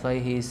Maharaj. That's why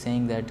he is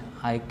saying that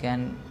I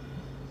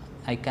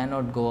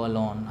cannot go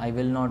alone. I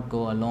will not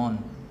go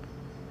alone.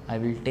 I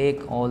will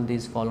take all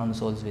these fallen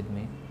souls with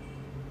me.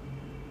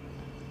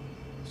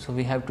 So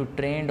we have to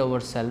train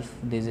ourselves.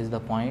 This is the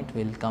point.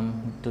 We'll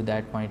come to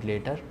that point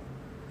later.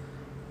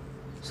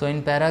 So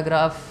in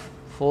paragraph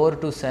 4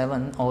 to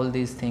 7, all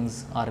these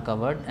things are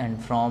covered,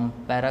 and from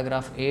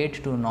paragraph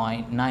 8 to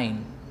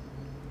 9,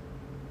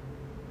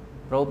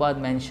 Prabhupada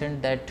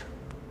mentioned that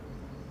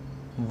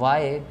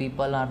why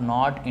people are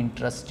not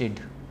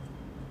interested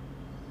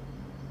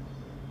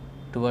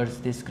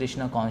towards this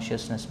Krishna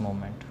consciousness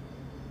movement.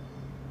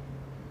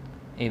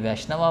 A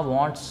Vaishnava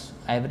wants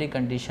every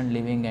conditioned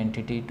living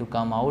entity to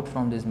come out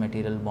from this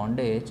material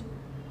bondage.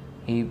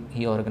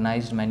 He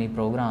organized many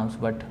programs,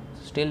 but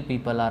still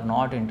people are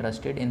not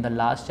interested. In the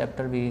last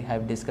chapter we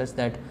have discussed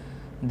that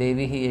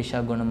Devi Hi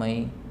Esha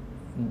Gunamayi,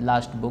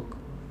 last book,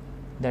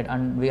 that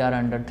we are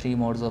under 3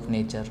 modes of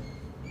nature.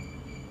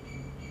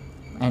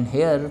 And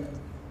here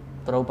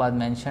Prabhupada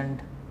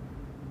mentioned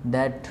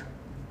that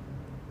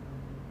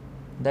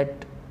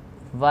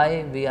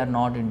why we are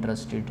not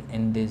interested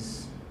in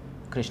this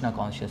Krishna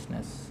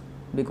consciousness,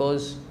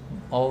 because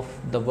of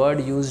the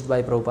word used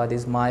by Prabhupada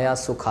is Maya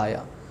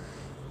Sukhaya.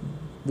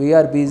 We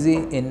are busy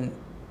in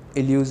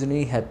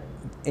illusory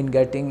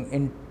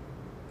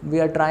we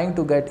are trying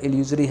to get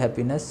illusory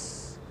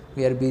happiness.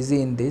 We are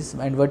busy in this.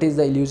 And what is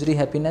the illusory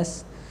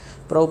happiness?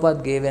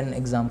 Prabhupada gave an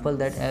example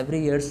that every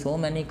year so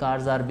many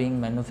cars are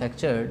being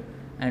manufactured,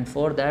 and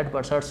for that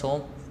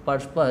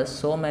purpose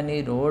so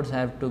many roads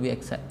have to be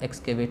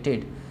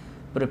excavated,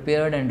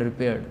 prepared and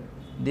repaired.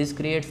 This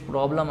creates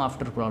problem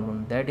after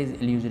problem. That is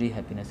illusory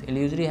happiness.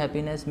 Illusory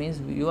happiness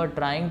means you are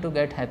trying to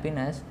get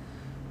happiness,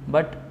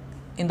 but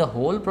in the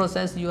whole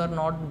process you are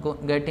not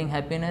getting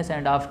happiness,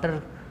 and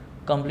after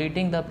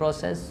completing the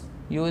process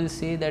you will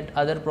see that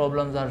other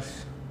problems are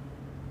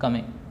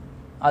coming,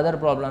 other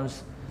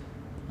problems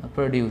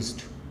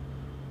produced.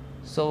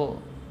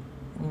 So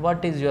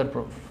what is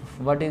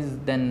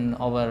then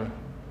our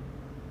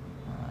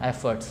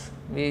efforts?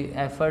 We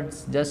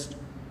efforts just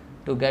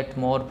to get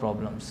more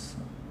problems.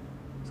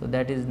 So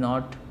that is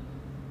not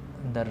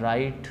the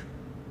right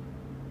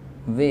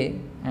way,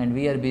 and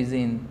we are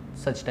busy in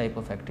such type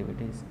of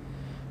activities.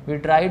 We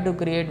try to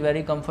create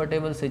very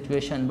comfortable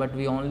situation, but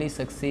we only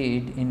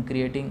succeed in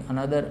creating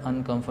another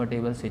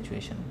uncomfortable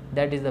situation.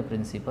 That is the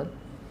principle.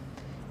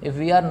 If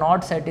we are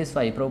not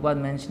satisfied, Prabhupada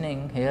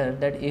mentioning here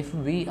that if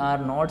we are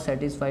not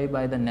satisfied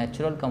by the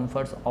natural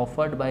comforts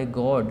offered by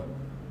God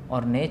or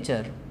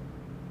nature,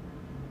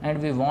 and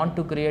we want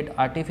to create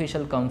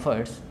artificial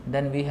comforts,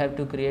 then we have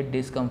to create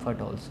discomfort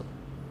also.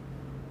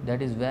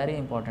 That is very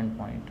important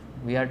point.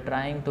 We are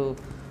trying to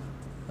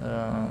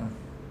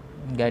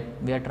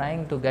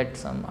get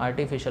some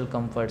artificial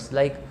comforts,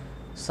 like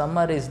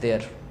summer is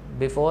there.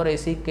 Before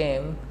AC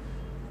came,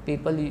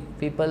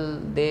 people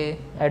they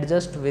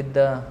adjust with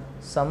the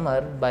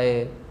summer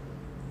by,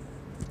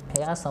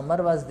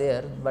 summer was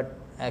there, but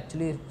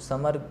actually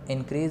summer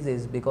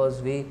increases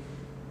because we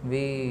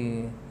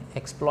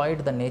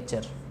exploit the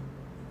nature.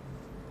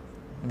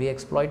 We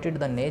exploited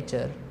the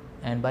nature,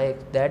 and by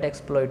that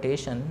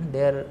exploitation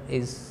there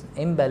is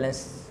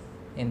imbalance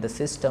in the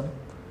system,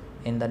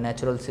 in the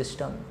natural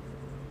system.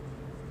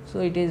 So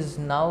it is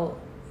now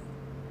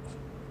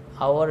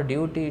our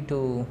duty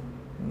to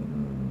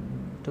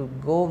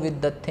go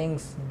with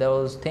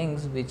those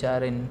things which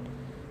are in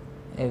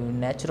a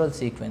natural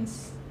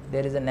sequence.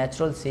 There is a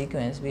natural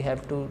sequence, we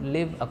have to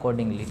live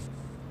accordingly.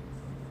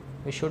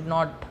 We should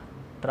not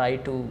try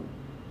to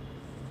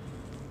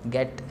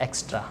get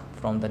extra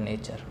from the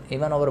nature.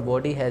 Even our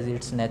body has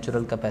its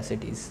natural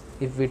capacities.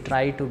 If we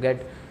try to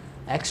get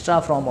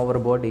extra from our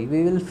body,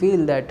 we will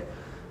feel that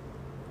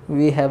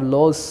we have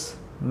lost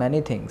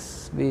many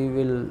things. We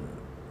will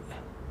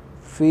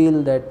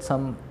feel that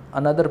some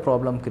another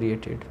problem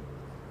created.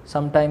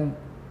 Sometime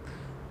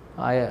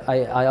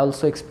I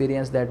also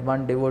experienced that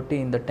one devotee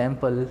in the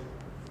temple,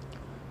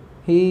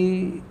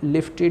 he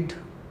lifted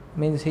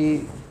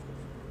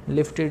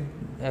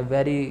a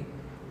very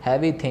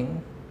heavy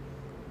thing,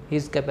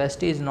 his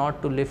capacity is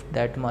not to lift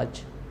that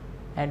much,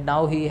 and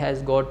now he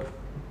has got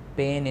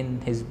pain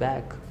in his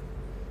back.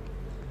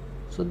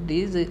 So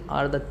these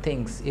are the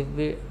things. If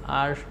we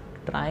are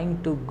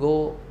trying to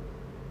go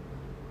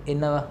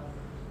in a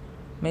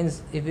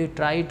means, if we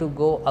try to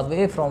go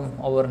away from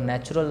our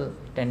natural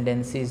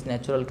tendencies,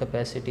 natural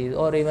capacities,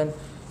 or even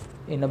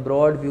in a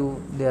broad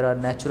view there are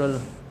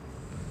natural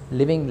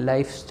living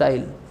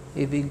lifestyle,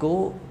 if we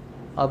go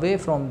away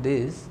from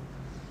this,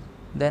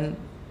 then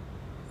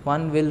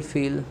one will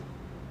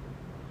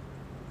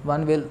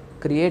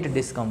create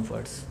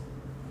discomforts.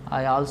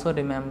 I also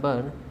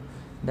remember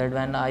that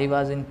when I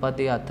was in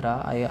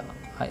Padayatra,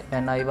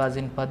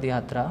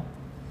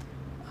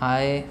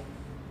 I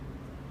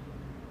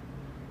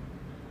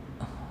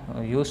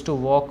used to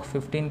walk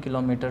 15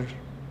 kilometers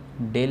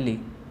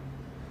daily,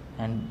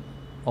 and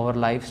our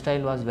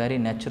lifestyle was very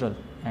natural,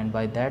 and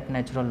by that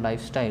natural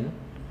lifestyle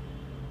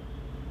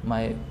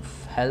my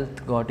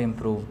health got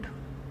improved.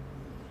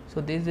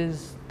 So this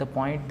is the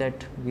point,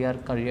 that we are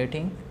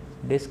creating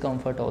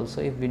discomfort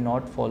also if we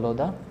not follow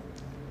the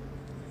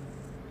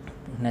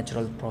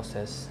natural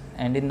process.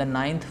 And in the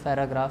 9th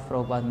paragraph,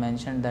 Prabhupada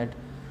mentioned that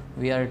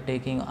we are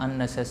taking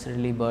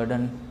unnecessarily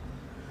burden,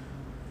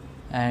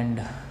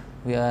 and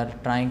we are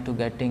trying to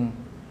get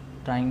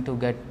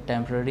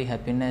temporary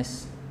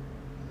happiness,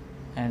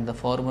 and the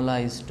formula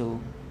is to,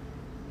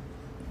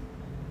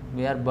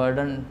 we are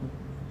burdened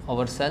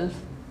ourselves,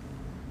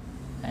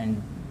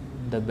 and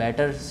the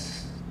better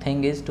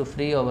thing is to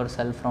free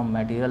ourselves from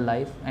material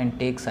life and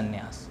take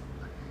sannyas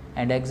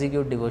and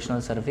execute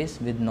devotional service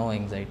with no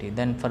anxiety.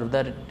 Then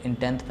further in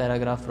 10th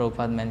paragraph,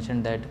 Prabhupada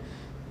mentioned that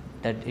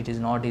it is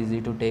not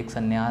easy to take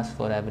sannyas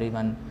for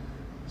everyone.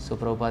 So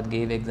Prabhupada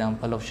gave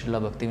example of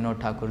Srila Bhaktivinoda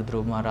Thakur,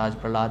 Dhruv Maharaj,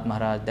 Prahlad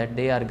Maharaj, that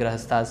they are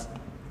grahasthas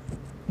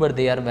but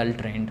they are well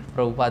trained.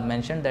 Prabhupada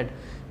mentioned that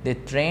they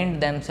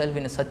trained themselves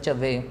in such a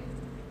way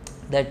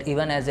that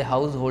even as a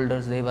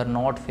householders they were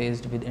not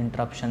faced with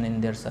interruption in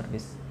their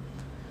service.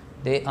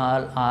 They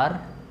all are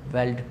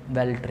well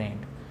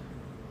trained.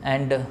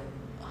 And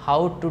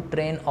how to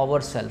train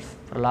ourselves?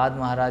 Prahlad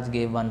Maharaj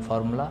gave one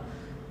formula,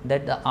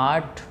 that the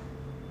art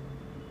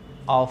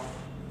of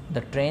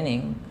the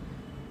training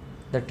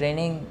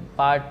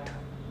part,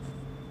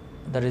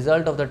 the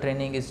result of the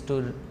training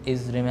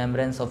is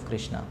remembrance of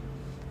Krishna.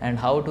 And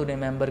how to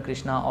remember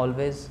Krishna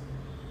always?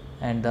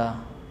 And the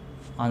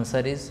answer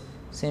is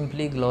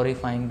simply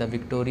glorifying the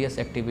victorious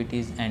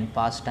activities and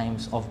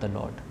pastimes of the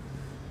Lord.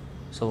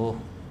 So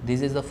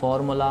this is the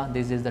formula,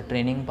 this is the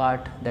training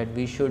part, that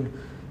we should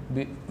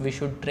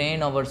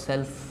train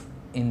ourselves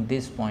in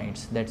these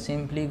points, that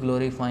simply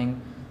glorifying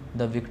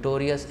the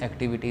victorious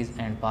activities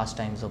and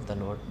pastimes of the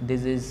Lord.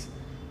 This is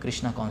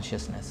Krishna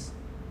consciousness.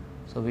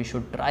 So we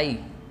should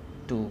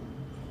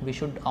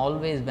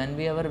always,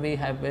 whenever we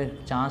have a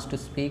chance to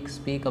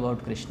speak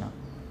about Krishna,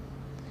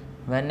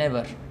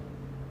 whenever.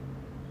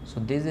 So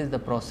this is the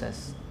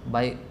process.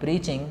 By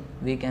preaching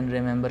we can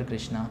remember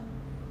Krishna.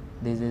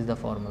 This is the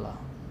formula.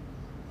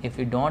 If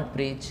we don't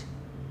preach,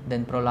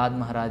 then Prahlad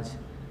Maharaj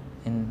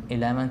in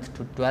 11th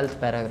to 12th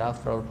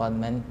paragraph,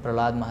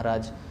 Prahlad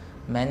Maharaj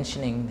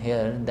mentioning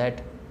here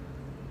that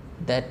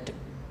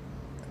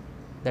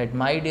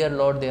my dear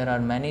Lord, there are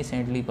many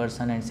saintly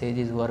persons and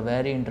sages who are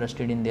very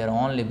interested in their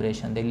own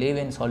liberation. They live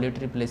in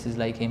solitary places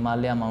like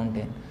Himalaya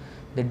mountain.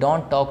 They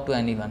don't talk to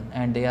anyone,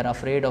 and they are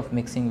afraid of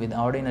mixing with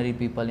ordinary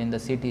people in the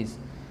cities,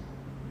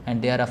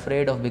 and they are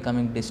afraid of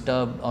becoming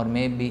disturbed or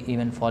maybe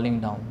even falling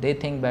down. They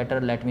think,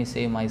 better let me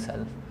save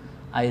myself.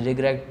 I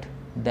regret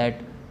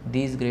that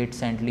these great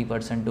saintly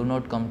persons do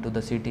not come to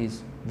the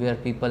cities where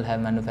people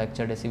have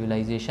manufactured a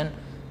civilization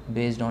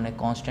based on a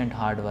constant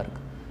hard work.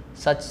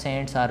 Such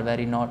saints are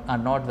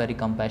not very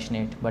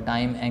compassionate, but I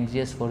am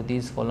anxious for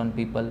these fallen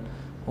people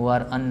who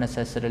are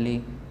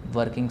unnecessarily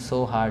working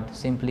so hard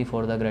simply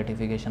for the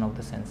gratification of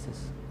the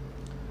senses.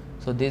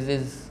 So this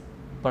is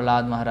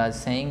Prahlad Maharaj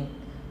saying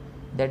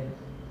that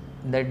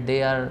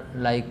they are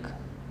like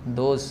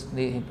those.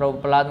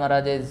 Prahlad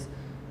Maharaj is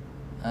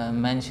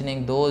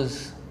mentioning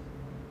those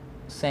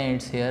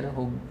saints here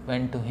who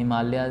went to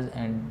Himalayas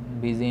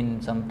and busy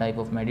in some type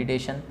of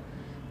meditation.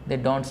 They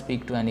don't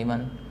speak to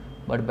anyone,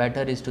 but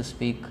better is to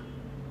speak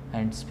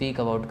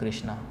about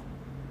Krishna.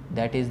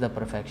 That is the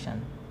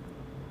perfection.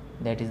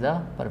 There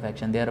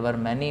were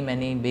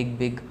many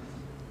big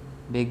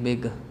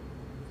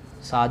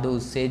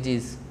sadhus,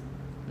 sages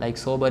like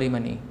Sobari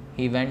Mani.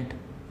 He went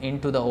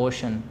into the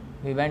ocean.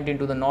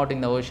 Not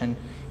in the ocean.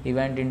 He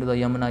went into the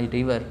Yamuna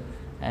river,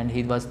 and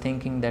he was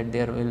thinking that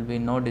there will be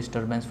no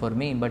disturbance for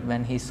me. But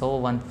when he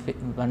saw a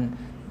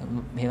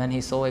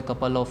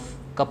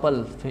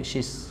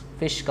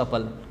fish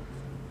couple,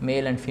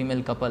 male and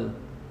female couple,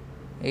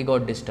 he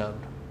got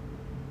disturbed.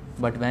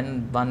 But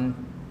when one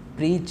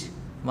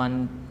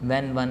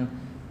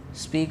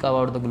speak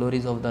about the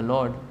glories of the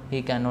Lord,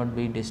 he cannot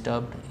be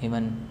disturbed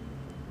even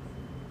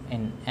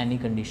in any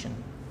condition.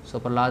 So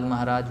Prahlad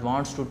Maharaj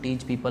wants to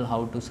teach people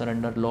how to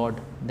surrender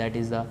Lord. That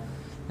is the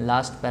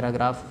last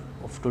paragraph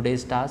of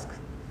today's task.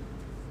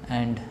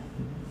 And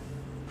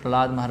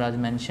Prahlad Maharaj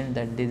mentioned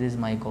that this is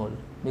my goal,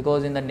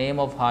 because in the name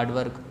of hard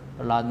work,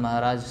 Prahlad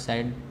Maharaj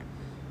said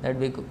that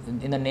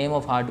in the name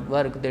of hard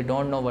work they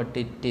don't know what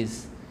it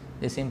is,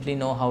 they simply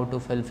know how to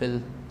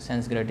fulfill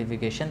sense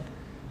gratification.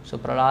 So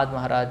Prahlad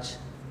Maharaj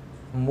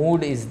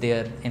mood is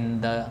there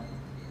in the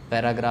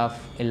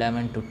paragraph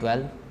 11 to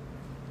 12,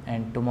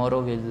 and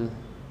tomorrow we'll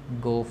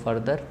go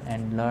further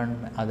and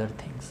learn other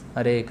things.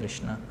 Hare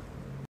Krishna.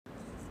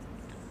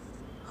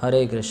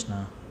 Hare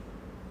Krishna.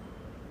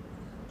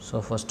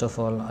 So first of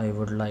all, I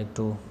would like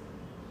to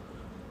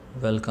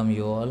welcome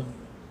you all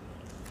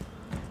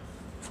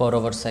for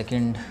our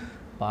second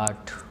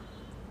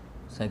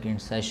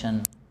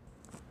session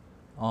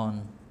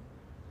on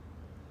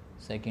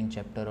second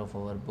chapter of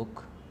our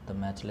book, The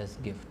Matchless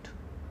Gift.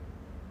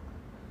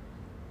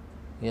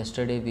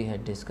 Yesterday we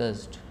had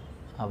discussed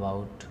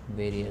about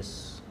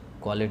various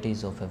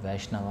qualities of a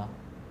Vaishnava,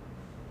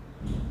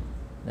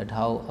 that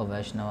how a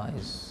Vaishnava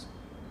is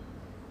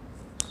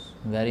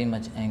very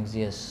much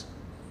anxious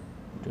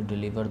to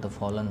deliver the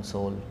fallen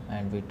soul,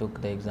 and we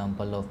took the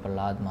example of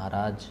Prahlad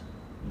Maharaj,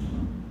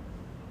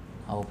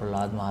 how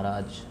Prahlad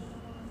Maharaj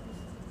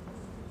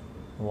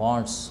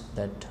wants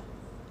that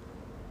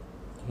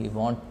he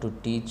wants to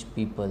teach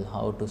people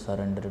how to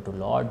surrender to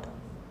Lord.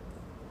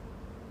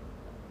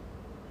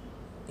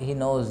 He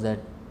knows that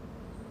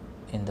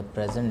in the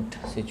present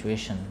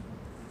situation,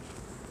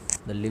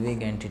 the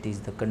living entities,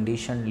 the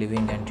conditioned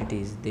living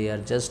entities, they are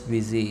just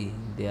busy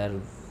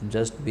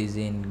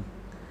in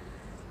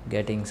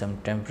getting some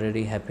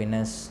temporary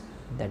happiness,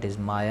 that is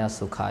Maya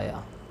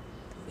Sukhaya,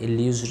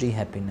 illusory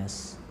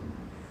happiness.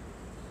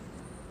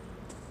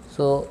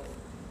 So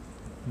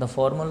the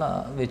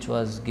formula which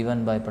was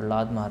given by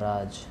Prahlad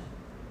Maharaj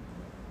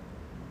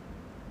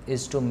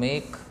is to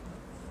make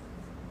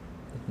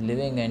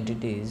living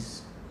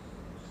entities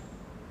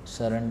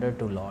surrender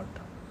to Lord.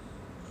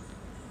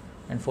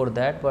 And for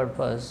that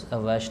purpose, a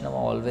Vaishnava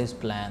always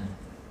plan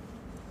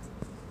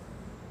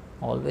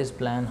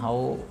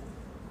how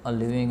a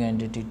living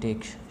entity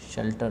takes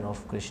shelter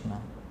of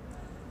Krishna.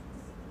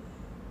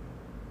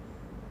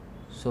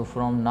 So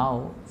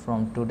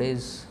from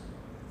today's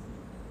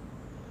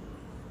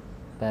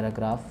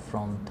paragraph,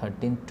 from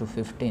 13th to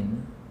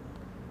 15,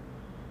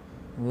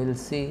 we'll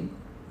see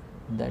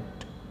that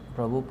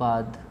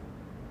Prabhupada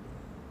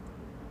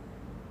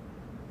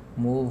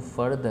move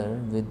further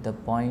with the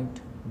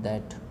point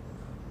that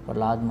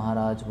Prahlad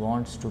Maharaj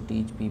wants to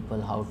teach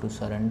people how to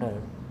surrender.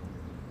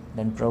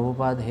 Then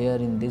Prabhupada here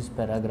in this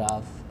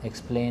paragraph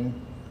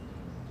explain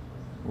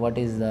what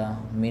is the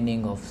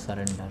meaning of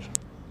surrender.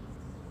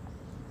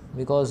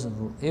 Because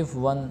if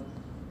one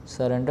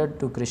surrendered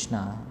to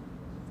Krishna,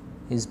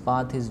 his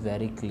path is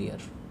very clear.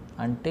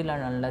 Until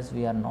and unless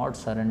we are not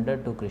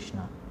surrendered to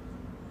Krishna,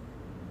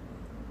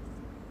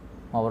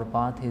 our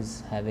path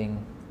is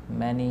having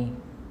many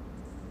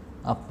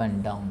up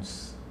and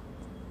downs.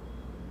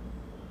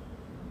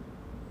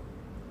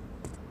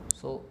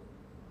 So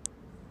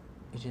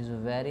it is a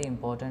very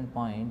important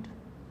point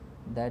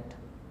that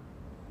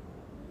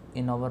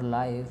in our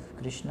life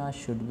Krishna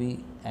should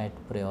be at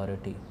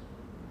priority.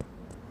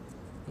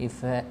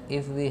 If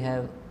we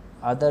have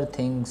other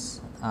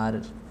things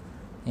are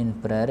in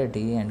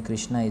priority and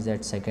Krishna is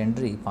at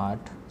secondary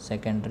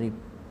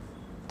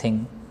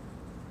thing,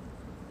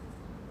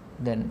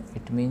 then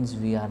it means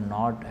we are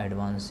not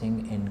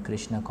advancing in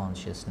Krishna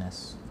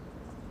consciousness.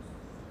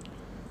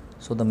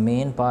 So the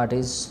main part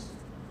is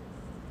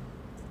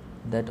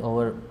that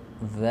our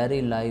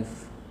very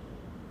life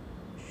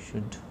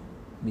should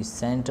be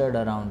centered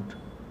around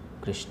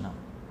Krishna.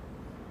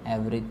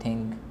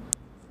 Everything,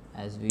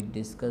 as we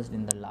discussed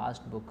in the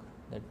last book,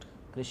 that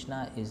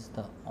Krishna is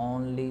the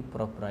only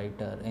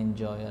proprietor,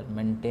 enjoyer,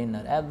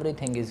 maintainer,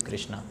 everything is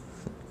Krishna.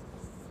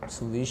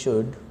 So we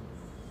should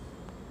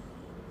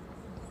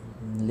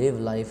live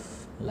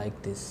life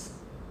like this,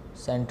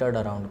 centered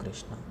around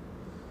Krishna.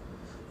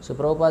 So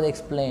Prabhupada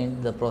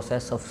explained the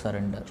process of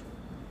surrender.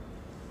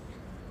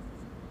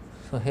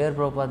 So here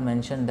Prabhupada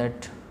mentioned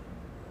that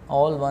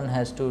all one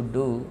has to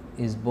do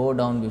is bow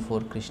down before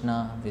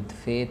Krishna with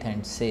faith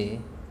and say,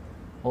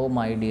 "Oh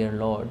my dear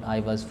Lord, I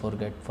was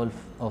forgetful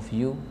of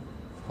you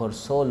for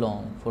so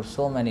long, for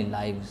so many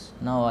lives.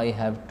 Now I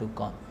have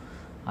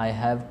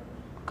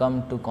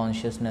come to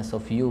consciousness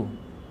of you.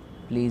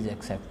 Please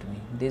accept me."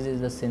 This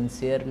is the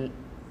sincere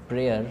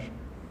prayer.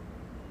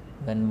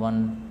 When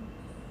one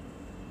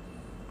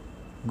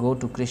go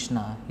to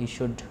Krishna, he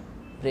should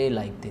pray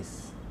like this.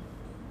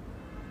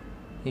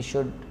 He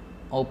should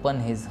open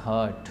his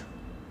heart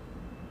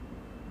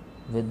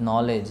with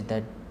knowledge.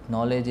 That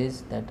knowledge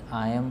is that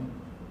I am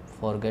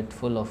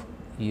forgetful of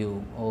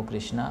you. Oh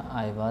Krishna,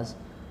 I was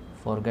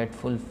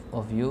forgetful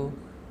of you.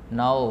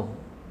 Now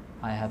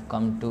I have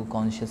come to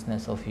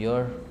consciousness of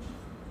your.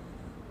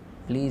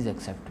 Please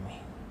accept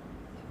me.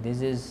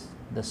 This is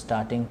the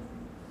starting,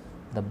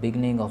 the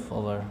beginning of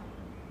our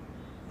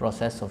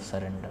process of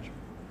surrender.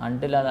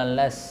 Until and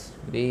unless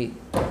we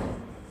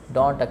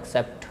don't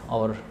accept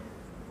our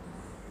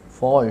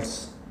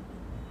faults,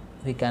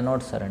 we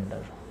cannot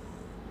surrender.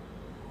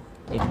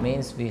 it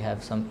means we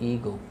have some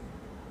ego.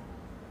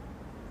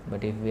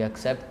 But if we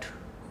accept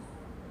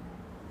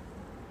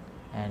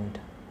and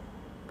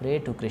pray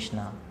to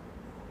Krishna,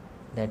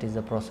 that is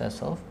the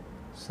process of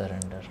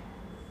surrender.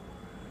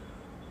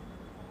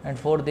 And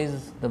for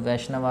this, the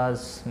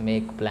Vaishnavas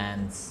make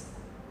plans.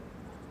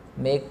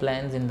 Make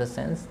plans in the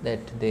sense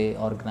that they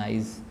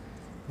organize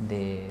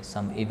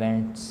some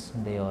events,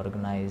 they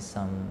organize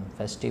some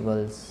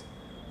festivals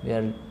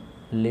where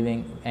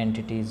living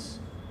entities,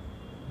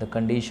 the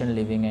conditioned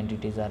living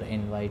entities are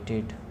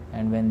invited.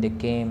 And when they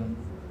came,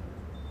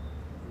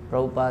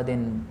 Prabhupada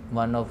in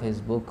one of his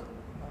book,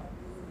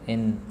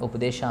 in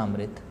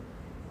Upadeshamrit,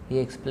 he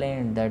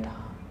explained that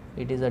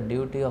it is a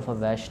duty of a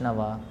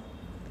Vaishnava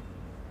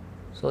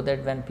so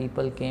that when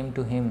people came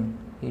to him,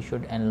 he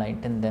should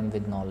enlighten them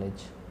with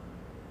knowledge,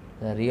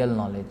 the real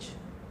knowledge.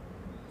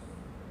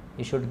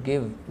 He should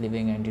give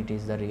living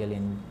entities the real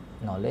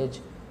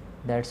knowledge.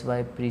 That's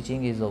why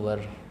preaching is our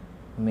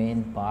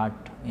main part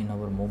in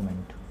our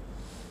movement.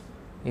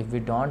 If we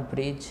don't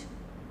preach,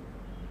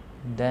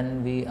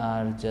 then we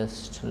are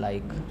just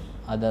like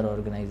other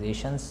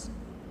organizations.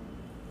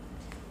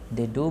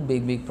 They do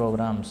big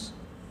programs,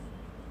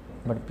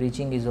 but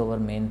preaching is our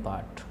main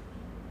part.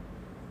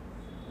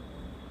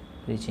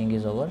 Preaching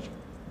is our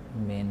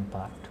main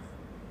part.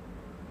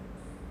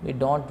 We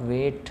don't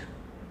wait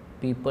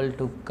people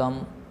to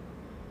come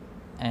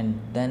and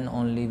then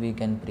only we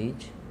can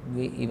preach.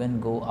 We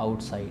even go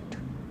outside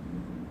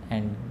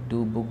and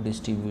do book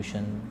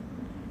distribution,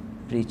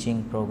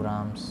 preaching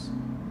programs,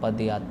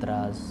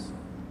 padayatras.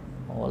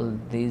 All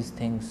these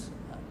things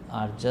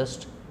are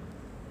just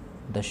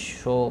the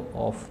show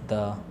of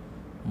the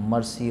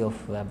mercy of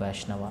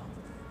Vaishnava.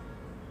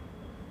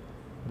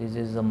 This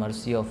is the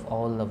mercy of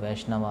all the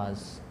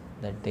Vaishnavas,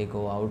 that they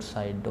go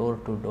outside door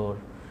to door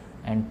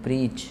and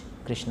preach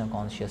Krishna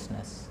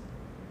consciousness.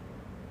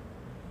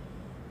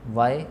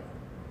 Why?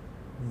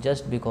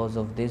 Just because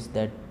of this,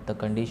 that the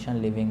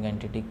conditioned living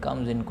entity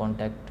comes in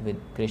contact with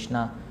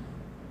Krishna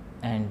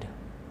and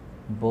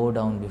bow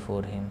down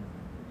before him.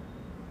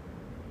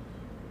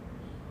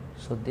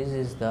 So this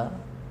is the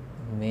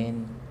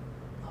main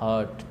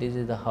heart, this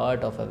is the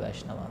heart of a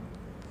Vaishnava.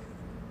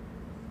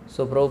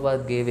 So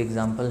Prabhupada gave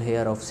example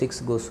here of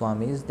 6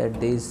 Goswamis,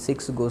 that these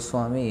 6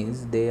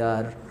 Goswamis, they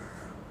are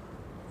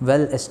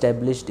well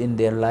established in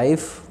their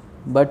life,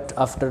 but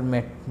after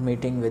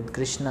meeting with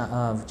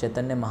Krishna,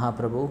 Chaitanya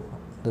Mahaprabhu,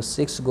 the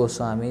 6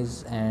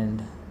 Goswamis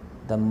and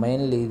the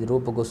mainly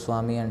Rupa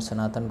Goswami and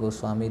Sanatan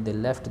Goswami, they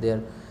left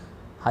their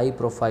high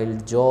profile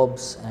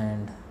jobs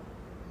and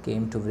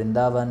came to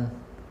Vrindavan,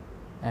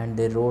 and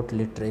they wrote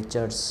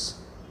literatures.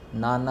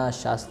 Nana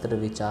Shastra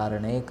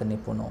Vicharanek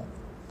Nipuno.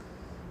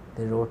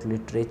 They wrote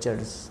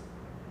literatures,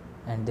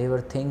 and they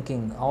were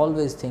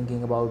always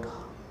thinking about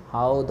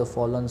how the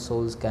fallen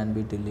souls can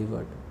be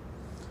delivered,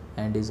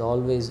 and is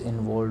always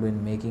involved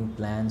in making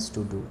plans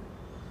to do.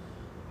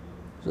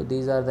 So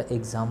these are the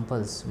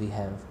examples we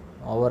have,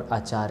 our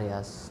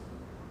acharyas.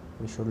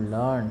 We should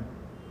learn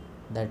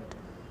that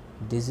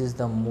this is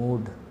the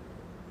mood,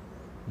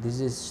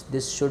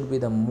 this should be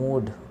the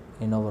mood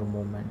in our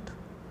movement.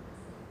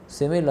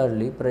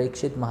 Similarly,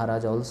 Parikshit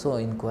Maharaj also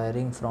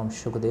inquiring from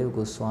Shukdev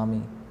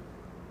Goswami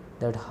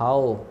that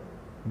how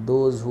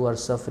those who are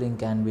suffering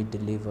can be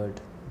delivered.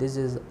 This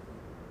is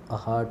a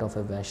heart of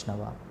a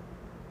Vaishnava.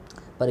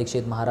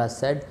 Parikshit Maharaj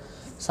said,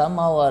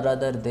 somehow or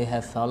other they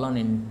have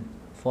fallen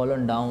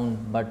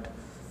down, but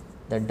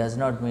that does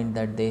not mean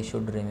that they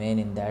should remain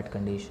in that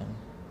condition.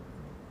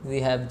 We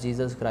have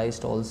Jesus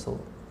Christ also.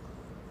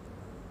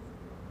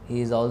 He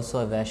is also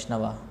a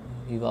Vaishnava.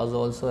 He was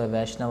also a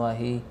Vaishnava.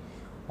 He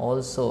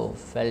also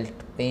felt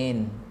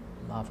pain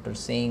after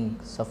seeing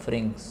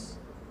sufferings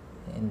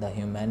in the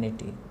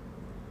humanity.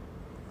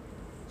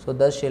 So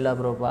thus Srila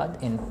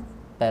Prabhupada in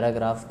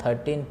paragraph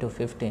 13 to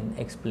 15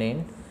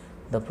 explained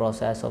the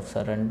process of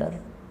surrender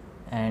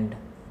and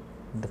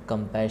the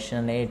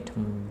compassionate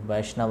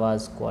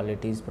Vaishnava's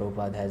qualities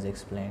Prabhupada has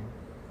explained.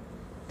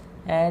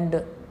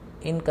 And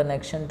in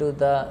connection to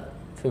the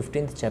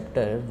 15th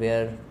chapter,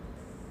 where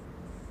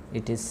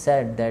it is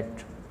said that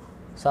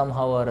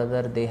somehow or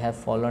other they have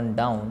fallen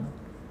down,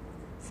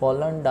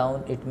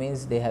 it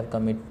means they have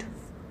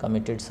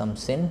committed some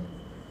sin.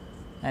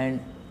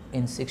 And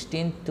in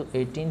 16th to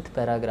 18th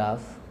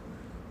paragraph,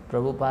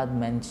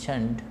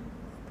 Prabhupada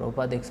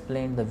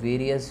explained the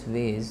various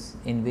ways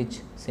in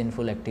which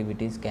sinful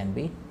activities can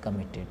be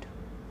committed.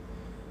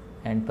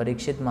 And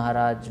Parikshit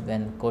Maharaj,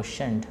 when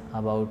questioned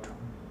about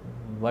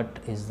what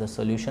is the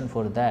solution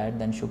for that,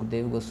 then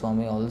Shukdev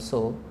Goswami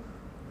also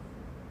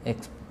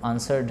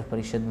answered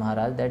Parikshit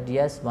Maharaj that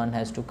yes, one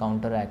has to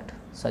counteract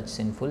such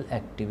sinful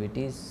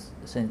activities,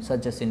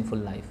 such a sinful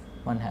life.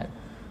 One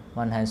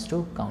has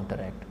to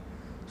counteract.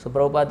 So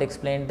Prabhupada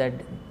explained that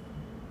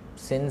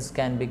sins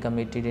can be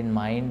committed in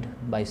mind,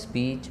 by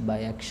speech,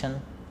 by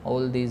action.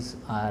 All these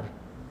are,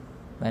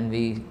 when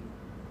we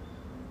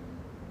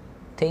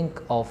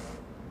think of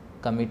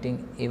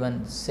committing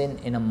even sin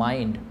in a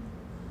mind,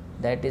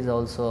 that is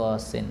also a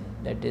sin.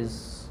 That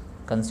is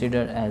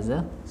considered as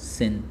a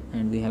sin,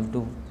 and we have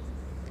to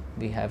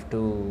we have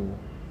to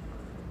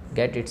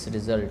get its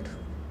result.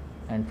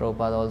 And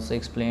Prabhupada also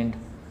explained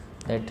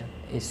that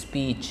a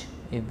speech,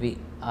 if we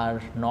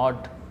are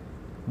not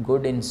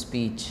good in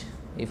speech,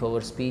 if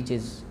our speech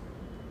is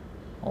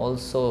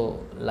also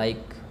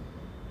like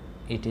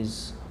it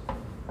is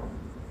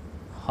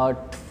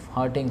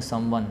hurting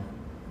someone,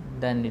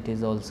 then it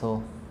is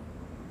also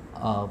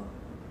a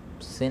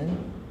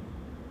sin.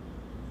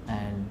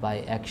 And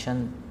by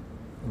action,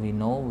 we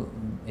know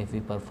if we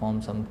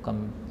perform some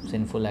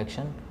sinful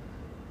action,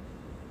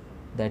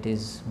 that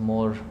is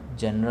more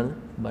general,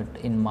 but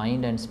in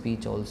mind and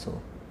speech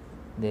also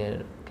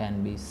there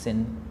can be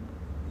sin.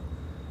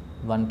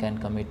 One can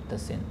commit the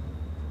sin.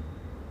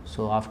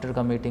 So after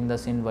committing the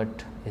sin,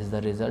 what is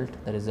the result?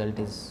 The result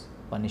is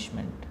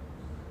punishment.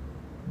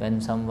 When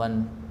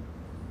someone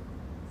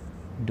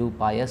do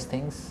pious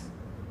things,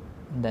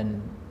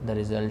 then the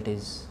result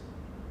is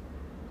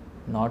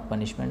not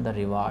punishment, the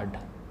reward.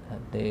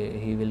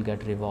 He will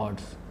get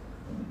rewards.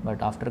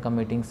 But after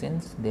committing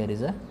sins, there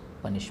is a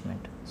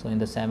punishment. So in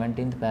the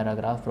 17th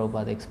paragraph,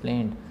 Prabhupada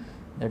explained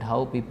that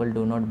how people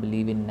do not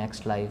believe in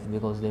next life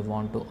because they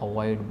want to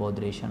avoid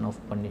botheration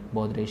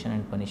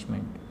and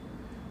punishment.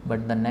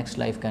 But the next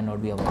life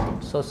cannot be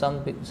avoided. So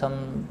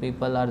some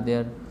people are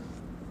there,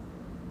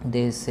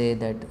 they say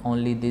that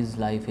only this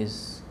life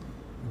is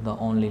the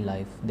only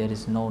life, there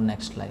is no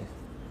next life.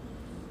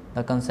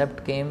 The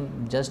concept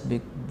came just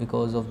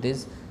because of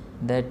this,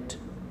 that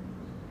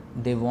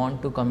they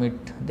want to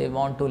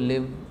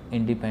live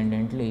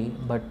independently,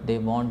 but they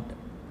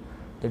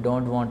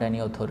don't want any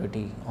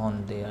authority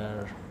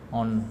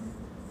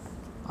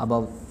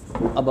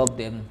above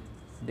them,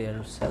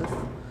 their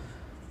self.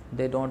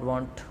 They don't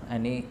want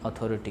any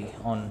authority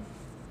on.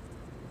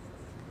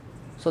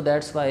 So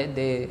that's why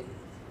they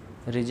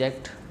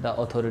reject the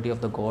authority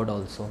of the God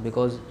also,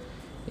 because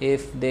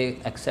if they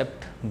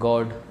accept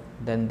God,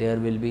 then there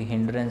will be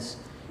hindrance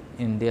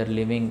in their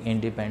living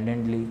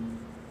independently,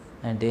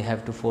 and they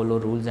have to follow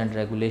rules and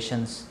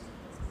regulations.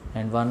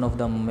 And one of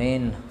the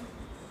main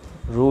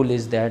rule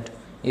is that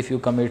if you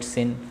commit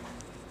sin,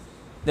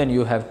 then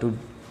you have to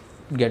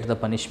get the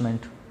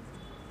punishment.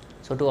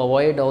 So to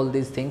avoid all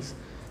these things,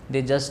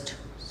 they just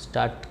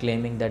start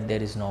claiming that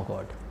there is no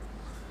God.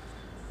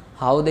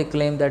 How they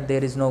claim that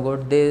there is no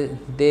God?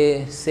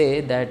 They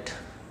say that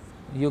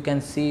you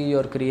can see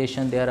your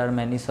creation, there are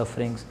many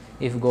sufferings.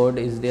 If God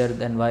is there,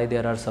 then why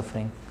there are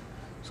suffering?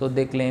 So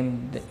they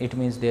claim it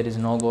means there is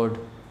no God.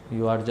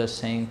 You are just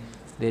saying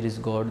there is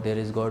God, there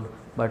is God.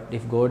 But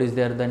if God is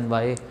there, then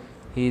why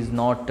He is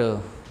not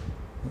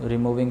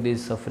removing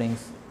these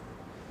sufferings?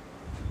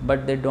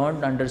 But they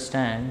don't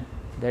understand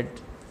that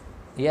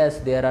yes,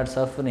 there are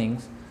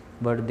sufferings,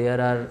 but there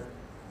are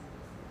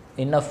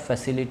enough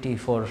facility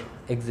for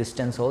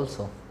existence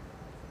also.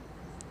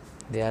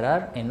 There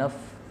are enough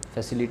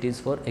facilities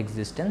for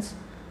existence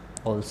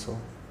also.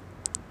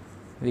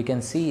 We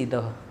can see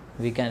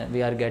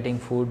we are getting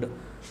food,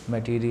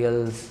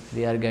 materials,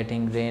 we are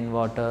getting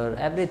rainwater,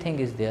 everything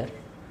is there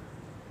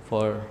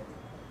for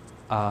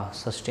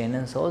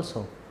sustenance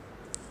also.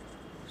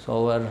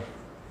 So our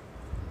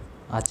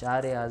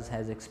Acharyas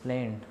has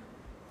explained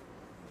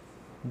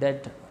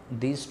that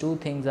these two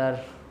things are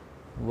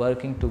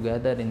working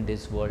together in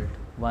this world.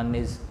 One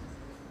is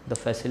the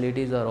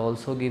facilities are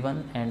also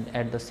given, and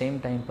at the same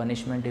time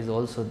punishment is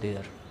also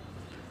there.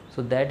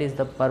 So that is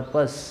the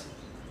purpose.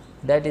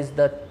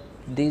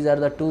 These are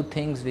the two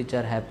things which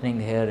are happening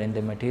here in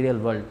the material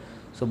world.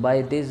 So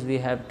by this we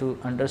have to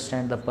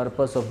understand the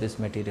purpose of this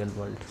material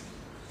world.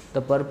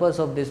 The purpose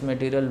of this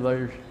material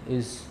world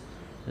is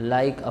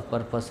like a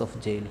purpose of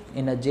jail.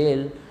 In a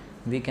jail,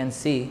 we can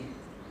see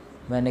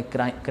when a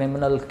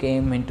criminal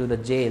came into the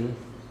jail,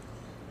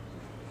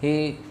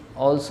 he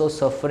also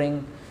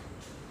suffering,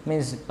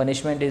 means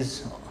punishment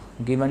is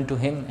given to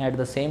him. At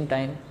the same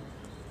time,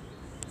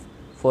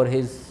 for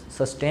his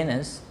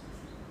sustenance,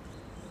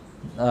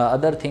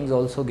 other things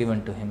also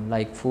given to him,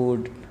 like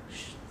food,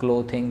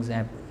 clothing,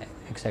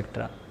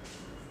 etc.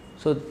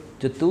 So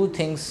the two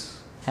things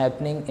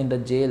happening in the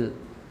jail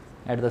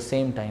at the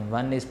same time,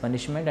 one is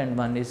punishment and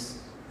one is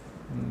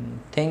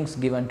things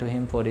given to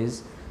him for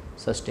his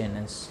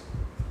sustenance.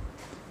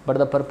 But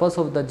the purpose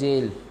of the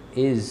jail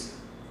is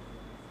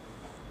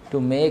to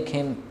make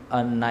him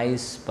a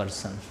nice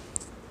person,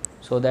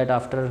 so that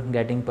after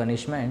getting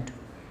punishment,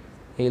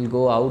 he will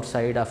go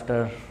outside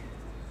after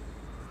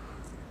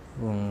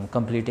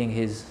completing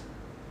his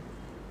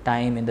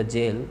time in the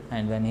jail,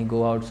 and when he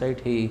go outside,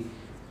 he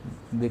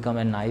become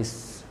a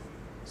nice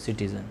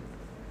citizen.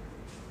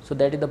 So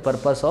that is the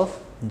purpose of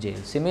jail.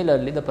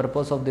 Similarly, the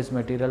purpose of this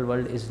material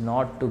world is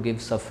not to give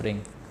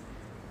suffering.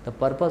 The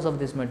purpose of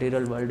this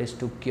material world is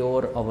to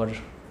cure our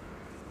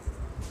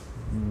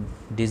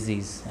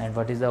disease. And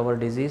what is our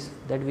disease?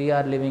 That we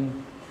are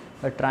living,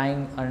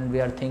 trying, and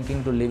we are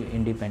thinking to live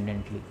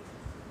independently.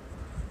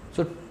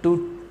 So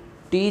to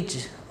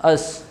teach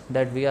us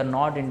that we are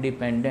not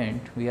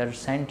independent, we are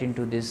sent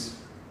into this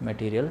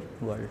material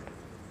world.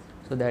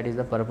 So that is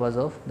the purpose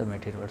of the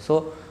material world.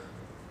 So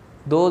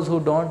those who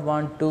don't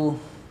want to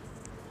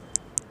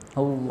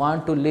who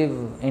want to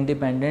live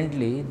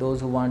independently,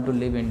 those who want to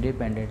live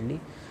independently,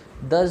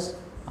 thus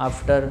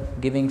after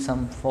giving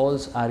some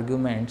false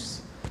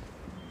arguments,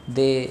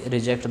 they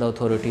reject the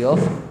authority of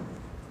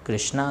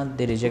Krishna,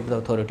 they reject the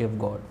authority of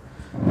God.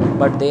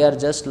 But they are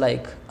just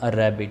like a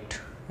rabbit.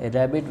 A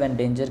rabbit, when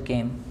danger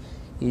came,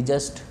 he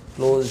just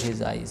closed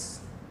his eyes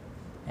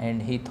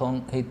and he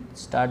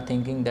start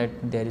thinking that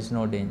there is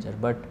no danger,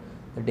 but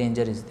the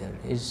danger is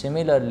there.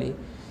 Similarly,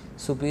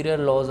 superior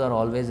laws are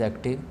always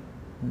active,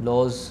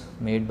 laws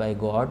made by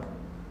God,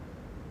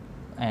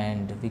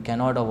 and we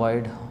cannot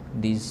avoid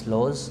these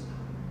laws,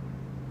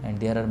 and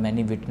there are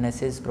many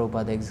witnesses,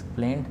 Prabhupada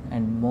explained,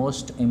 and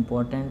most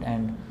important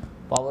and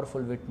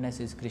powerful witness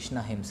is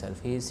Krishna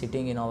himself. He is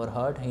sitting in our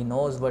heart, he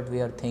knows what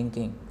we are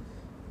thinking,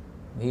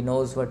 he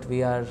knows what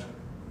we are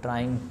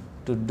trying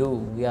to do,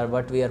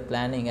 what we are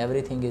planning,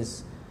 everything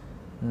is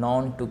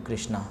known to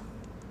Krishna.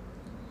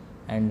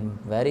 And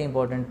very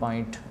important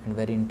point and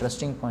very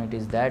interesting point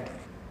is that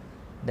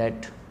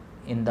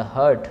in the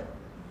heart,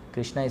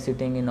 Krishna is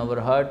sitting in our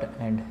heart,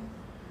 and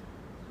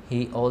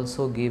he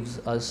also gives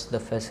us the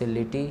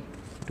facility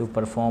to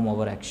perform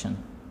our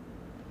action.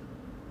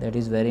 That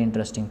is very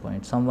interesting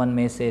point. Someone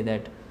may say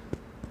that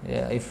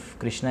if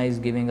Krishna is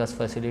giving us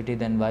facility,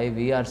 then why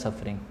we are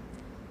suffering?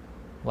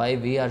 Why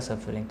we are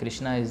suffering?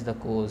 Krishna is the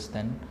cause.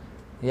 Then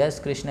yes,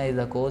 Krishna is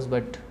the cause,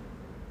 but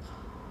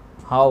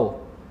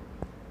how?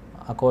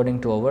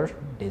 According to our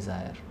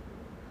desire.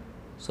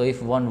 So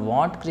if one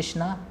want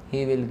Krishna,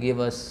 he will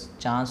give us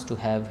chance to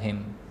have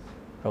him.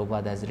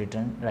 Prabhupada has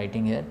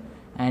writing here.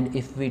 And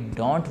if we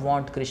don't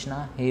want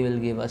Krishna, he will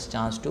give us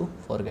chance to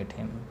forget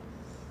him.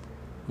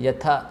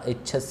 Yatha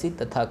ichhasi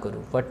tatha kuru.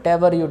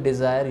 Whatever you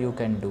desire, you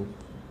can do.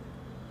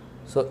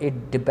 So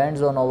it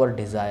depends on our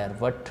desire,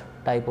 what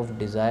type of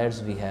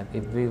desires we have.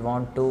 If we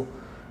want to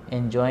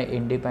enjoy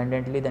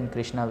independently, then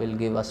Krishna will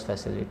give us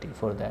facility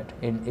for that.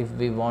 And if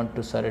we want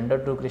to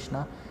surrender to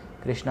Krishna,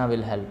 Krishna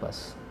will help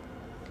us,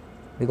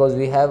 because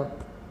we have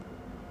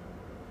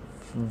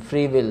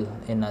free will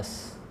in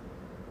us,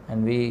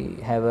 and we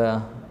have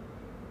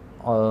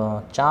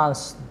a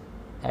chance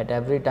at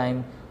every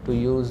time to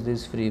use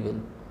this free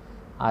will,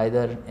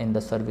 either in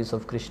the service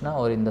of Krishna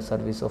or in the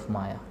service of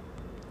Maya.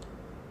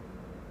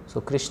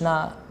 So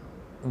Krishna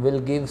will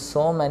give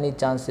so many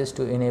chances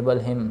to enable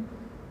him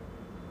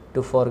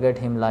to forget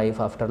him life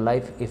after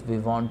life if we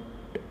want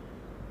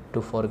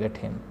to forget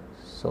him.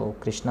 So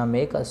Krishna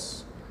make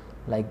us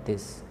like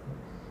this,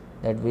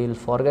 that we will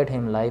forget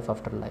him life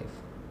after life.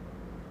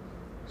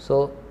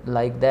 So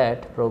like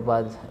that,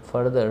 Prabhupada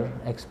further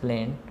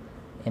explained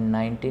in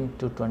 19th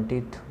to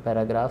 20th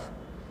paragraph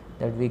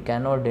that we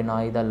cannot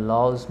deny the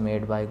laws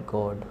made by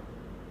God.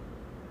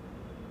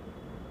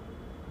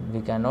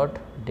 We cannot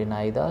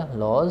deny the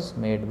laws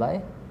made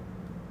by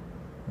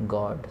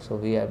God. So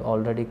we have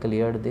already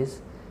cleared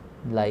this.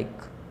 Like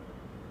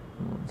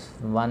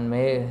one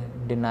may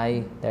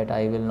deny that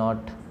I will not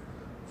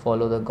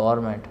follow the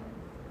government.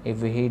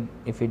 If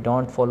he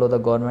don't follow the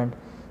government,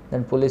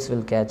 then police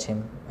will catch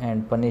him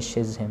and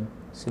punishes him.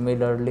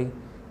 Similarly,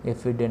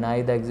 if we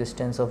deny the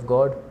existence of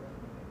God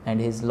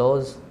and his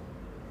laws,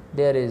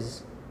 there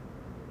is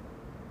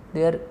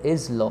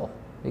law,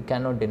 we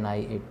cannot deny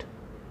it.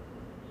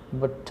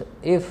 But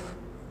if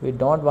we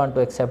don't want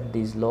to accept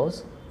these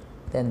laws,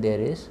 then there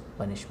is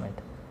punishment.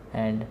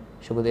 And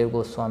Shukadeva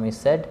Goswami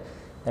said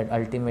that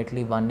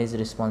ultimately one is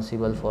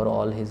responsible for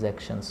all his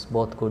actions,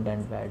 both good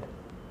and bad.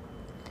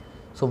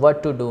 So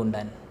what to do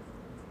then?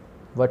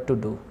 What to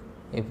do?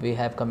 If we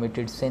have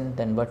committed sin,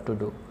 then what to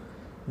do?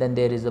 Then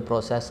there is the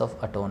process of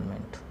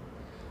atonement.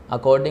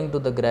 According to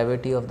the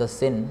gravity of the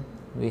sin,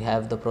 we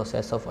have the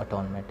process of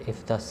atonement.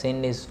 If the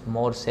sin is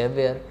more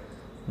severe,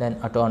 then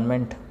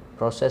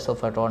process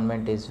of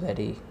atonement is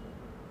very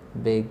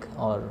big,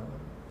 or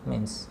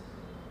means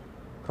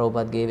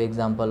Prabhupada gave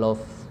example of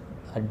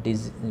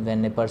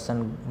when a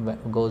person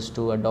goes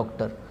to a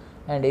doctor,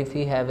 and if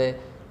he have a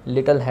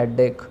little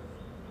headache,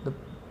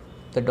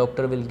 the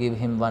doctor will give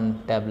him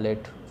one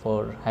tablet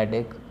for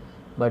headache.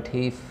 But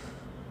if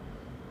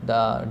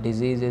the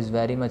disease is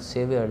very much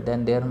severe,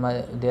 then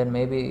there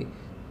may be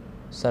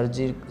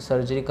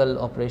surgical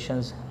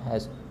operations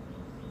has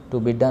to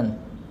be done.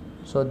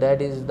 So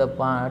that is the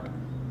part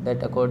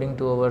that according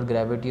to our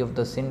gravity of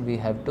the sin, we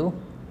have to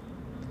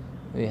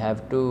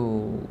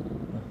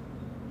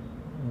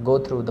go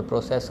through the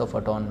process of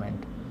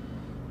atonement.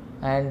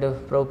 And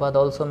Prabhupada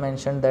also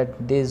mentioned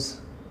that this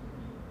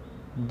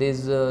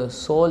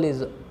soul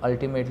is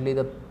ultimately,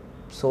 the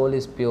soul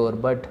is pure,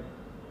 but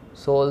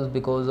soul,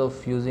 because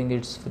of using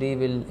its free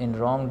will in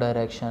wrong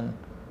direction,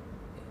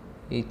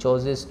 he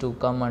chooses to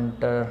come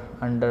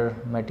under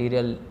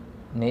material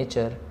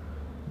nature,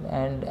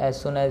 and as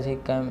soon as he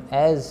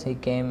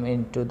came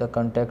into the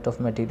contact of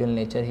material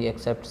nature, he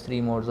accepts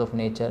three modes of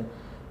nature,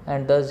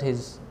 and thus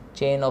his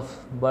chain of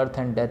birth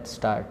and death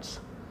starts.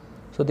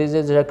 So this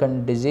is a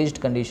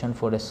diseased condition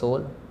for a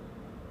soul,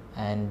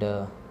 and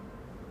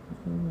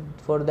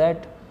for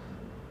that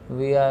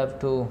we have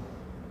to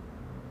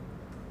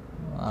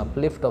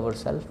uplift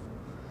ourselves.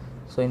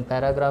 So in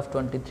paragraph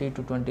 23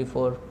 to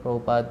 24,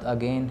 Prabhupada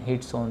again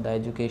hits on the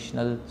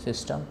educational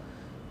system,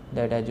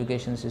 that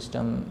education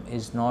system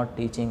is not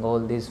teaching all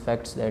these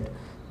facts, that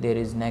there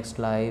is next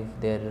life,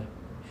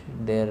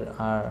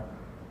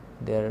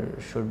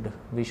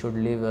 we should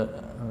live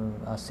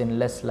a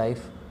sinless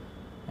life,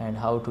 and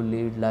how to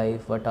lead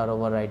life, what are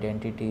our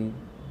identity.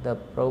 The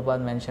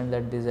Prabhupada mentioned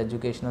that this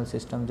educational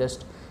system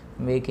just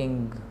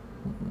making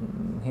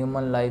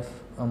human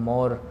life a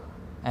more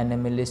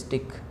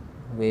animalistic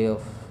way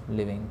of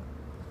living.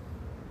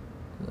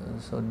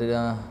 So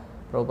the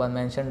Prabhupada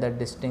mentioned that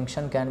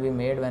distinction can be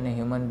made when a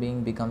human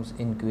being becomes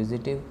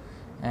inquisitive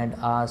and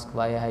asks,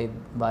 why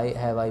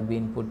have I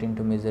been put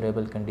into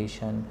miserable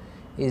condition?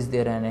 Is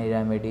there any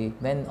remedy?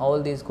 When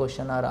all these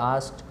questions are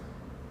asked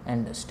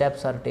and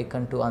steps are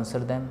taken to answer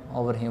them,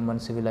 our human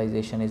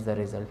civilization is the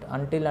result.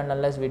 Until and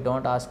unless we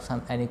don't ask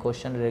any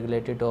question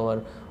related to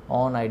our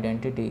own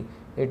identity,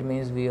 it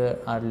means we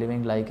are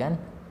living like an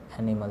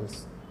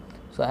animals.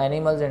 So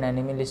animals and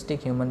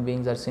animalistic human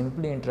beings are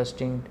simply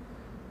interested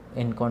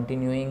in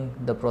continuing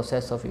the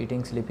process of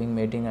eating, sleeping,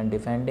 mating and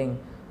defending,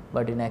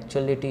 but in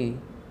actuality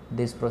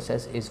this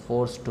process is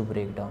forced to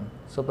break down.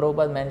 So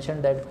Prabhupada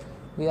mentioned that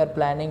we are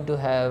planning to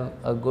have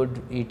a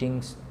good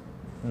eating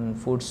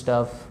food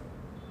stuff,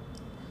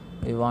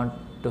 we want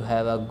to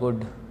have a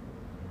good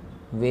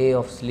way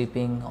of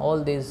sleeping,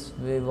 all this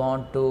we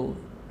want to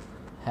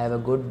have a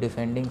good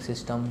defending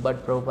system,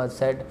 but Prabhupada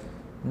said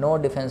no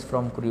defense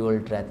from cruel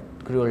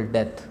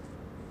death.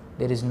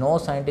 There is no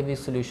scientific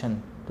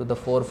solution to the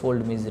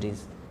fourfold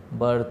miseries: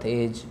 birth,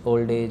 age,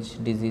 old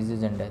age,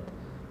 diseases and death.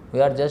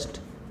 We are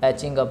just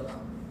patching up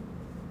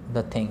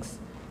the things.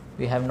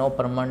 We have no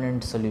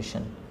permanent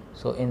solution.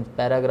 So in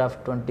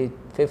paragraph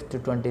 25 to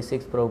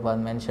 26,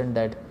 Prabhupada mentioned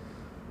that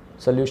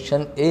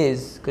solution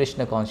is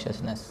Krishna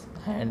consciousness,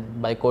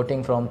 and by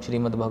quoting from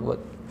Srimad Bhagavad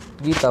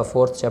Gita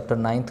 4th chapter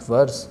 9th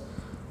verse,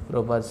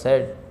 Prabhupada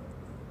said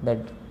that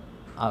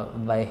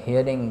by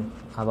hearing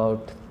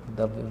about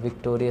the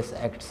victorious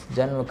acts,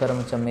 Janma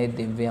Karma Cha Me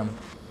Divyam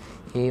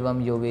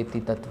Evam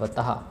Yoveti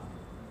Tatvatah,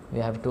 we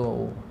have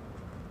to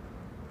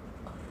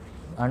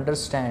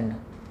understand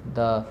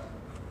the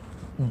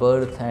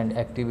birth and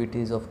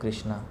activities of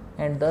Krishna,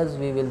 and thus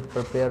we will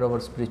prepare our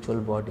spiritual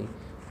body.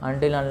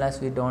 Until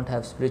unless we don't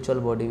have spiritual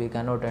body, we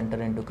cannot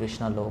enter into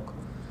Krishna lok.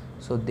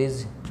 So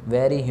this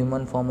very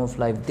human form of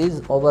life,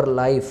 this our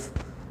life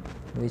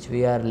which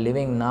we are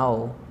living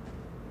now,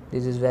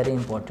 this is very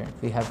important.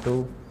 We have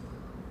to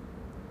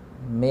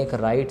make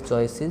right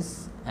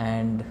choices,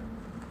 and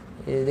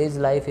this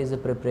life is a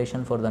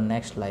preparation for the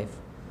next life.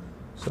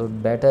 So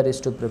better is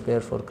to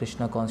prepare for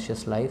Krishna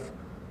conscious life.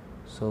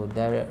 So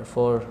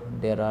therefore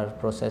there are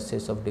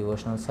processes of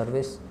devotional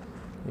service.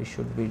 We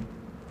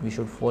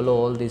should follow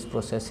all these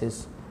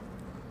processes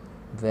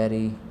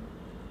very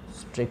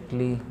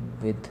strictly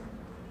with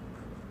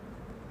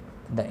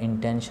the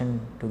intention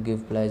to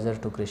give pleasure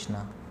to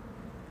Krishna.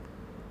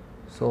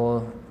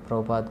 So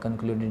Prabhupada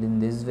concluded in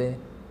this way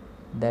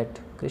that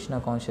Krishna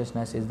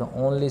consciousness is the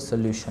only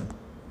solution.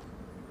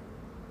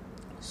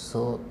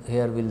 So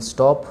here we'll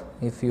stop.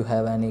 If you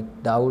have any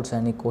doubts,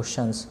 any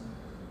questions,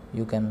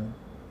 you can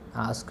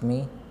ask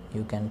me,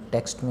 you can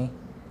text me,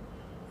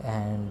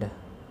 and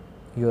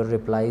your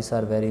replies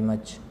are very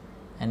much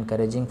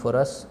encouraging for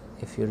us.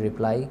 If you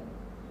reply,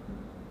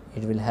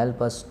 it will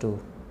help us to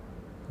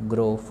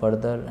grow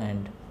further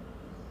and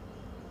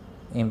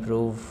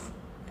improve,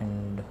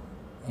 and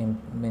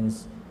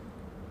means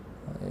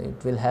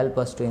it will help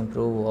us to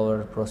improve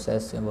our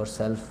process,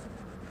 ourselves.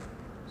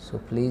 So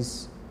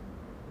please,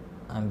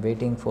 I'm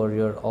waiting for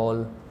your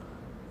all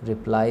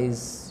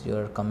replies,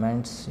 your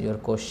comments, your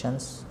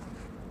questions.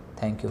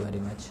 Thank you very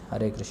much.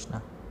 Hare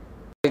Krishna.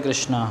 Hare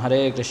Krishna,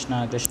 Hare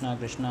Krishna, Krishna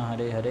Krishna,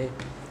 Hare Hare,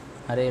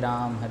 Hare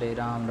Ram,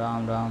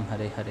 Ram Ram,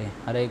 Hare Hare.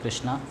 Hare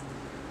Krishna.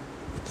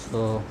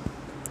 So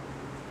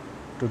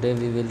today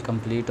we will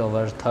complete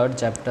our third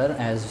chapter.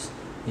 As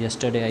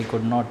yesterday I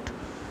could not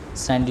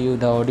send you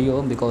the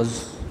audio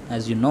because,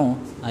 as you know,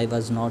 I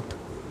was not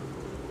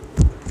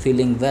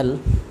feeling well.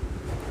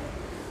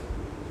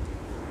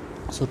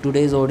 So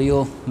today's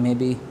audio may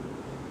be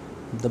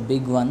the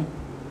big one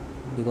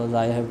because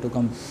I have to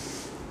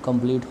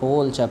complete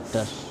whole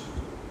chapter.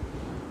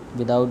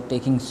 Without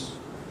taking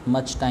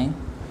much time,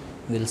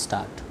 we'll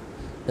start.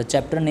 The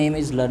chapter name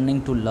is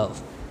Learning to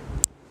Love.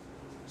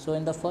 So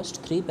in the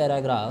first 3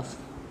 paragraphs,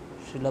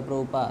 Srila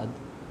Prabhupada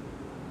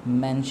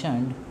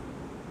mentioned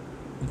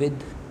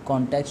with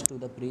context to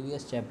the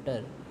previous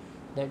chapter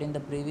that in the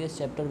previous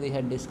chapter we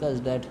had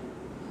discussed that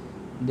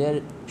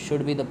there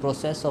should be the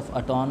process of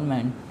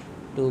atonement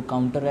to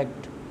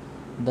counteract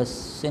the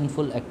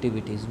sinful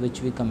activities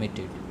which we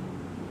committed.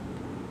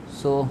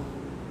 So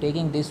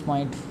taking this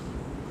point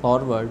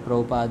forward,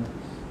 Prabhupada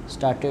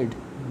started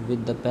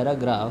with the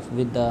paragraph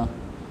with the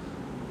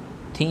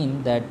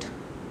theme that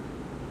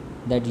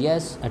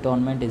yes,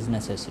 atonement is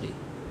necessary.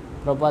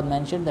 Prabhupada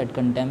mentioned that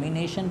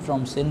contamination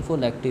from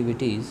sinful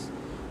activities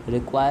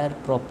require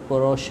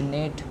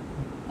proportionate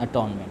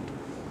atonement.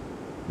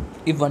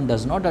 If one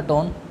does not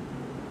atone,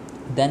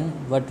 then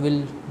what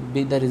will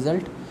be the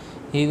result?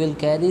 He will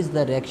carry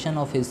the reaction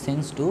of his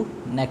sins to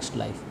next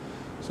life.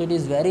 So it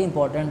is very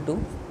important to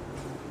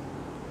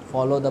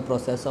follow the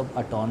process of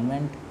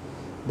atonement.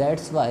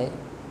 That's why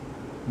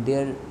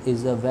there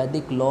is a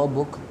Vedic law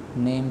book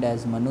named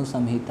as Manu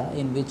Samhita,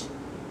 in which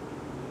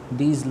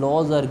these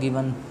laws are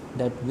given,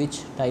 that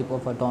which type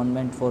of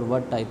atonement for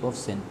what type of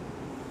sin,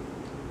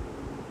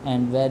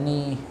 and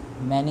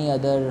many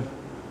other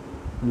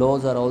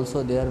laws are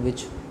also there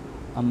which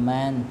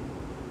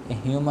a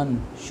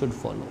human should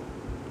follow.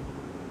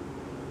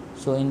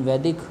 So in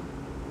Vedic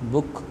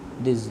book,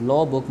 this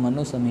law book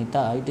Manu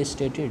Samhita, it is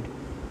stated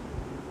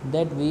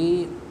that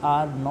we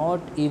are not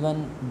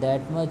even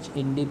that much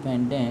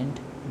independent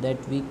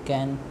that we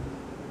can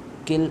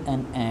kill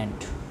an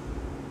ant.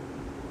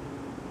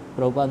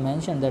 Prabhupada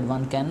mentioned that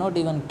one cannot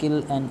even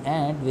kill an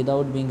ant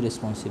without being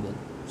responsible.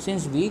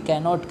 Since we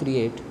cannot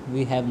create,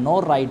 we have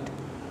no right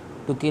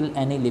to kill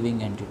any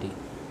living entity.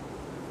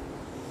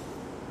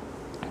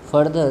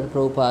 Further,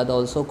 Prabhupada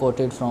also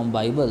quoted from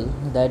Bible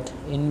that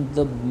in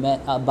the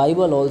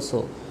Bible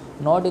also,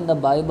 not in the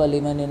Bible,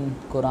 even in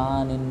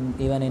Quran,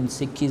 even in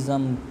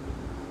Sikhism,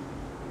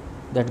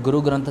 that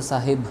Guru Granth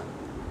Sahib,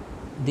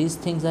 these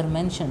things are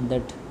mentioned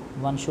that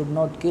one should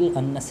not kill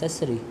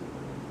unnecessary.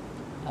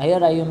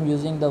 Here I am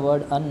using the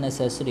word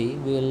unnecessary.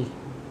 We'll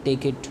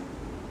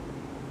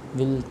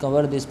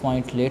cover this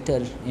point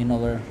later in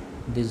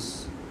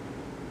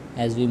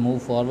as we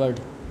move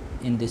forward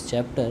in this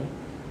chapter.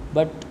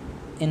 But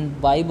in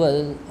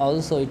Bible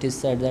also it is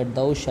said that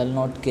thou shalt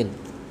not kill.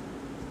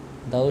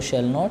 Thou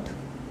shalt not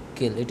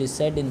kill. It is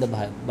said in the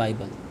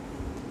Bible.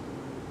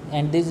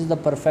 And this is the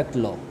perfect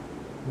law.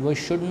 We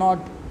should not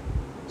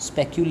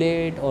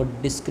speculate or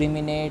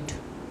discriminate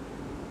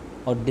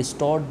or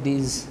distort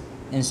these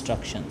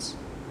instructions.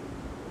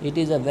 It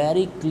is a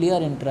very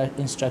clear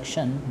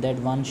instruction that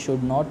one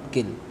should not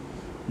kill.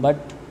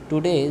 But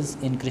today's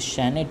in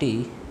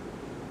Christianity,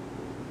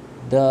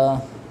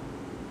 this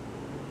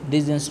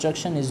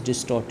instruction is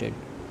distorted.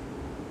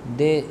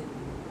 They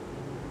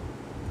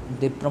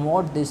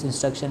promote this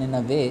instruction in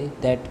a way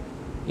that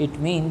it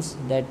means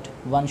that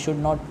one should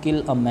not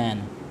kill a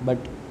man, but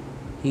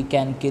he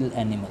can kill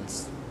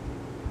animals.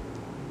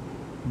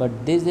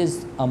 But this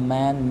is a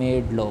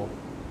man-made law.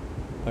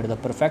 But the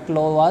perfect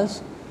law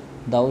was,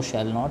 thou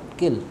shalt not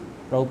kill.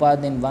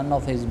 Prabhupada in one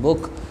of his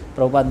book,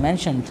 Prabhupada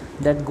mentioned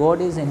that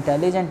God is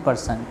intelligent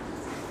person.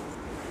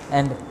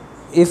 And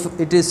if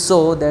it is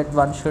so that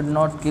one should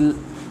not kill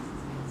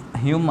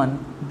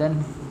human,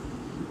 then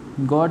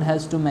God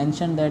has to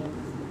mention that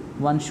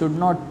one should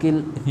not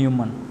kill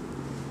human.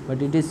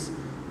 But it is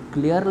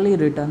clearly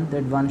written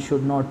that one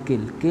should not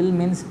kill. Kill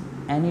means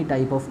any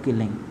type of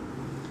killing.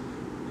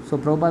 So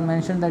Prabhupada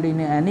mentioned that in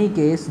any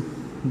case,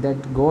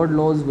 that God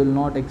laws will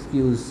not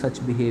excuse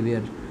such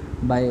behavior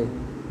by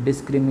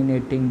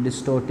discriminating,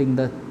 distorting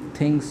the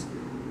things,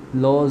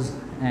 laws,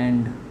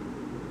 and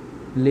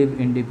live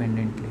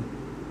independently.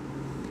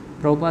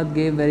 Prabhupada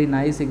gave very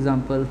nice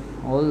example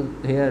all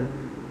here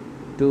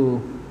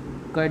to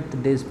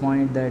cut this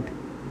point that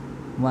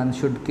one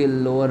should kill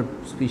lower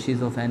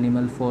species of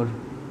animal for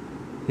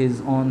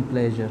his own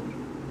pleasure.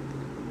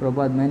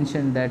 Prabhupada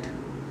mentioned that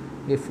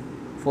if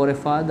for a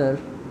father,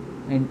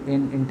 an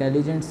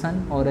intelligent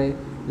son or a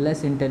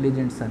less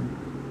intelligent son,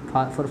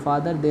 for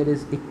father there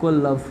is equal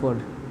love for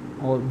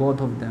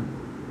both of them.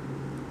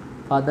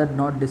 Father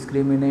not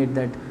discriminate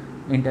that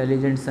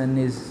intelligent son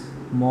is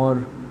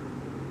more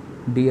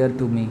dear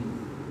to me.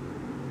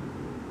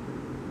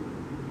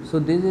 So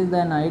this is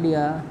an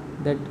idea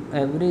that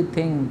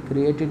everything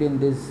created in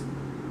this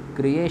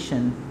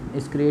creation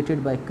is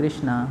created by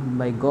Krishna,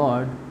 by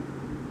God.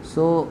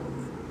 So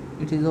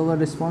it is our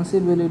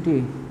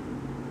responsibility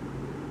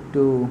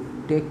to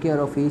take care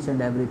of each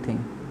and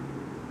everything.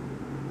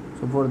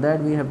 So for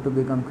that we have to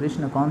become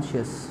Krishna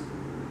conscious.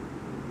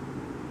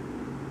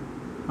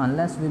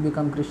 Unless we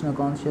become Krishna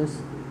conscious,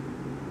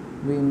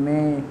 we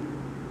may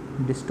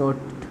distort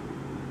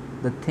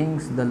the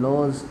things, the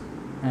laws,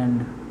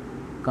 and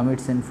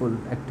commit sinful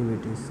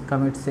activities,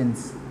 commit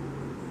sins.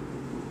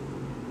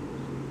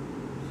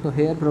 So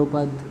here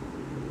Prabhupada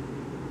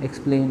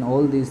explain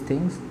all these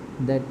things,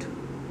 that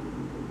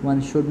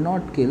one should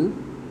not kill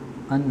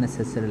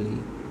unnecessarily.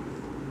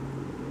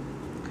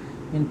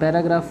 In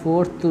paragraph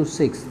 4th to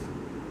 6th,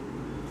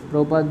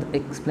 Prabhupada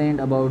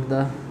explained about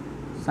the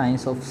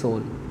science of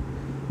soul.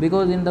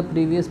 Because in the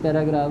previous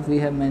paragraph we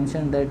have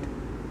mentioned that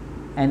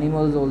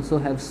animals also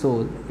have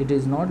soul. It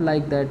is not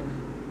like that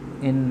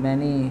in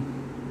many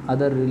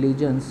other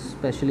religions,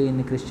 especially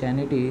in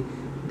Christianity,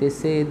 they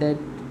say that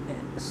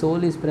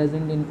soul is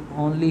present in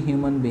only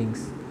human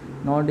beings,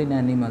 not in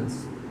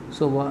animals.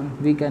 So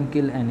we can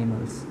kill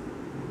animals.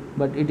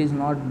 But it is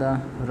not the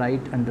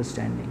right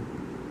understanding.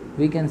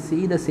 We can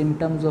see the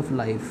symptoms of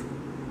life.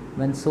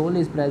 When soul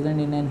is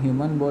present in a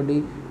human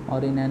body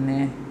or in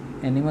an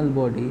animal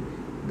body,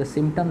 the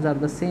symptoms are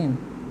the same.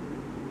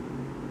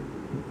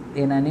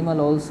 An animal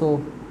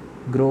also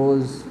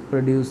grows,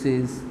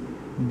 produces,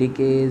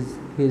 decays,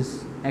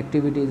 his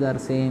activities are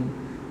same.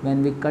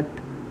 When we cut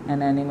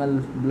an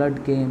animal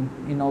blood came,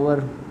 in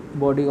our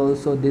body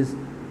also this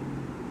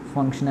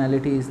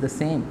functionality is the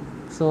same.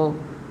 So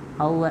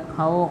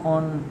how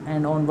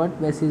on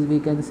what basis we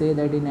can say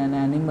that in an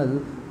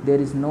animal there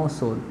is no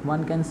soul?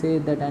 One can say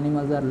that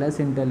animals are less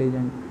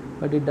intelligent,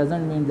 but it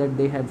doesn't mean that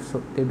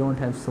they don't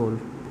have soul.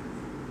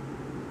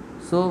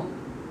 So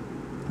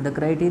the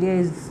criteria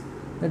is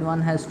that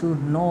one has to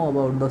know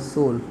about the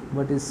soul.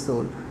 What is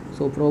soul?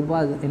 So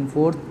Prabhupada in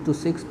 4th to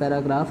 6th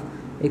paragraph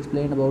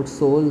explained about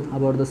soul,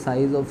 about the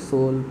size of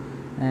soul,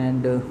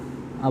 and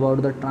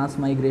about the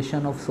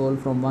transmigration of soul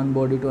from one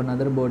body to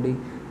another body.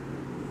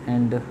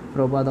 And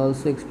Prabhupada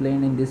also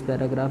explained in this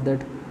paragraph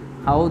that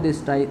how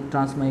this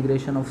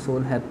transmigration of soul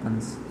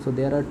happens. So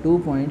there are 2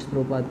 points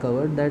Prabhupada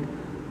covered, that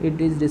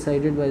it is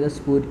decided by the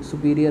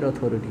superior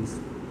authorities.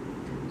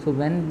 So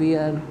when we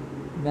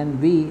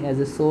as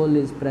a soul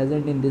is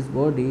present in this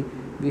body,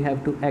 we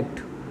have to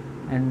act,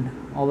 and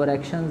our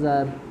actions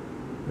are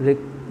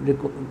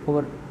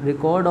our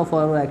record of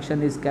our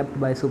action is kept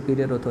by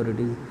superior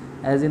authorities.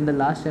 As in the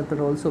last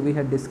chapter also we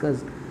had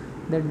discussed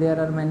that there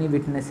are many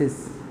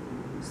witnesses.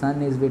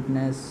 Sun is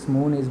witness,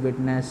 moon is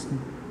witness,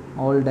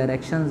 all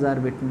directions are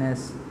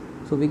witness.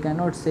 So we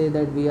cannot say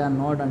that we are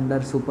not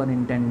under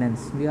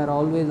superintendence. We are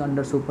always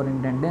under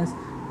superintendence,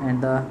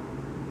 and the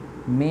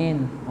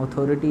main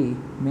authority,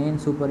 main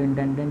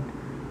superintendent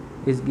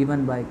is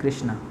given by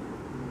Krishna.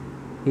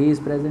 He is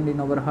present in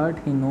our heart.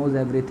 He knows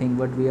everything,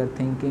 what we are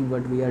thinking,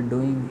 what we are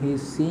doing. He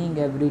is seeing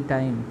every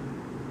time.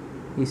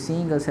 He is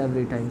seeing us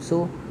every time.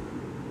 So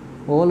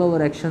all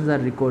our actions are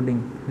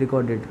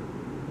recorded.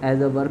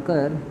 As a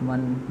worker,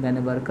 when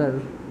a worker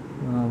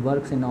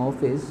works in an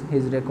office,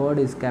 his record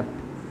is kept,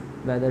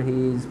 whether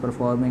he is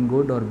performing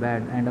good or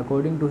bad, and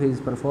according to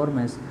his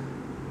performance,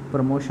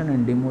 promotion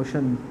and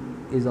demotion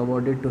is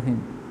awarded to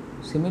him.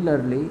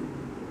 Similarly,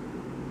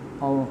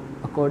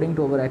 according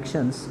to our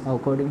actions,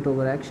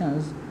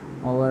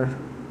 our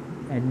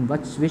and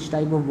which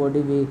type of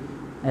body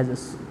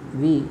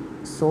we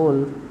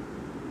soul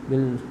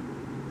will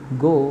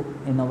go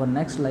in our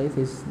next life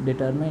is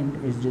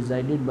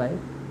decided by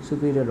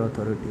superior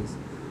authorities.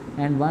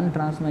 And one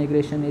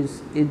transmigration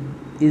is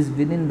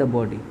within the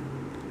body.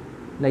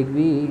 Like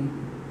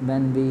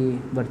when we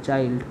were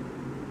child,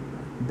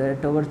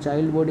 that our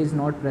child body is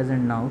not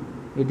present now,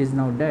 it is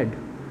now dead,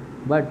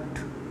 but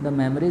the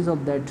memories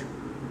of that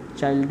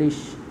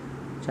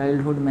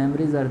childhood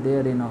memories are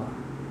there in our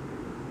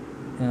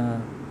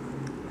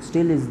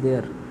still is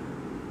there,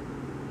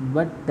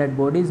 but that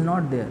body is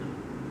not there.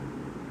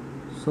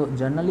 So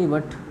generally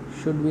what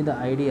should be the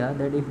idea,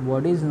 that if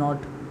body is not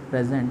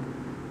present,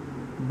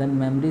 then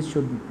memories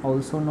should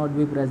also not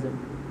be present,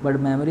 but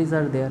memories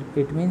are there.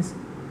 It means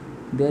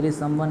there is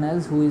someone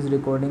else who is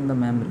recording the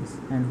memories,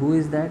 and who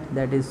is that?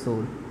 That is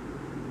soul.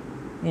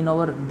 In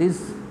our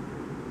this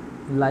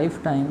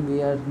lifetime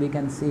we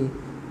can see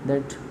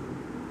that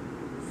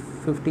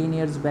 15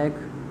 years back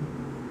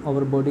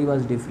our body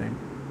was different.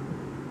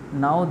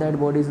 Now that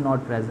body is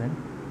not present.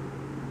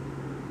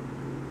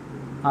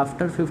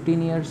 After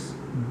 15 years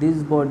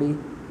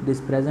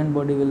this present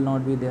body will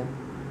not be there,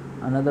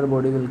 another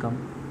body will come,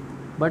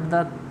 but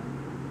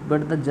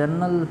the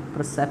general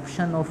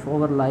perception of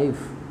our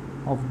life,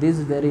 of this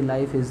very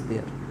life, is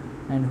there.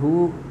 And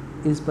who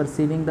is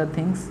perceiving the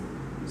things?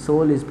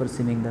 Soul is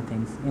perceiving the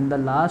things. In the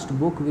last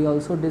book we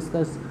also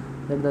discussed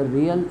that the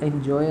real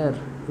enjoyer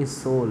is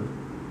soul,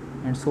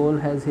 and soul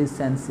has his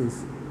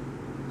senses.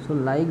 So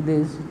like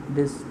this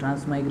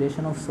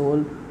transmigration of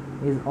soul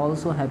is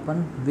also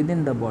happen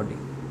within the body.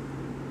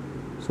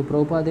 So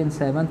Prabhupada in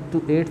 7th to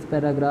 8th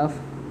paragraph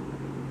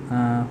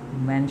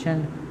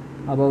mentioned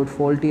about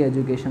faulty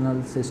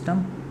educational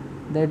system,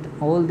 that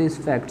all these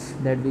facts,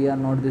 that we are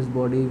not this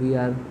body, we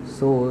are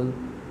soul,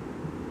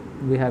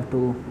 we have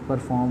to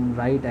perform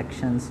right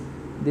actions,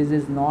 this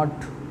is not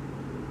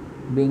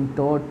being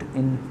taught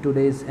in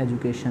today's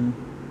educational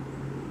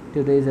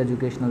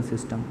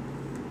system.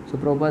 So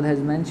Prabhupada has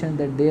mentioned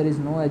that there is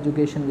no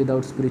education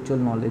without spiritual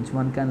knowledge.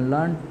 One can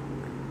learn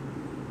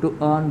to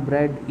earn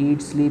bread,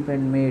 eat, sleep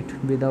and mate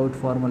without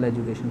formal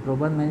education.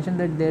 Prabhupada mentioned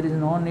that there is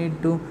no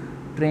need to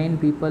train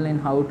people in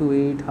how to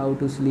eat, how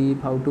to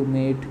sleep, how to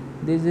mate.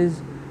 This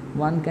is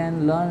one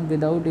can learn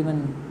without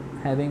even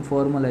having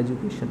formal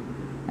education.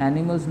 For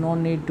animals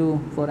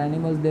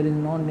there is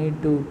no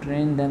need to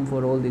train them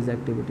for all these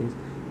activities.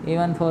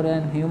 Even for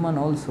an human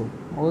also,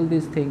 all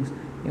these things,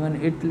 even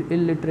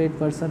illiterate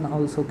person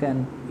also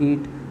can eat,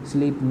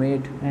 sleep,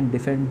 mate and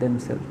defend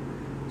themselves.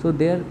 So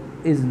there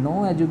is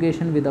no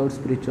education without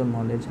spiritual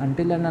knowledge.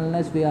 Until and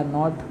unless we are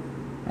not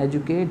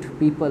educate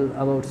people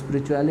about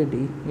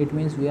spirituality, it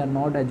means we are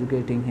not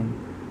educating him.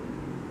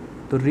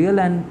 So real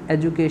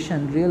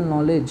education, real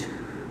knowledge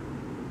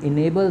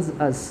enables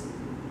us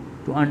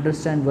to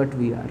understand what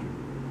we are.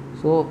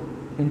 So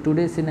in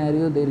today's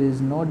scenario there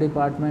is no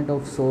department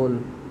of soul,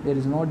 there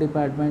is no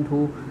department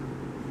who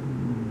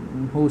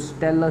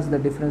tell us the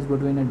difference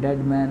between a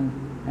dead man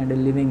and a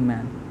living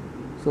man.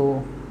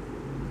 So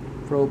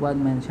Prabhupada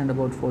mentioned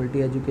about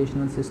faulty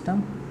educational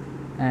system,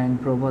 And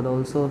Prabhupada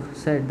also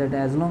said that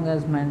as long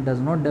as man does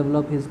not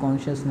develop his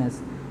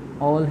consciousness,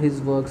 all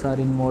his works are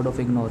in mode of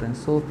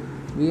ignorance. So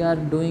we are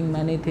doing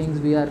many things,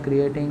 we are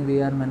creating, we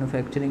are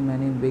manufacturing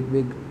many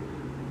big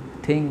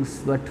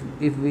things, but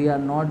if we are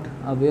not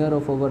aware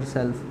of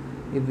ourselves,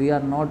 if we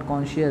are not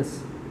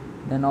conscious,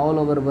 then all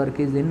our work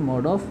is in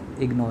mode of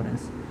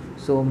ignorance.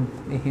 So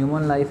a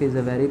human life is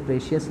a very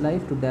precious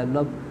life to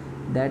develop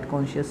that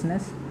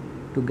consciousness,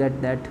 to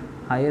get that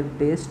higher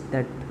taste,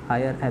 that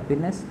higher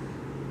happiness.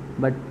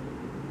 But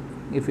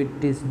if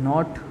it is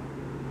not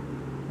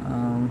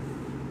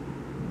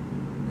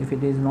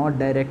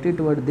directed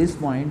toward this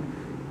point,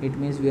 it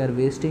means we are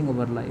wasting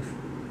our life.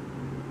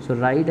 So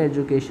right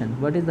education,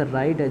 what is the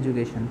right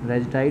education?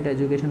 Right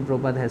education,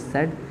 Prabhupada has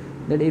said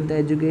that if the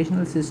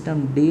educational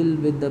system deal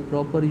with the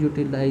proper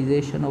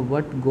utilization of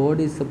what God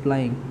is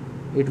supplying,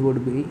 it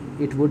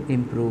would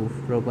improve.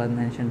 Prabhupada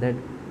mentioned that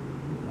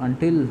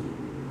until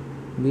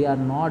we are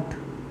not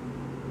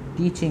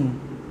teaching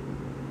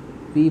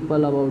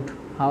people about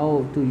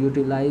how to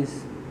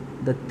utilize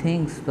the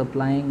things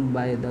supplying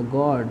by the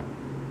God,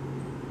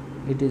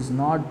 it is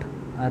not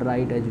a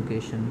right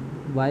education.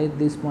 Why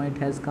this point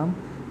has come?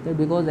 That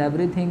because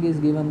everything is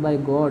given by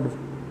God,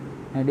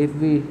 and if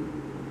we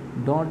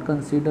don't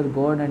consider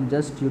God and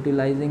just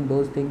utilizing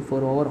those things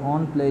for our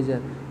own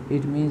pleasure,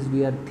 it means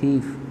we are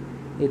thief.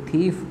 A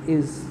thief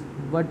is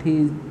what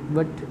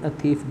a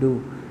thief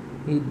do.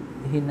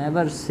 He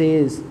never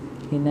says,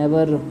 he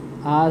never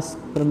asks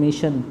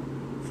permission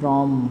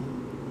from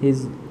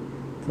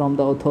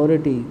the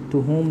authority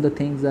to whom the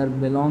things are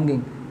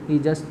belonging. He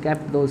just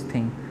kept those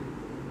things.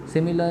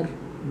 Similar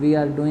we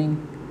are doing,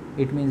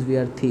 it means we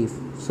are thief.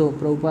 So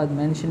Prabhupada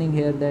mentioning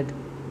here that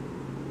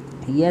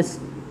yes,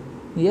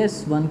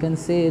 one can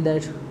say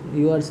that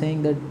you are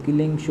saying that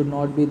killing should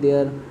not be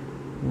there,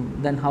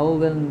 then how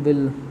one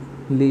will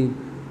live?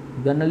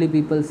 Generally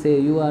people say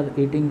you are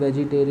eating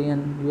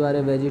vegetarian, you are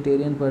a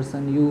vegetarian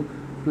person, you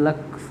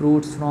pluck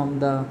fruits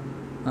from a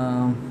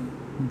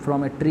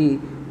tree,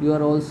 you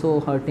are also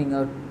hurting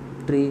a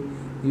tree,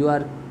 you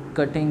are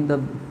cutting the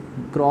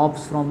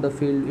crops from the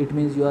field, it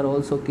means you are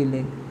also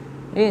killing.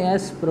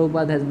 As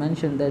Prabhupada has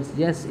mentioned that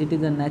yes, it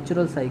is a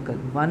natural cycle.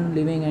 One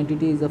living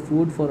entity is a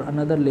food for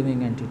another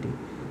living entity.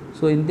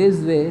 So in this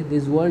way,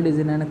 this world is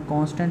in a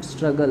constant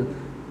struggle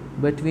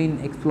between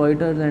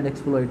exploiters and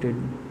exploited.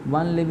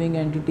 One living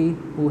entity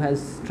who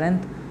has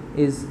strength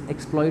is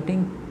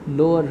exploiting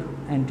lower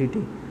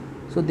entity.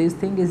 So this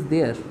thing is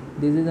there.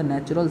 This is a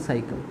natural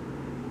cycle.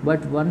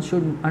 But one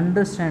should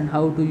understand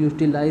how to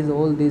utilize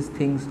all these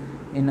things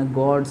in a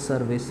God's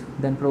service.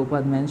 Then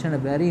Prabhupada mentioned a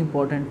very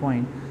important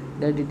point,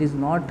 that it is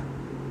not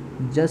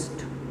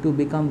just to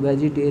become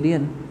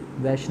vegetarian,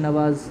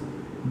 Vaishnavas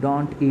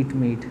don't eat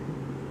meat.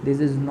 This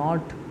is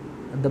not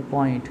the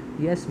point.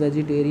 Yes,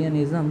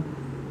 vegetarianism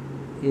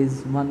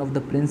is one of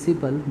the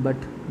principle, but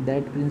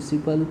that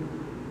principle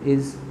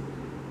is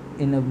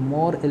in a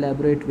more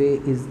elaborate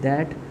way is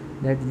that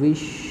we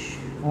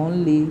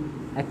only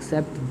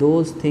accept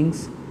those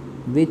things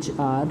which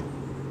are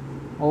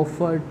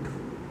offered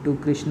to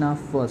Krishna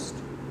first.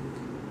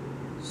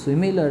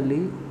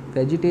 Similarly,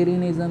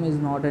 vegetarianism is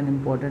not an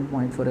important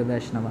point for a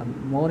Vaishnava.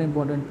 More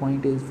important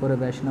point is for a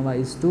Vaishnava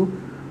is to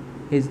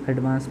his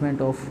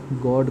advancement of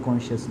God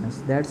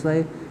consciousness. That's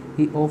why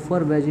he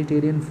offer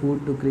vegetarian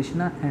food to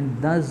Krishna,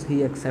 and thus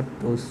he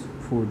accept those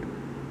food.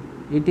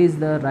 It is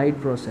the right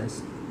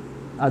process.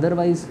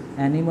 Otherwise,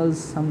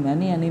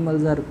 many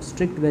animals are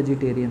strict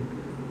vegetarian,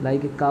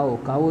 like a cow.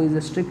 Cow is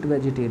a strict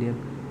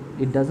vegetarian.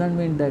 It doesn't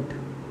mean that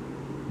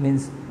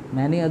means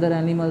many other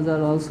animals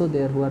are also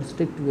there who are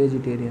strict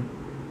vegetarian.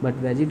 But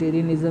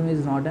vegetarianism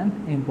is not an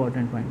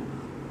important point.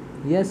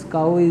 Yes,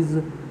 cow is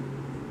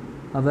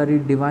a very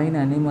divine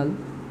animal,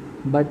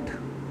 but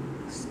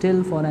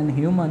still for an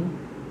human,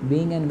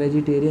 being a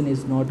vegetarian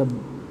is not a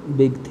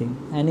big thing.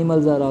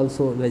 Animals are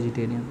also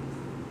vegetarian.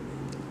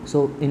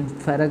 So in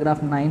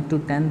paragraph 9 to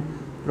 10,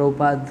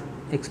 Prabhupada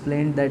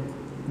explained that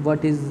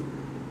what is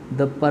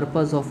the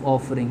purpose of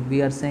offering.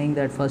 We are saying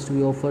that first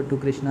we offer to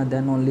Krishna,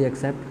 then only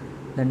accept.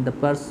 Then the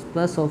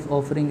purpose of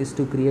offering is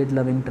to create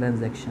loving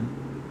transaction.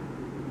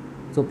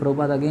 So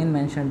Prabhupada again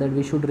mentioned that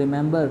we should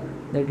remember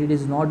that it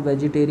is not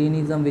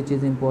vegetarianism which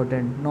is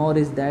important, nor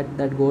is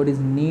that God is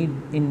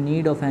in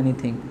need of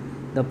anything.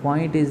 The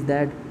point is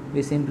that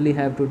we simply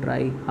have to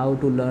try how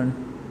to learn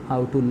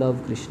how to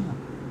love Krishna.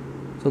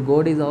 So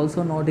God is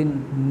also not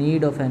in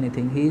need of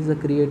anything. He is a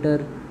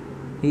creator.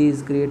 He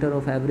is creator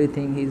of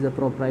everything. He is a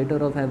proprietor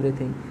of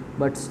everything.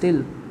 But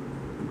still,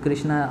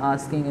 Krishna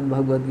asking in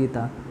Bhagavad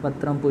Gita,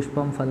 Patram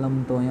Pushpam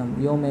Phalam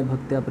Toyam Yo Me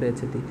Bhaktya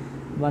Prechati.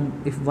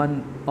 If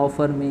one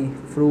offer me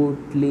fruit,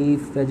 leaf,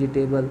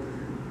 vegetable,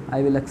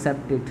 I will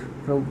accept it.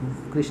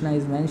 Krishna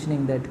is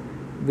mentioning that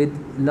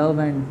with love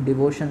and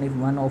devotion if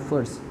one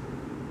offers.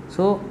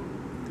 So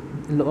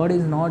Lord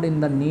is not in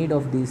the need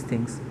of these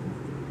things.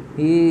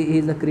 He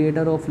is the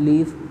creator of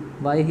leaf.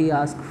 Why he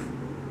asks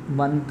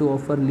one to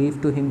offer leaf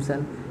to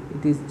himself?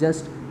 It is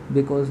just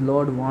because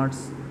Lord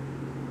wants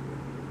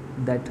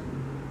that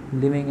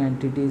living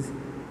entities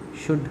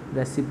should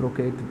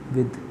reciprocate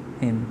with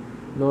him.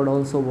 Lord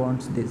also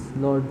wants this.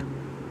 Lord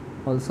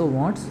also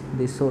wants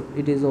this. So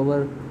it is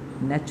our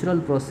natural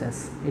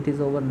process, it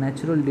is our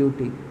natural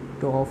duty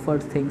to offer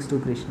things to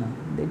Krishna.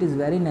 It is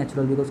very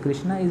natural because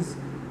Krishna is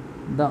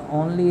the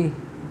only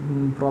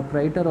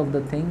proprietor of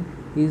the thing,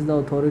 he is the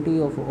authority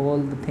of all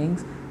the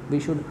things. We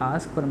should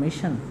ask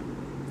permission.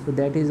 So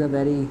that is a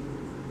very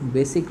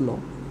basic law.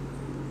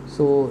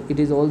 So it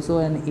is also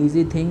an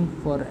easy thing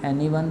for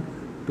anyone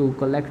to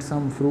collect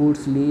some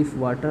fruits, leaf,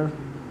 water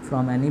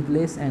from any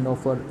place and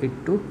offer it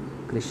to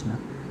Krishna.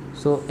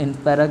 So in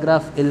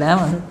paragraph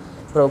 11,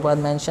 Prabhupada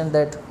mentioned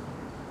that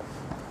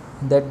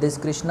this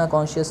Krishna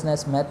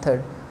consciousness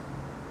method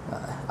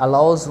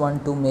allows one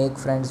to make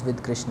friends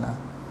with Krishna.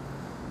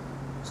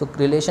 So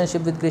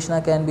relationship with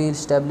Krishna can be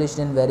established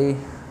in very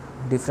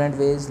different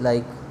ways,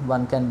 like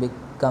one can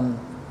become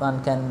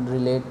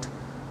related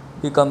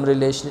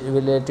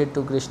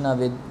to Krishna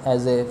with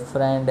as a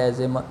friend, as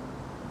a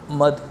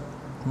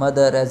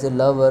mother, as a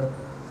lover,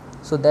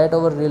 so that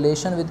our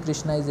relation with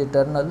Krishna is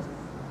eternal.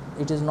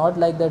 It is not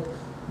like that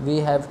we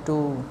have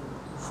to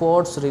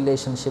force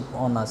relationship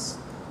on us.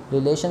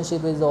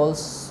 Relationship is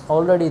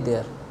already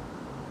there.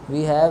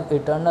 We have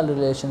eternal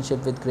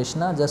relationship with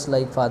Krishna, just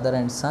like father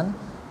and son.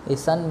 A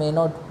son may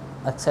not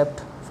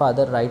accept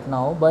father right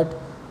now, but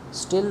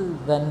still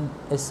when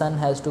a son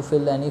has to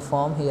fill any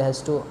form, he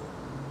has to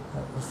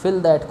fill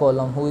that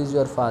column, who is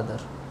your father.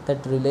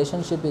 That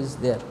relationship is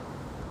there,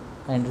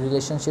 and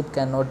relationship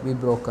cannot be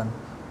broken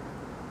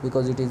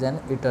because it is an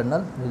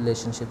eternal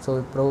relationship.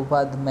 So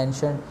Prabhupada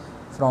mentioned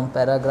from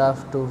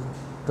paragraph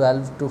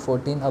 12 to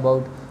 14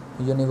 about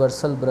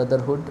universal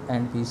brotherhood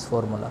and peace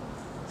formula.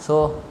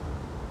 So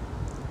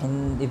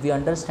if we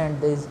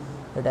understand this,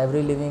 that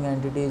every living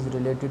entity is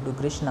related to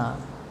Krishna,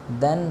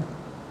 then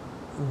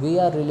we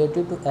are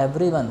related to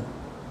everyone.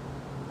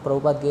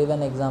 Prabhupada gave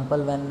an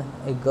example when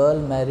a girl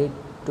married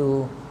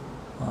to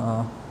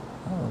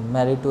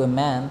a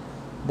man,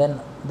 then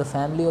the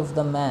family of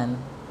the man,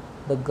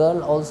 the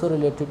girl also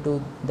related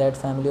to that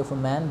family of a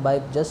man by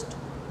just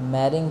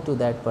marrying to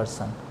that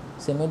person.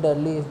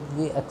 Similarly, if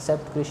we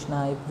accept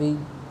Krishna, if we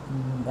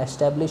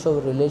establish our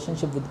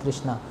relationship with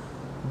Krishna,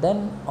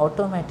 then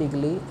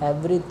automatically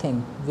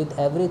everything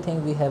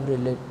we have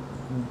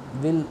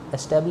will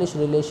establish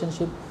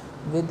relationship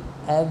with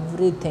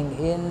everything,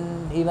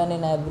 even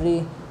in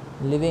every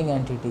living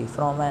entity,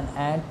 from an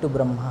ant to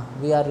Brahma.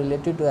 We are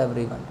related to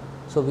everyone.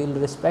 So we will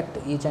respect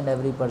each and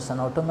every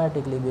person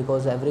automatically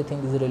because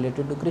everything is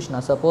related to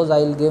Krishna. Suppose I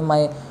will give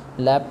my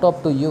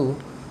laptop to you,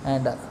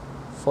 and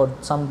for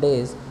some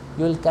days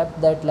you will keep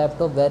that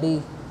laptop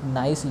very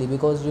nicely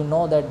because you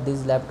know that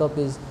this laptop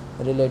is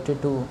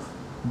related to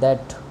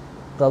that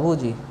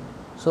Prabhuji.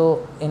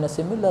 So in a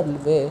similar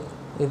way,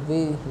 if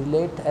we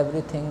relate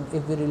everything,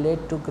 if we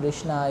relate to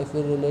Krishna, if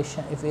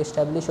we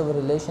establish our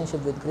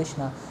relationship with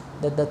Krishna,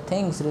 that the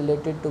things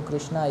related to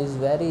Krishna is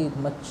very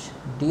much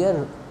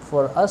dear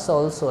for us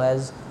also,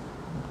 as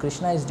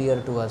Krishna is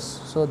dear to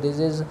us. So this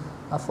is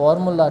a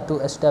formula to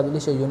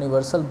establish a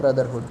universal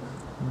brotherhood.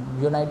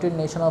 United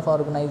Nations of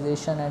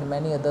Organization and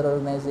many other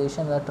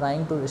organizations are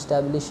trying to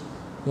establish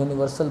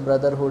universal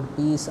brotherhood,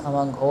 peace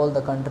among all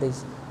the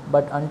countries,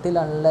 but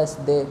unless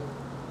they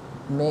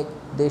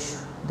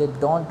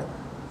don't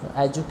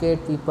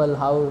educate people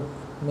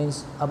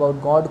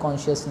about God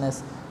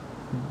consciousness,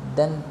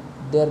 then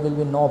there will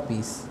be no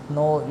peace,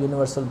 no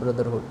universal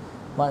brotherhood.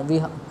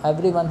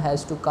 Everyone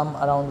has to come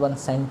around one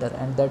center,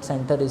 and that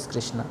center is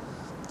Krishna.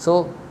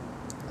 So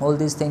all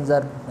these things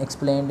are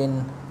explained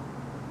in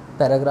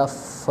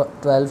paragraph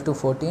 12 to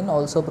 14.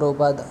 Also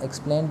Prabhupada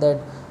explained that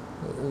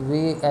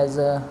we as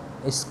a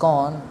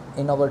ISKCON,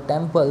 in our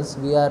temples,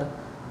 we are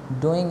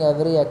doing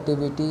every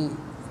activity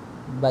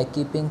by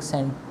keeping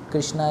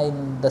Krishna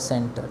in the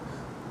center.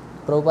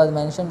 Prabhupada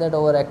mentioned that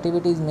our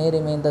activities may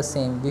remain the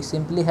same. We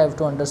simply have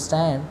to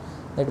understand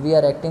that we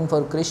are acting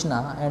for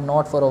Krishna and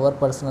not for our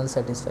personal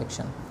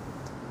satisfaction.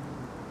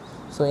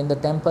 So in the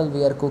temple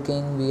we are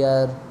cooking, we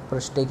are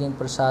taking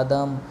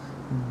prasadam,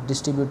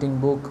 distributing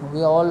book.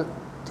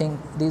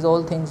 These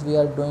all things we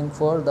are doing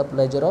for the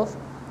pleasure of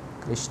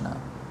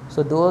Krishna.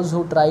 So those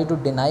who try to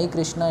deny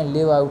Krishna and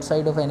live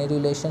outside of any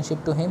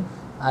relationship to him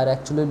are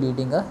actually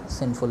leading a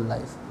sinful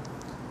life.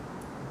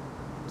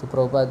 So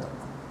Prabhupada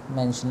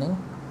mentioning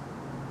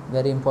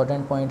very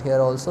important point here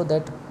also,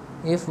 that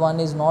if one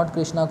is not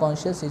Krishna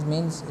conscious, it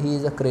means he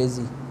is a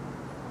crazy,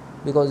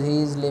 because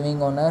he is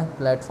living on a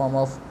platform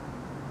of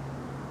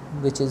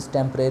which is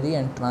temporary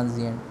and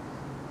transient.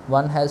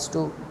 One has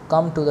to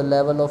come to the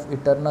level of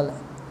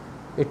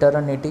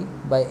eternity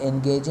by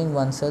engaging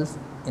oneself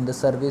in the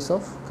service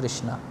of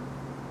Krishna.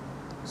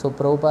 So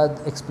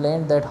Prabhupada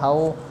explained that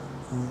how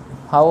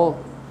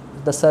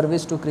the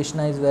service to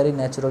Krishna is very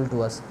natural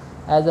to us.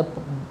 As a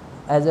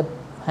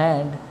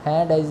hand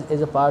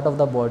is a part of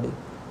the body.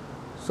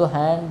 So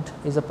hand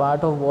is a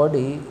part of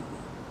body.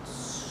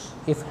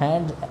 If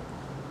hand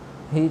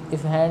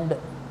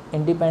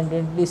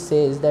independently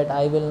says that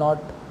I will not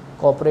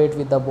cooperate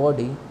with the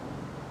body,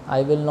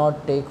 I will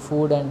not take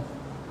food and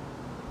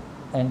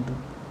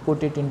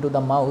put it into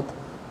the mouth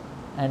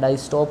and I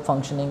stop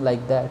functioning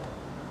like that,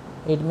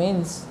 it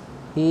means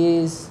he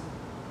is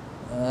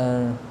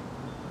uh,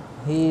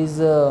 he is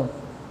uh,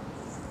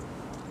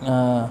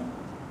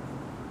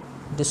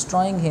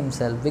 destroying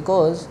himself,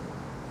 because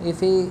if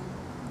he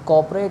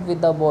cooperate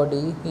with the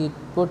body, he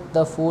put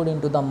the food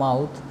into the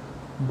mouth,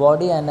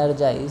 body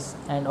energize,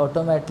 and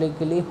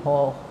automatically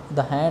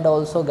the hand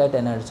also get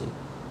energy.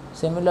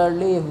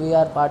 Similarly, if we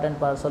are part and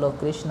parcel of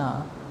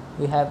Krishna,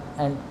 we have,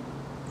 and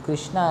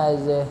Krishna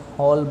as a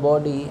whole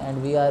body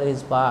and we are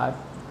his part,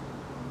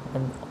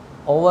 and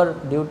our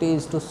duty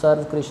is to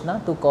serve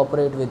Krishna, to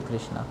cooperate with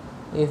Krishna.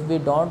 If we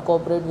don't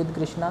cooperate with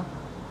Krishna,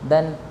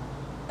 then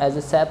as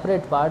a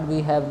separate part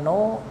we have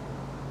no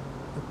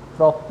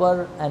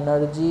proper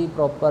energy,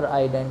 proper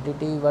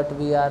identity. What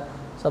we are,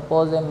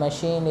 suppose a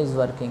machine is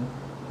working,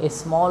 a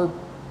small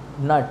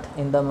nut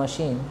in the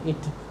machine,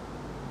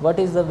 what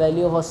is the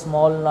value of a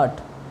small nut?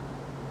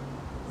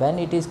 When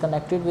it is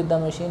connected with the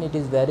machine, it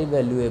is very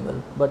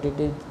valuable, but it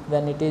is,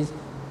 when it is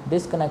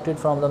disconnected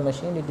from the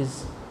machine, it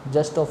is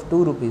just of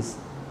 2 rupees.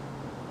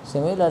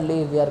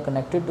 Similarly, if we are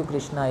connected to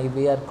Krishna, if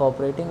we are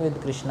cooperating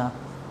with Krishna,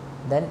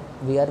 then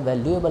we are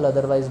valuable,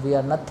 otherwise we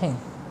are nothing.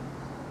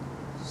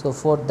 So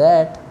for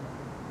that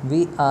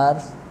we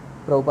are,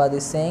 Prabhupada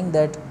is saying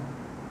that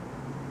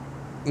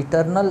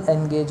eternal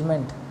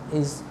engagement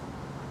is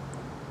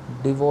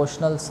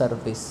devotional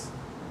service.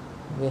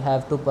 We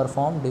have to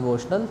perform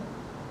devotional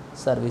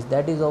service,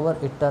 that is our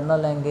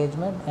eternal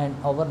engagement and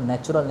our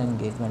natural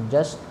engagement,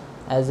 just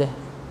as a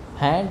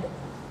hand,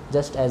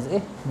 just as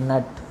a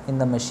nut in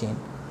the machine.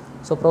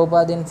 So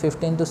Prabhupada in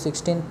 15 to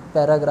 16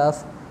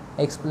 paragraph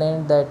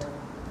explained that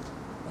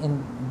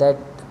in that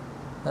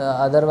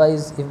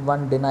otherwise if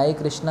one deny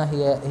Krishna,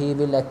 he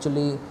will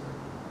actually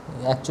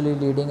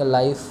leading a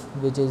life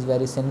which is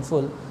very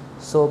sinful.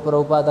 So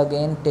Prabhupada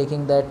again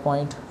taking that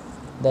point,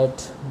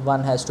 that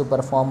one has to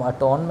perform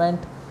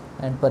atonement,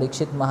 and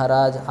Parikshit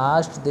Maharaj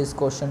asked this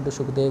question to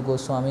Shukdev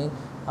Goswami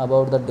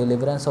about the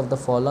deliverance of the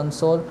fallen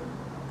soul,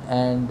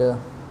 and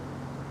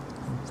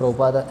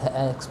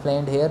Prabhupada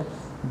explained here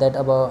that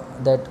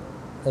about that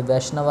a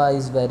Vaishnava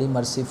is very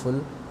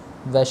merciful.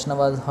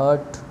 Vaishnavas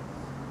hurt.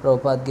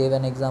 Prabhupada gave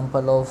an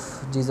example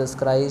of Jesus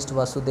Christ,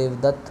 Vasudev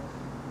Dutt,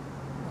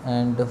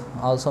 and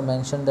also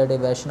mentioned that a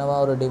Vaishnava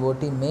or a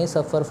devotee may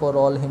suffer for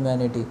all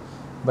humanity,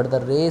 but the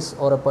race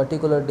or a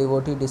particular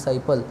devotee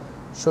disciple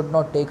should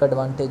not take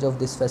advantage of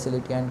this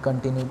facility and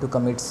continue to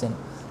commit sin.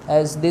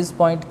 As this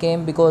point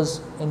came because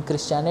in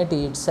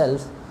Christianity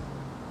itself,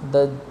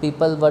 the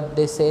people, what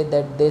they say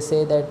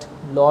that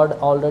Lord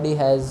already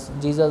has,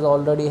 Jesus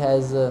already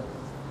has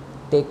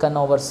taken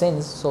our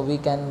sins, so we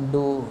can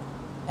do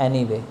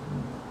anyway,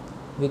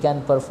 we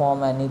can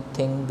perform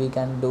anything, we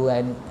can do,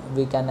 and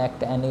we can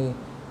act any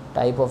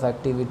type of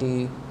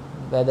activity,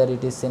 whether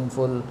it is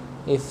sinful.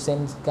 If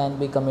sins can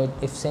be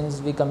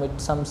if we commit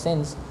some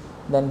sins,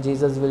 then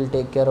Jesus will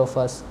take care of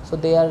us. So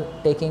they are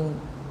taking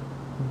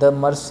the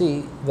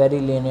mercy very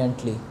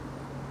leniently.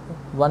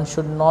 One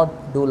should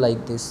not do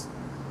like this,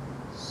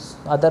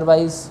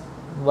 otherwise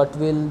what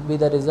will be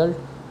the result?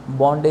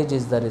 Bondage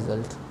is the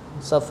result,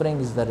 suffering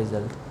is the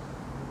result.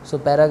 So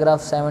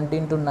paragraph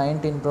 17 to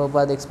 19,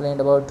 Prabhupada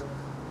explained about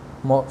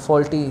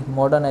faulty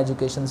modern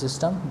education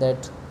system,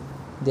 that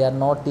they are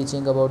not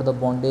teaching about the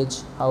bondage,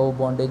 how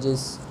bondage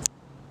is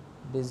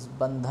this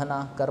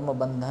bandhana, karma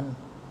bandhan.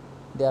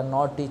 They are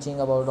not teaching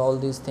about all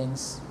these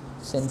things,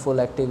 sinful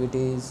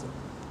activities,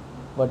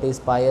 what is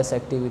pious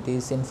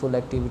activities, sinful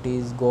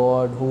activities,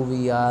 God, who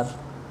we are.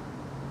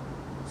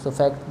 So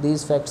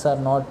these facts are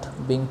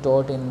not being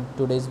taught in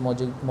today's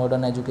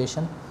modern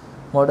education.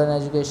 Modern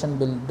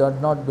education does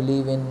not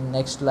believe in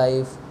next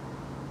life,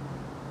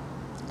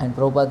 and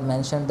Prabhupada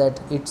mentioned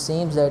that it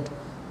seems that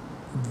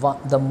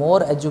the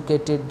more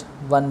educated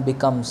one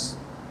becomes,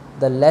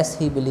 the less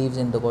he believes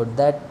in the God.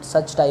 That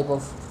such type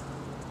of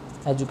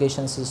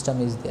education system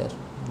is there.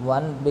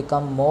 One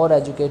become more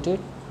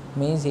educated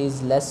means he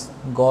is less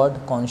God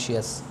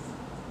conscious,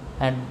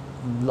 and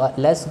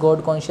less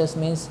God conscious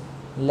means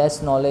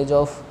less knowledge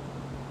of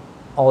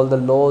all the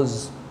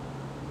laws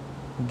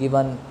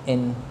given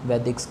in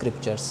Vedic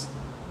scriptures.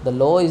 The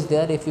law is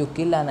there, if you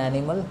kill an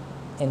animal,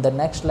 in the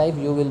next life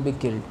you will be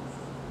killed.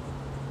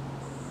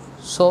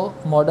 So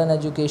modern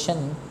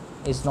education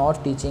is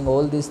not teaching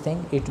all these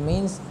things. It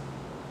means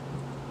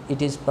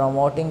it is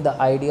promoting the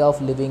idea of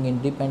living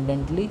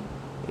independently,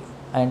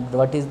 and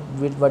what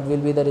will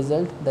be the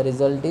result? The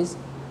result is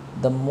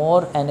the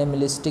more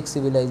animalistic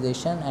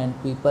civilization, and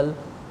people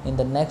in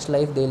the next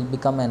life they will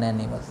become an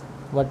animal.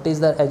 What is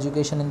the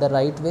education in the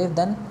right way?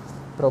 Then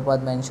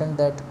Prabhupada mentioned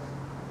that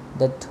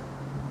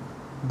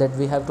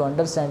we have to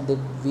understand that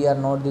we are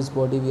not this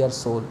body, we are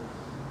soul.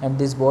 And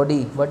this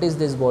body, what is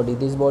this body?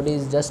 This body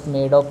is just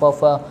made up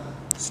of a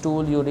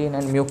stool, urine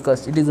and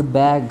mucus. It is a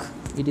bag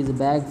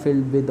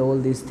filled with all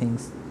these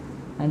things.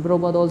 And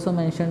Prabhupada also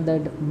mentioned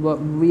that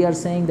we are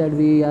saying that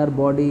we are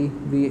body,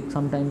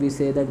 sometimes we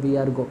say that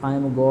I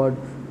am a God,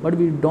 but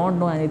we don't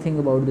know anything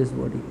about this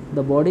body.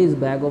 The body is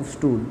bag of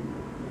stool.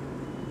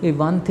 If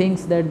one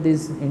thinks that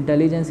this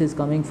intelligence is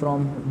coming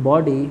from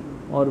body,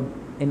 or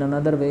in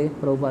another way,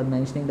 Prabhupada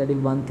mentioning that if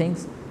one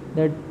thinks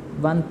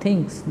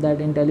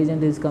that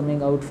intelligence is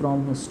coming out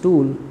from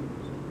stool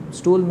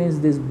means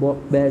this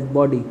bad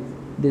body,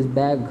 this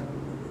bag,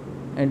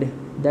 and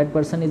that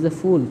person is a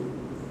fool.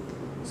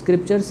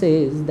 Scripture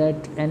says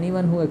that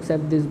anyone who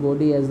accepts this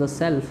body as the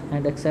self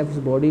and accepts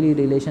bodily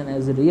relation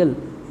as real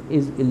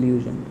is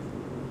illusion.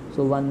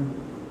 So one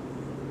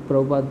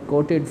Prabhupada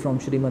quoted from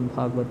Srimad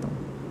Bhagavatam.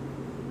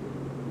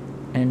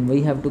 And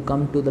we have to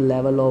come to the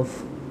level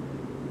of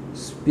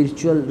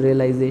spiritual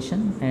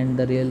realization, and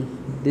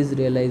this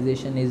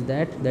realization is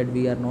that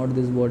we are not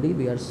this body,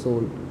 we are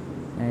soul.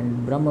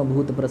 And Brahma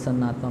Bhuta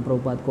Prasannatma,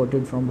 Prabhupada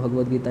quoted from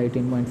Bhagavad Gita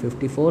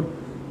 18.54,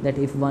 that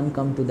if one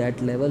come to that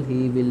level,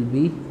 he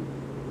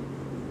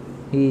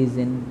is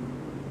in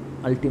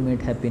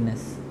ultimate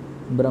happiness,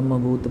 Brahma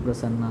Bhuta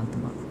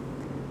Prasannatma.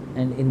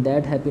 And in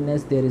that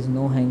happiness there is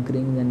no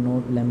hankering and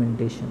no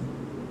lamentation.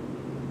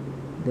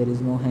 There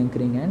is no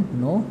hankering and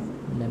no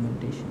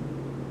lamentation.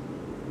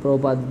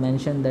 Prabhupada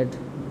mentioned that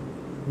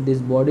this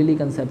bodily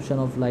conception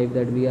of life,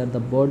 that we are the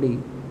body,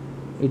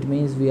 it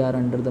means we are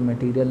under the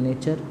material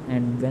nature,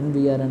 and when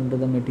we are under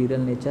the material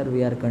nature,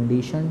 we are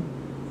conditioned,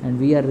 and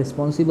we are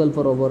responsible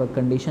for our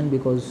condition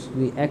because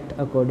we act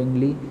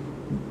accordingly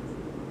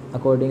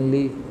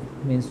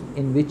means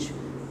in which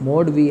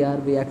mode we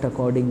act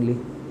accordingly.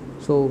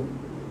 So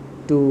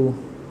to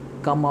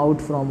come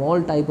out from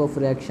all type of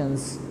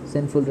reactions,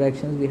 sinful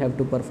reactions, we have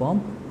to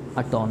perform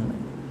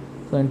atonement.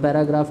 So in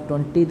paragraph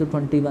 20 to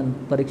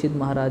 21, Parikshit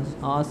Maharaj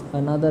asked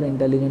another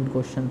intelligent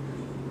question,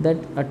 that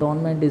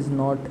atonement is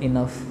not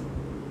enough.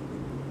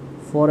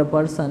 For a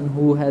person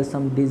who has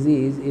some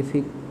disease, if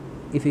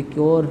he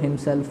cure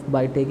himself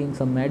by taking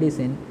some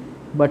medicine,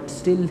 but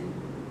still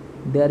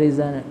there is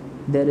a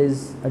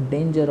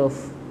danger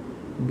of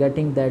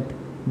getting that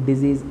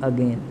disease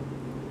again.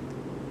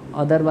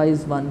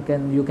 Otherwise,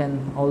 you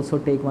can also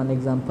take one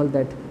example,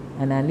 that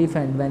an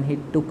elephant, when he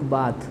took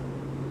bath,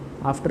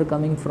 after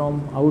coming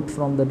out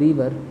from the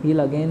river, he'll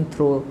again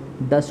throw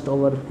dust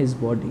over his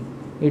body.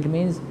 It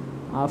means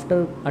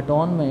after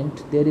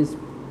atonement, there is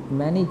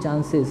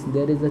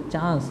a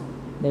chance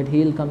that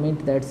he'll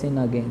commit that sin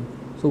again.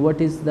 So what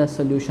is the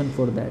solution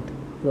for that?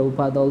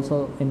 Prabhupada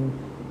also in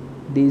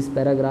these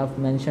paragraph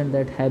mentioned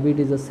that habit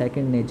is a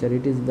second nature.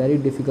 It is very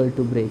difficult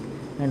to break.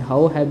 And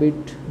how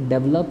habit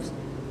develops?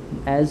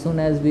 As soon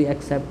as we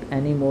accept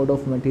any mode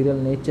of material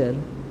nature,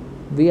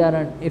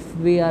 if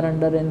we are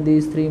under in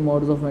these three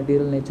modes of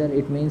material nature,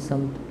 it means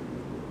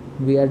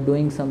we are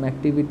doing some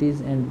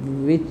activities,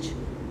 and which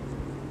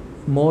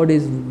mode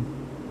is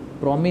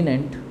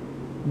prominent,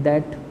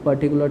 that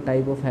particular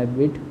type of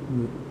habit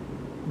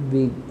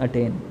we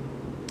attain.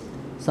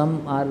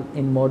 Some are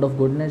in mode of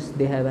goodness,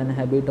 they have an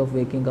habit of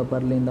waking up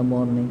early in the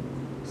morning.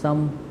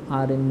 Some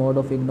are in mode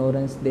of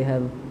ignorance, they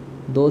have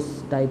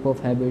those type of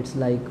habits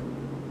like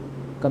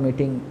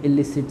committing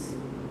illicit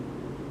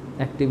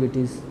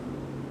activities,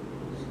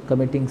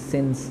 committing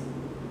sins.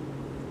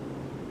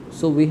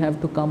 So we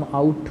have to come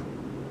out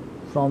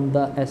from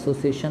the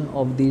association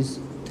of these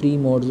three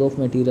modes of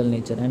material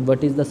nature. And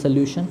what is the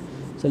solution?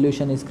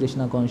 Solution is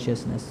Krishna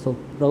consciousness. So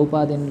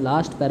Prabhupada in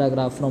last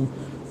paragraph from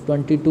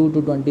 22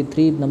 to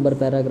 23 number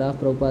paragraph,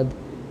 Prabhupada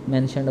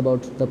mentioned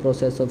about the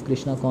process of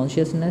Krishna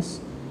consciousness.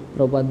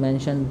 Prabhupada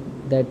mentioned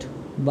that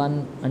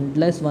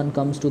unless one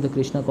comes to the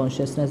Krishna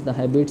consciousness, the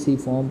habits he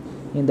formed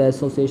in the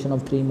association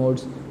of three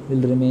modes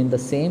will remain the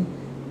same.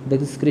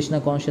 This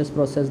Krishna conscious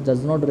process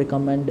does not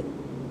recommend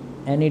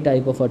any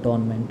type of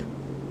atonement.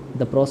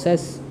 The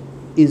process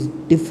is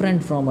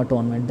different from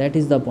atonement. That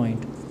is the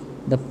point.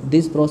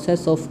 This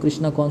process of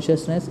Krishna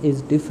consciousness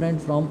is different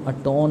from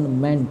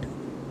atonement.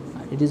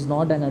 It is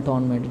not an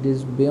atonement. It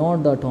is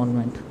beyond the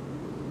atonement.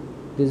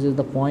 This is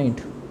the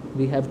point.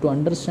 We have to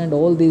understand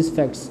all these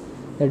facts,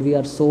 that we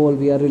are soul,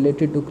 we are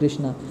related to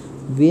Krishna.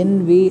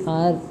 When we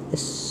are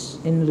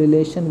in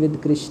relation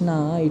with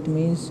Krishna, it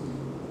means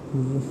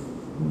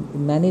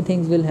many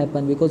things will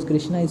happen, because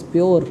Krishna is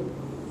pure,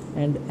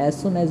 and as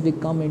soon as we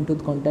come into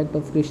the contact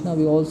of Krishna,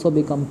 we also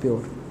become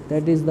pure.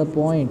 That is the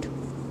point.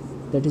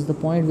 That is the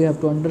point we have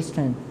to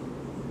understand,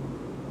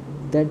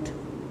 that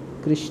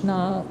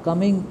Krishna,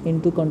 coming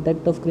into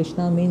contact of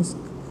Krishna means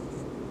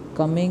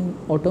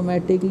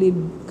automatically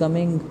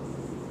coming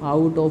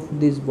out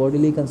of this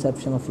bodily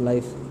conception of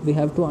life. We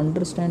have to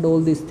understand all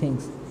these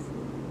things.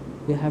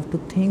 We have to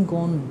think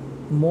on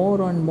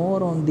more and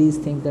more on these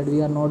things, that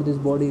we are not this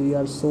body, we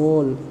are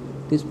soul.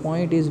 This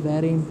point is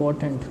very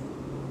important.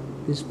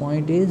 This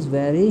point is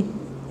very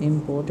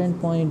important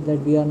point,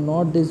 that we are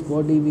not this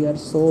body, we are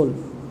soul.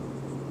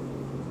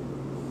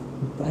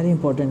 Very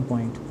important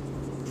point.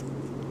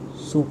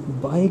 So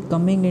by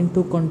coming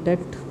into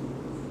contact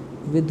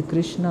with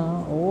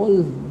Krishna,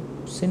 all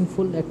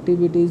sinful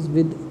activities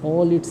with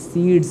all its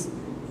seeds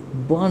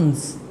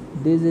burns.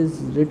 This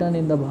is written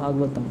in the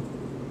Bhagavatam.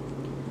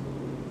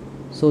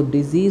 So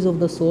disease of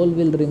the soul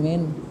will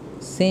remain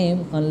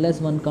same unless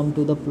one come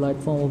to the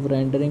platform of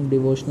rendering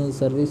devotional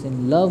service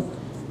in love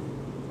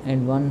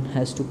and one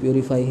has to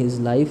purify his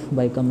life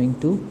by coming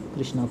to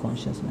Krishna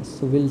consciousness.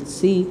 So we'll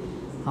see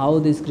how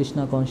this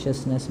Krishna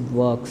consciousness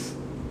works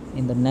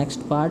in the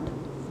next part.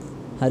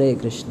 Hare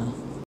Krishna.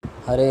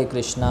 Hare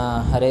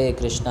Krishna, Hare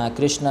Krishna,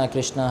 Krishna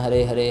Krishna,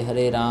 Hare Hare,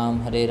 Hare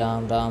Ram,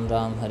 Ram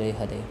Ram, Hare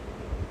Hare.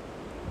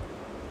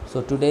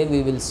 So today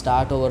we will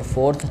start our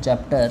 4th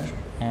chapter,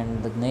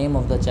 and the name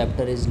of the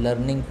chapter is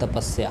Learning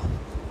Tapasya.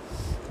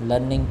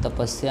 Learning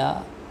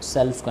Tapasya,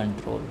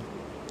 self-control.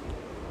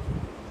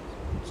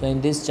 So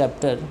in this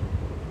chapter,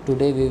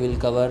 today we will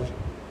cover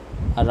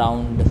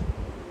around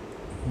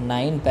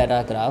 9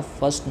 paragraphs.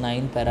 First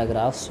 9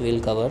 paragraphs we'll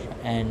cover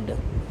and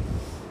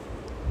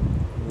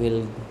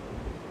we'll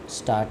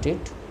start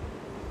it.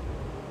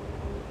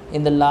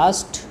 In the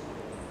last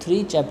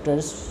 3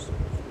 chapters,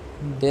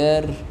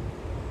 there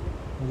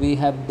we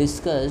have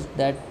discussed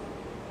that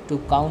to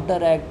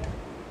counteract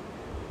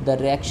the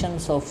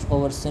reactions of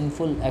our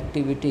sinful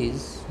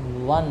activities,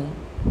 one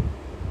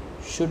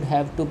should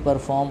have to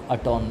perform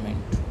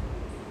atonement.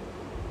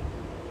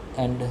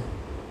 And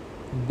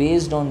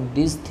based on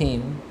this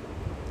theme,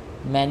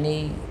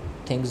 many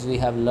things we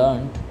have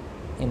learned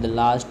in the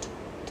last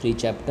 3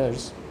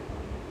 chapters.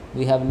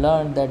 We have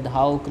learned that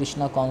how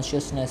Krishna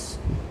consciousness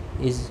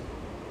is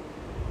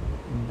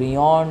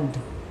beyond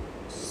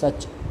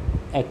such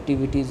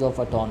activities of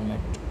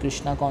atonement.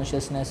 Krishna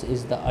consciousness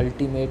is the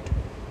ultimate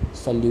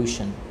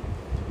solution.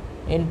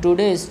 In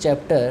today's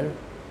chapter,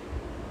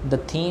 the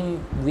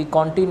theme, we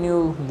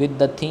continue with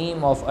the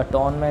theme of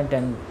atonement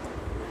and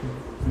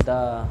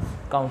the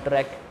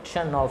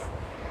counteraction of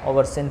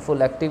our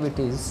sinful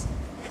activities.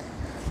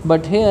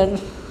 But here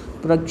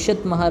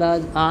Parikshit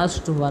Maharaj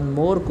asked one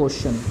more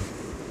question.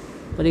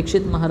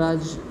 Parikshit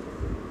Maharaj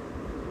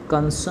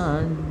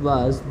concern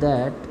was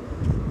that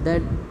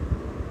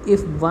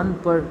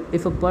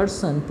if a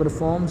person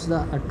performs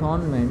the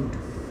atonement,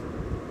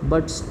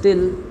 but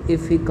still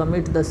if he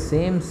commit the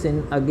same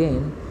sin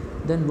again,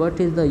 then what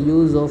is the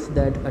use of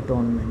that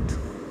atonement?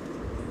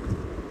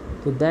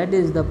 So that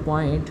is the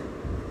point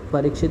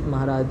Parikshit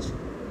Maharaj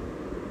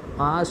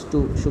asked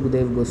to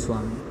Shukdev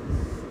Goswami.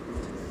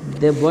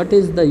 What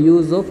is the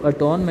use of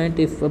atonement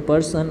if a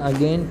person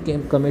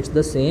again commits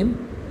the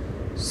same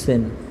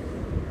sin?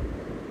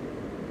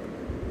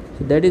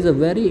 So that is a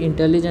very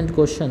intelligent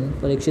question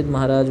Parikshit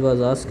Maharaj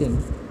was asking.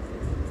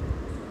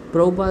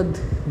 Prabhupada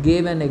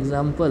gave an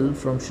example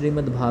from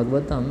Srimad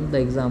Bhagavatam. The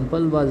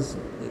example was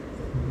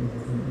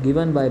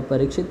given by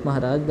Parikshit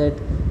Maharaj that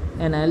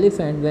an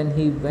elephant, when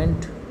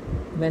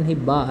he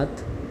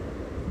bathed,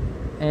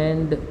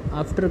 and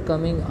after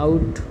coming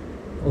out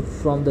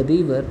from the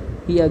river,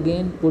 he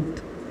again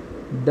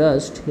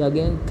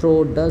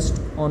throw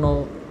dust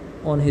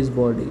on his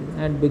body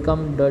and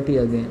become dirty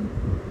again.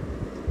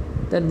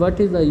 Then what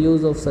is the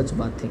use of such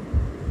bathing?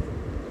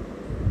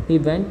 He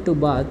went to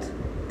bath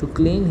to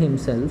clean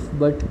himself,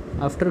 but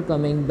after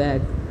coming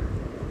back,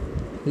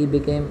 he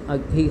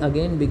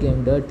again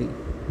became dirty.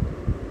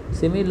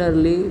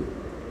 Similarly,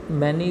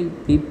 many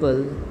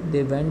people,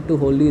 they went to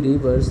holy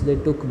rivers, they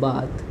took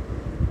bath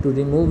to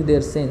remove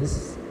their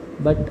sins,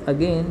 but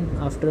again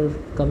after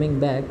coming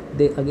back,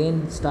 they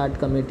again start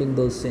committing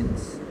those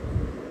sins,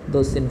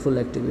 those sinful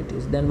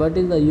activities. Then what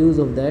is the use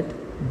of that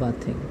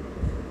bathing?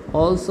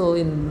 Also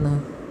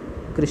in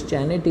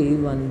Christianity,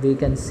 we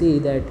can see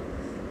that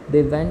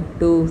they went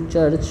to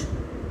church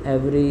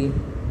every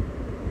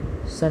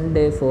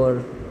Sunday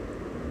for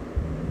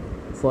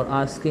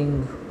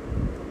asking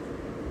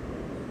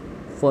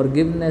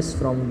forgiveness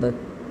from the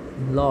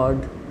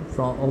Lord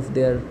of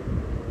their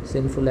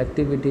sinful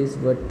activities,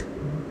 what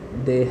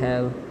they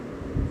have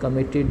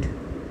committed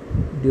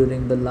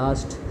during the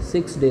last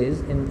 6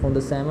 days. On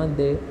the 7th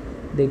day,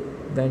 they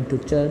went to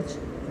church,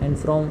 and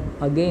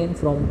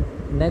from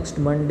next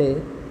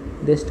Monday,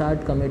 they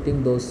start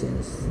committing those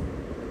sins.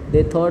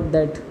 They thought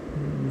that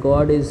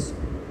God is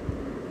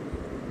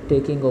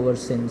taking our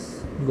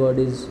sins, God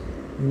is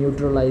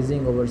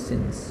neutralizing our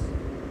sins.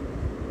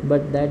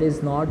 But that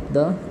is not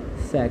the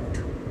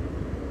fact.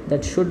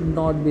 That should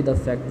not be the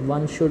fact.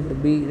 One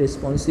should be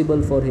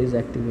responsible for his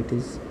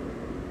activities.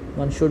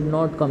 One should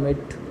not commit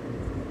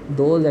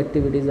those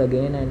activities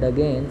again and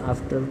again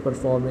after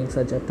performing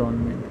such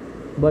atonement.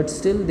 But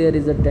still there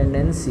is a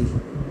tendency.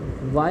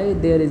 Why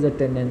there is a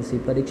tendency?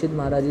 Parikshit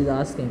Maharaj is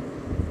asking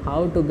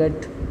how to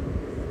get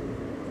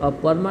a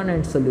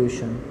permanent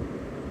solution.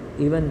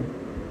 Even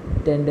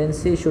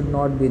tendency should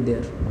not be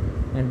there.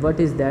 And what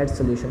is that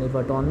solution? If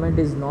atonement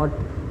is not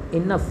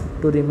enough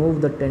to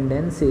remove the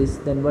tendencies,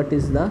 then what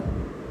is the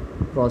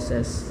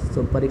process?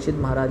 So Parikshit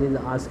Maharaj is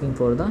asking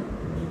for the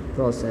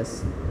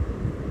process.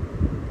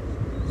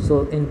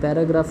 So in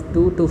paragraph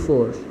 2 to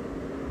 4,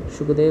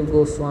 Shukdev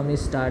Goswami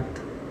start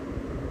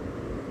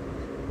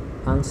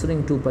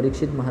answering to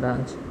Parikshit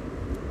Maharaj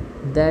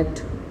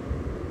that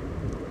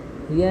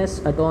yes,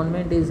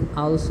 atonement is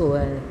also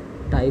a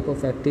type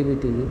of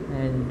activity,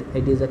 and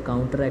it is a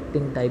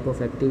counteracting type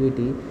of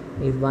activity.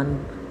 If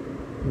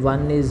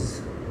one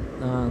is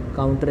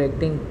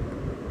counteracting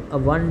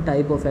one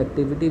type of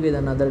activity with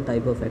another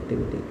type of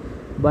activity,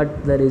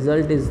 but the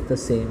result is the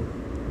same.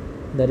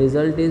 the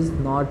result is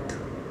not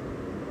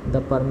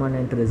the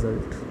permanent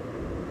result.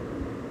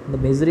 The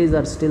miseries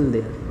are still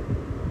there.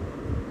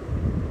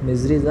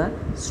 Miseries are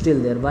still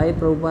there. Why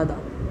Prabhupada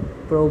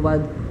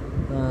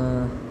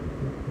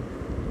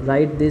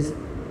write this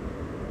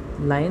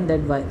line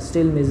that why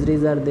still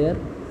miseries are there?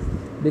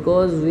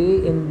 Because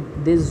we in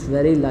this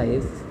very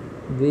life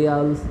we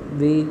have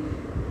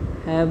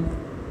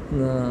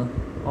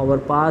our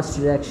past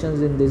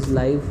reactions in this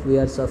life. We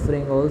are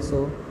suffering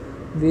also,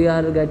 we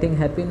are getting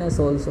happiness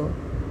also,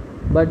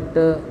 but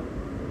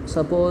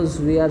suppose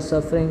we are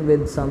suffering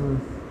with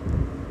some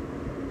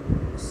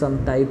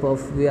type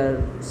of, we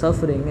are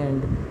suffering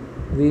and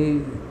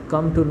we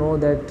come to know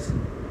that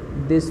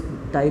this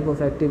type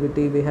of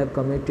activity we have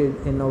committed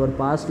in our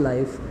past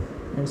life,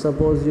 and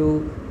suppose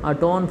you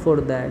atone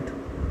for that,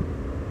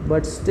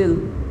 but still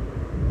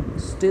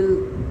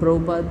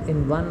Prabhupada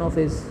in one of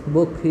his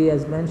book he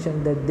has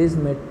mentioned that this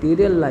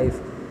material life,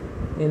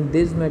 in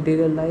this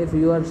material life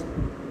you are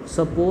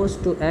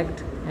supposed to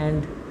act,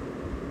 and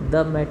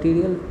the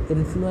material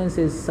influence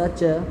is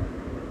such a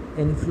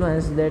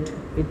influence that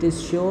it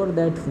is sure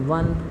that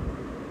one,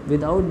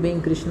 without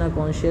being Krishna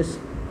conscious,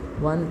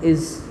 one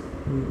is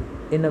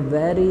in a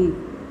very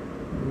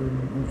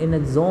in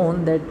a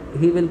zone that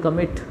he will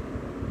commit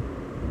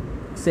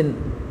sin.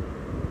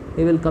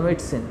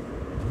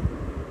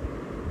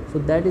 So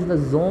that is the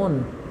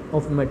zone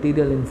of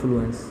material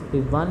influence.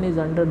 If one is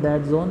under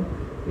that zone,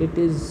 it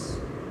is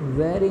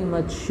very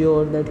much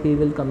sure that he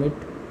will commit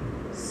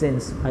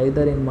sins,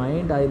 either in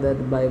mind, either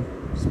by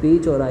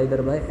speech, or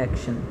either by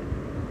action.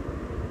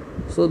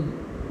 So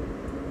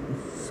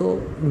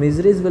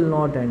miseries will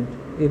not end.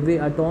 If we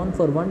atone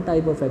for one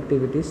type of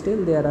activity,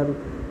 still there are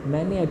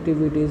many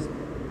activities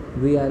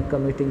we are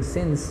committing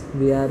sins,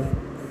 we are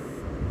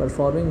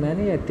performing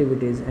many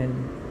activities, and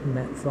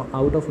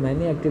out of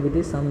many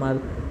activities some are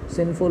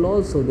sinful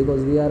also,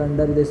 because we are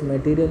under this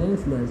material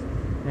influence.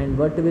 And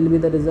what will be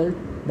the result?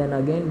 Then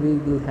again we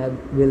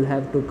will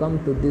have to come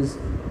to this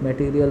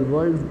material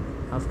world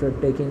after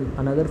taking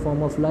another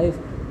form of life,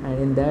 and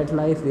in that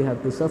life we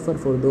have to suffer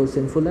for those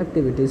sinful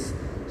activities.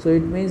 So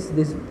it means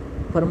this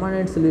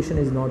permanent solution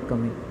is not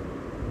coming.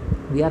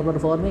 We are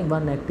performing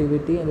one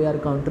activity and we are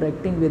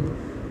counteracting with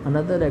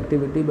another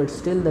activity, but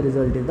still the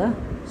result is the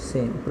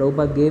same.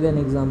 Prabhupada gave an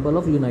example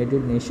of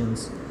United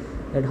Nations,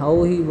 that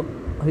how he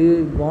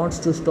wants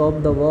to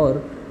stop the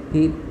war,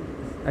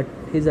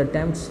 his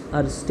attempts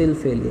are still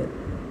failure.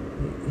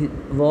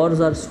 Wars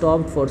are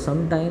stopped for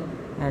some time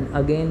and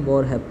again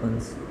war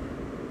happens.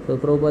 So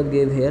Prabhupada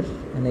gave here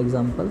an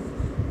example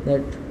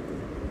that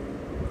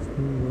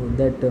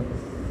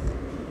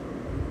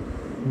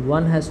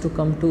one has to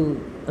come to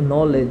a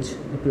knowledge,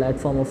 a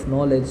platform of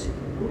knowledge.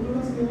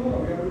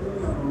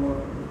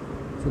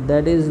 So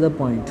that is the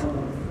point.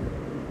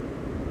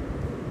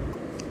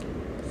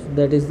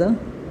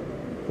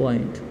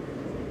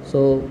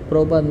 So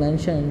Prabhupada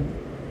mentioned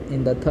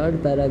in the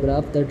third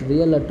paragraph that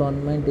real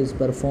atonement is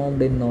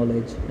performed in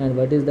knowledge. And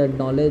what is that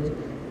knowledge?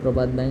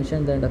 Prabhupada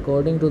mentioned that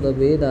according to the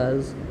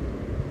Vedas,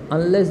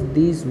 unless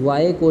these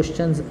why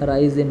questions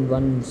arise in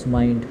one's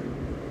mind,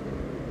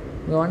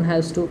 one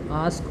has to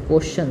ask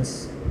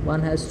questions.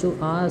 One has to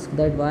ask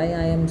that why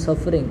I am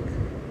suffering,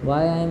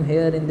 why I am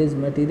here in this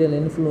material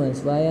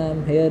influence, why I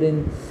am here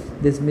in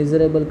this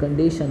miserable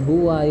condition,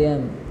 who I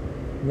am.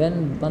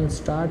 When one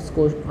starts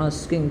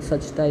asking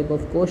such type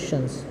of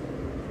questions,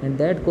 and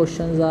that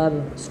questions are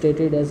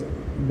stated as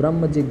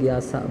Brahma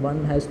Jigyasa,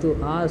 one has to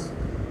ask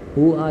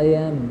who I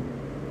am,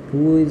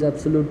 who is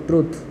absolute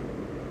truth.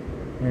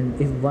 And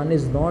if one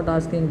is not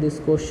asking these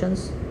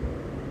questions,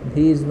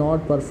 he is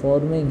not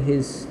performing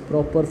his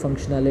proper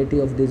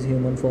functionality of this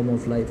human form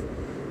of life.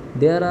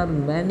 There are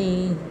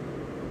many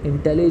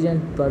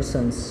intelligent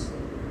persons.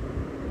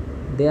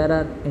 There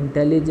are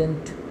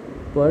intelligent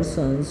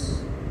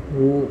persons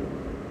who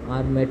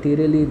are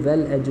materially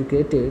well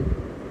educated,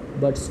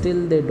 but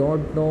still they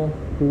don't know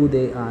who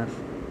they are.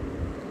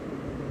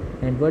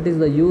 And what is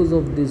the use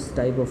of this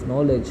type of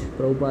knowledge?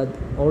 Prabhupada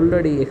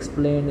already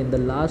explained in the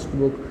last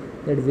book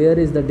that where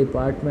is the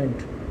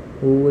department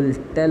who will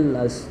tell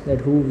us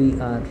that who we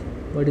are,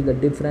 what is the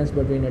difference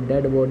between a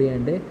dead body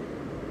and a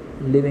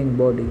living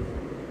body.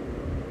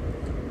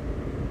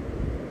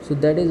 So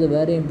that is a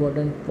very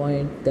important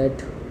point,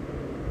 that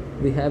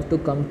we have to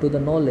come to the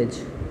knowledge,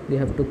 we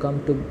have to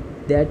come to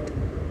that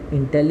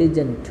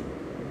intelligent.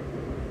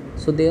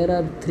 So there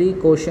are three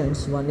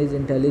quotients. One is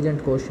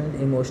intelligent quotient,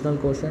 emotional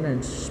quotient,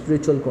 and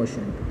spiritual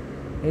quotient.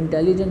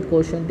 Intelligent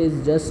quotient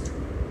is just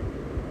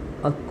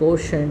a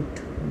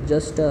quotient,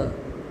 just a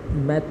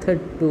method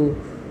to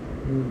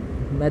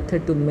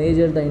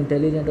measure the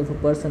intelligence of a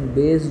person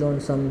based on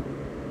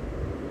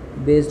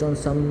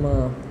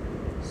some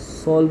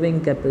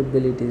solving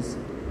capabilities.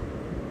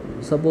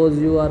 Suppose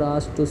you are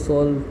asked to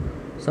solve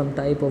some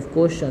type of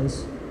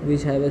questions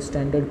which have a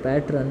standard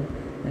pattern,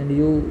 and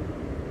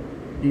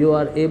you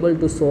are able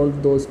to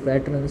solve those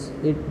patterns,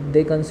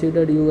 they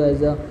consider you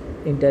as a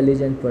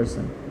intelligent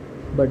person.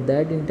 But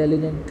that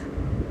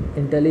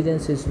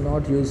intelligence is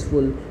not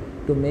useful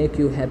to make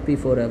you happy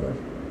forever.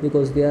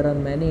 because there are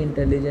many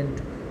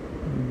intelligent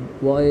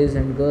boys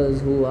and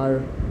girls who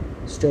are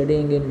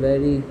studying in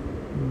very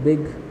big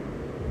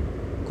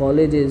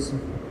colleges,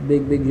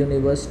 big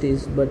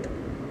universities, but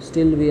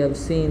still we have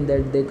seen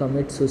that they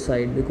commit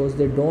suicide because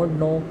they don't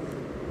know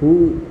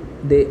who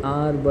they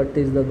are, what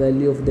is the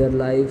value of their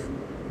life,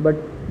 but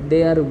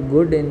they are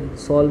good in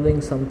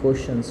solving some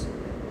questions,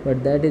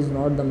 but that is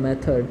not the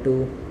method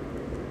to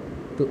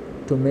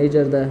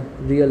measure the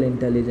real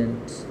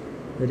intelligence.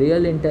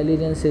 Real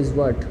intelligence is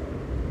what?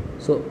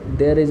 So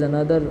there is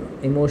another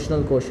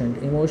emotional quotient.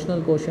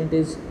 Emotional quotient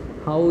is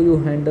how you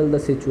handle the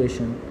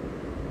situation.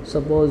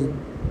 Suppose,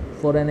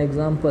 for an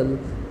example,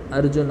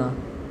 Arjuna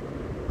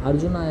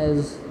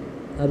has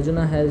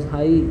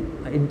high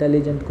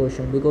intelligent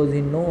quotient because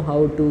he know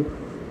how to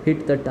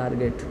hit the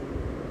target,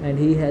 and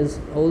he has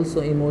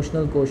also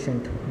emotional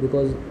quotient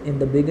because in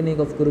the beginning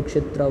of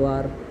Kurukshetra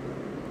war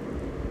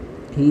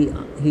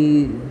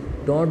he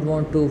don't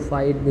want to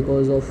fight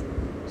because of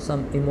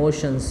some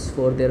emotions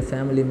for their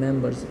family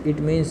members. It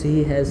means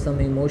he has some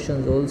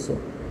emotions also,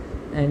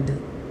 and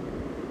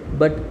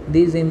but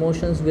these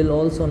emotions will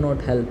also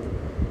not help,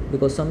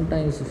 because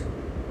sometimes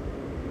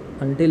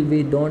until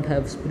we don't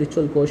have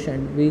spiritual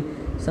quotient, we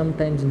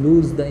sometimes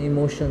lose the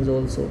emotions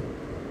also.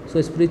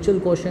 So spiritual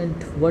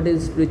quotient, what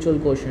is spiritual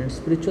quotient?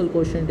 Spiritual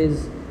quotient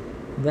is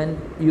when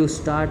you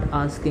start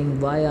asking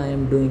why I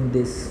am doing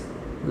this.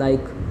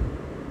 Like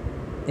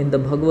in the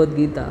Bhagavad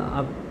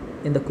Gita,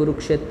 in the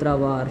Kurukshetra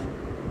war,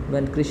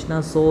 when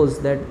Krishna shows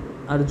that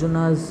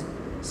Arjuna's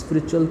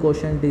spiritual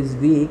quotient is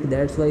weak,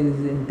 that's why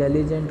his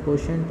intelligent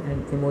quotient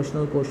and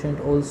emotional quotient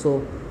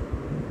also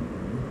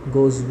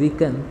goes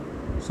weaken.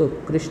 So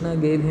Krishna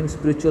gave him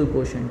spiritual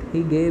quotient.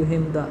 He gave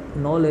him the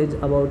knowledge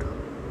about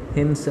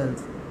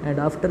himself, and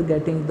after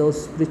getting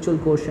those spiritual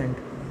quotient,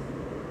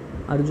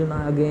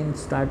 Arjuna again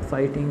start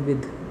fighting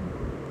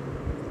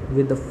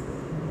with the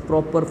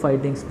proper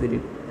fighting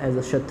spirit as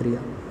a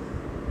Kshatriya.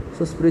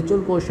 So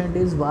spiritual quotient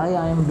is why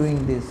I am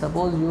doing this.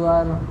 Suppose you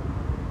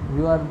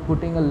are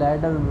putting a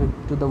ladder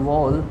to the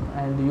wall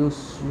and you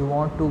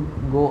want to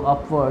go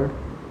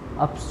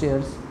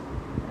upstairs,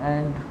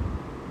 and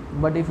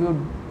but if you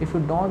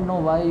don't know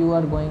why you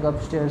are going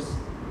upstairs,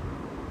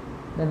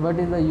 then what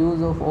is the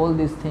use of all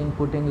this thing,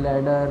 putting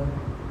ladder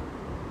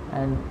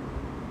and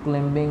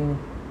climbing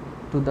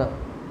to the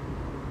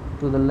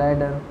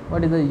ladder?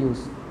 What is the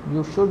use?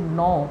 You should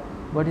know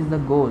what is the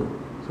goal.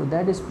 So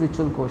that is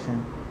spiritual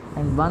quotient.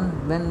 And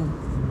when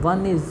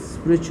one is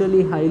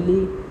spiritually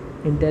highly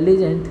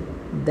intelligent,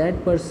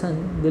 that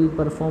person will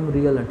perform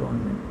real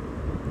atonement,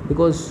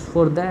 because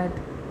for that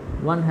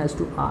one has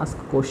to ask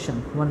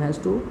question.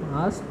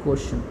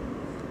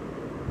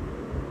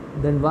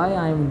 Then why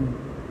I am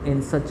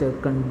in such a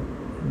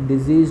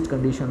diseased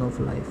condition of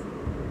life?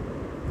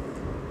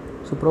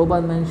 So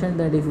Prabhupada mentioned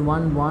that if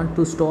one want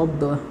to stop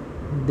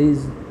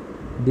this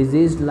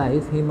diseased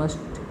life, he must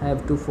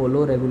have to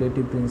follow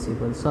regulative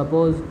principles.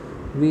 Suppose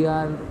we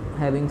are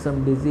having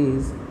some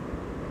disease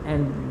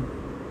and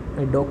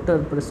a doctor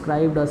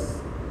prescribed us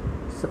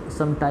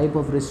some type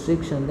of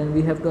restriction, then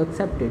we have to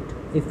accept it.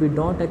 If we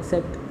don't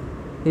accept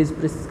his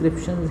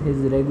prescriptions, his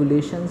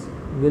regulations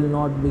will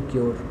not be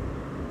cured.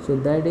 So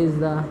that is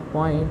the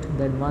point,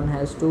 that one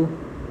has to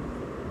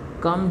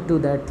come to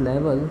that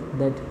level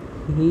that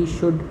he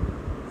should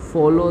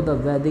follow the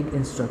Vedic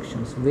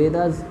instructions.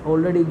 Vedas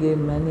already gave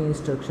many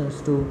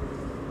instructions to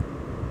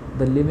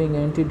the living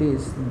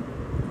entities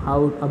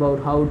about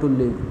how to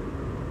live.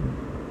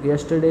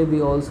 Yesterday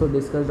we also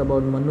discussed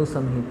about Manu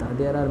Samhita.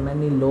 There are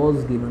many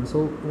laws given,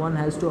 so one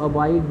has to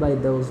abide by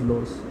those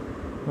laws.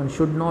 One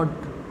should not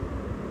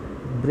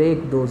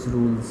break those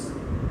rules.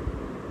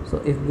 So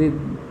if we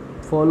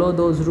follow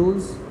those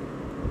rules,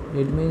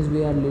 it means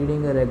we are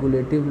leading a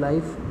regulative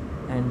life,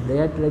 and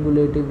that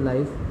regulative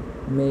life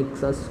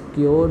makes us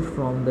cured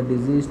from the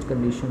diseased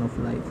condition of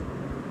life.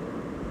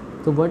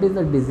 So what is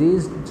the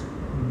diseased?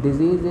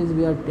 Disease is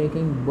we are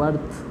taking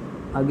birth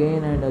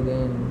again and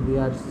again. We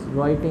are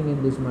writing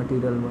in this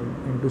material world,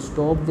 and to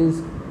stop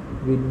this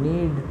we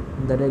need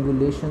the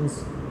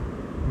regulations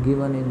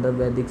given in the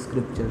Vedic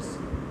scriptures.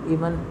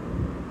 Even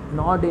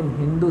not in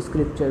Hindu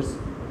scriptures,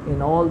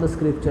 in all the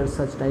scriptures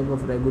such type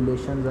of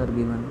regulations are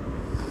given.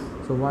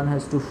 So one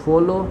has to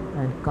follow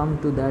and come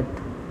to that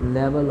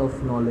level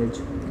of knowledge.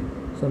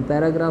 So in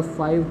paragraph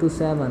 5 to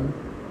 7,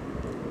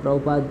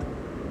 Prabhupada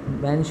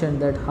mentioned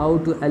that how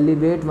to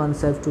elevate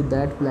oneself to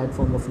that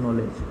platform of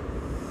knowledge.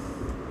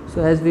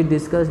 So as we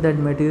discussed, that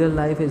material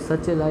life is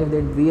such a life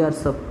that we are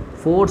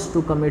forced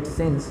to commit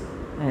sins,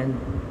 and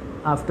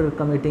after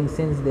committing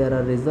sins there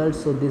are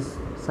results. So this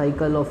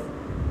cycle of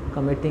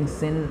committing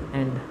sin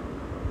and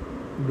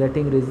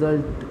getting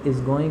result is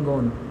going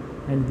on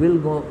and will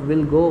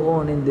go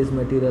on in this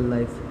material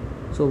life.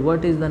 So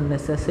what is the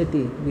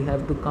necessity? We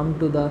have to come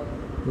to the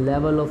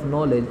level of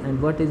knowledge.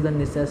 And what is the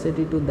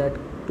necessity to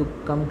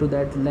come to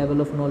that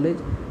level of knowledge?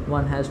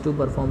 One has to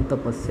perform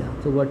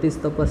tapasya. So what is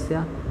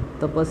tapasya?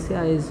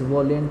 Tapasya is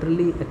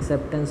voluntarily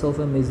acceptance of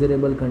a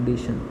miserable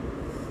condition.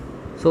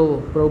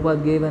 So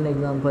Prabhupada gave an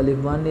example. If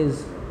one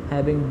is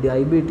having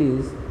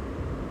diabetes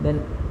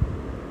then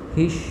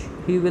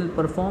he will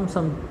perform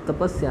some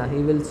tapasya.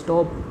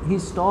 He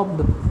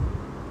stopped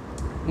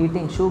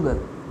eating sugar.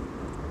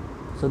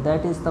 So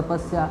that is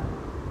tapasya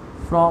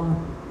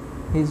from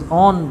his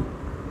own.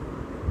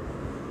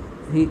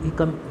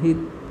 He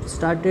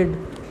started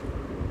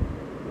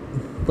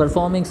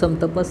performing some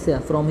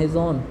tapasya from his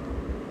own.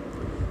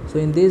 So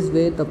in this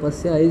way,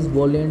 tapasya is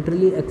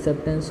voluntarily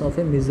acceptance of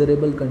a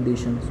miserable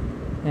conditions,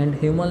 and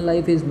human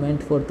life is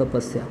meant for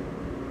tapasya,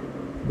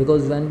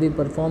 because when we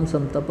perform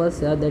some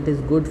tapasya, that is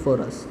good for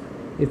us.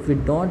 If we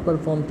don't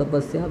perform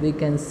tapasya, we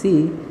can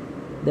see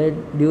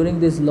that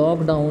during this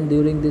lockdown,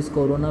 during this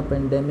corona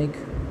pandemic,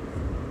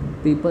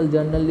 people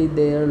generally,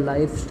 their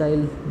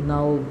lifestyle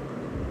now,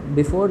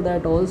 before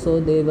that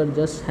also they were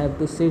just have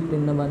to sit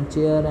in one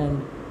chair,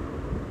 and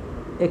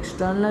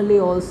externally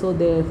also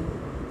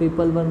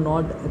people were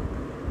not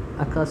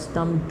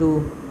accustomed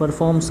to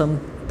perform some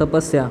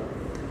tapasya.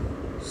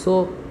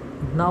 So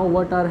now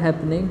what are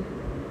happening,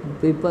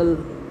 people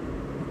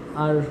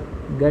are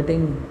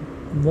getting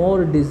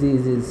more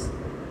diseases.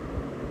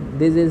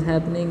 This is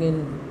happening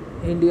in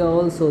India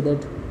also,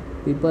 that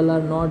people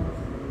are not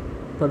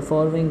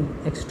performing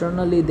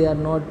externally, they are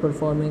not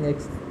performing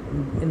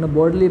in a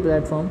bodily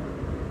platform,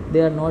 they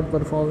are not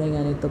performing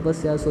any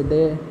tapasya.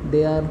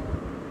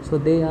 So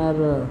they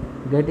are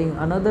getting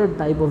another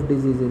type of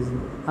diseases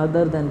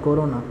other than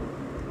corona.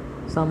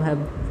 Some have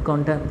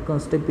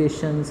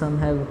constipation, some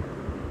have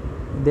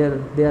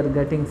they are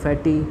getting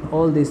fatty,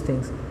 all these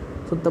things.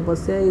 So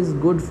tapasya is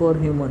good for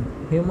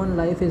human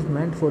life is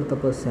meant for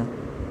tapasya.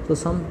 So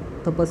some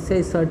tapasya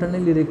is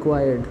certainly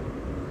required.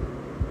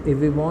 If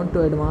we want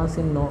to advance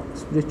in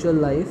spiritual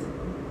life,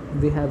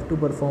 we have to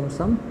perform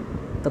some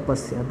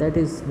tapasya, that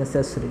is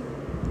necessary.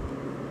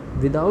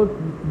 Without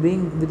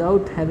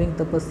having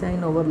tapasya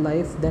in our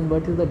life, then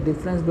what is the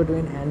difference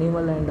between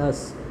animal and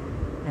us?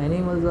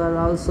 Animal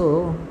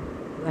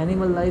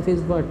life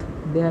is what?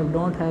 They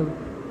don't have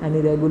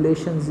any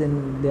regulations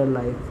in their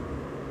life,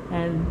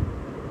 and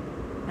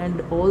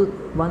all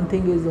one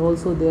thing is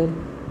also there,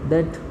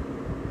 that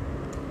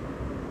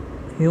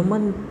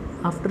human,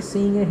 after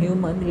seeing a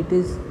human, it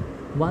is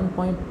one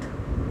point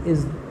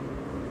is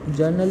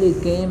generally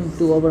came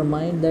to our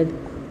mind,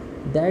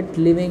 that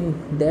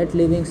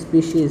living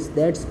species,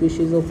 that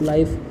species of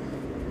life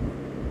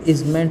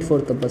is meant for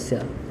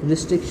tapasya.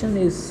 Restriction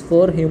is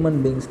for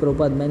human beings.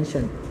 Prabhupada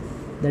mentioned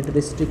that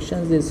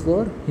restrictions is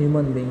for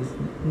human beings,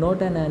 not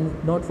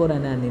for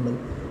an animal.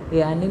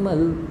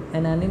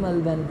 An animal,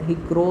 when he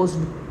crossed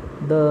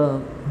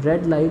the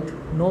red light,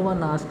 no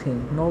one asked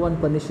him, no one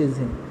punishes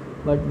him.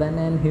 But when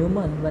a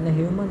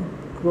human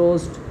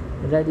crossed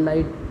red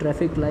light,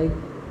 traffic light,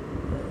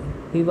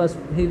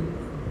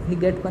 he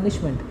get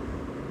punishment.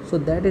 So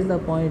that is the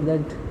point,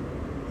 that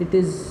it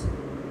is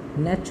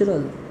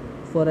natural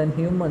for a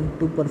human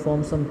to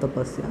perform some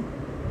tapasya,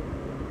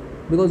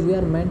 because we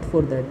are meant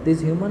for that.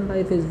 This human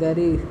life is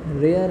very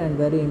rare and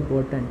very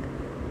important.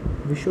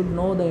 We should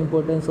know the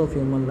importance of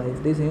human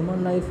life. This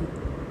human life,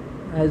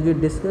 as we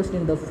discussed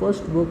in the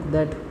first book,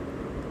 that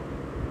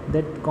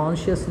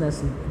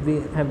consciousness,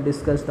 we have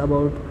discussed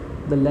about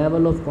the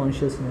level of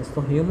consciousness.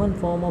 So human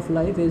form of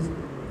life is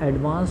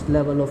advanced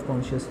level of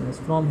consciousness.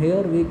 From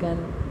here we can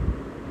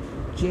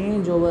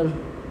change our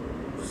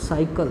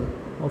cycle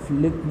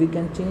we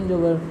can change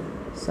our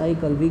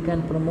cycle, we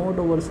can promote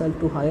ourselves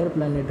to higher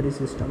planetary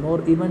system,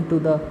 or even to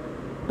the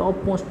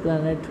topmost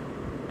planet,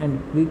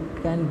 and we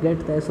can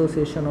get the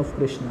association of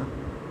Krishna.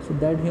 So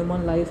that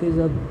human life is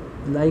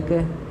like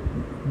a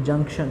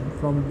junction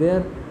from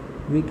where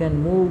we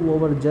can move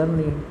our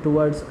journey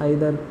towards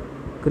either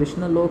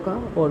Krishna Loka,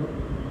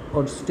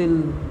 or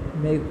still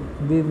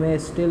we may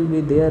still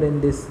be there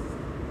in this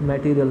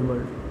material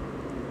world.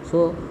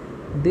 So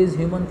this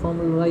human form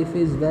of life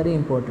is very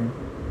important.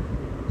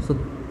 So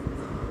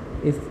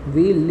if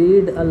we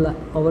lead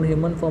our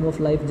human form of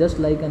life just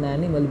like an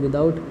animal,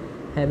 without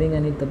having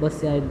any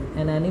tapasya,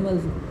 an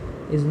animal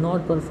is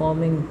not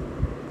performing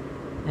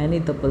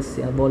any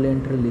tapasya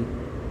voluntarily.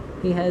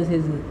 He has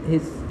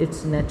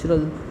its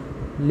natural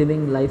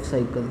living life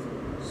cycle.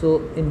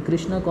 So in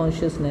Krishna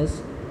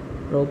consciousness,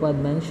 Prabhupada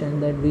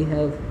mentioned that we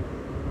have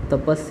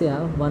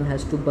tapasya, one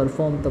has to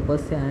perform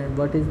tapasya. And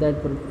what is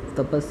that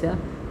tapasya?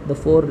 The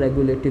 4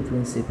 regulative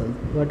principles.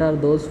 What are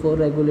those 4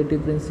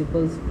 regulative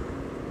principles?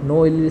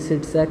 No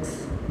illicit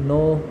sex,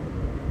 no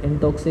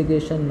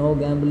intoxication, no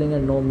gambling,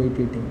 and no meat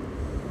eating.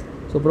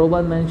 So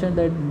Prabhupada mentioned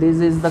that this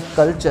is the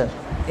culture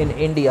in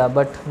India,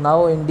 but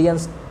now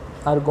Indians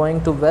are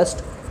going to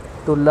West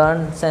to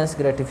learn sense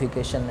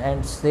gratification,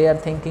 and they are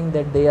thinking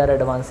that they are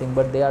advancing,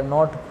 but they are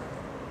not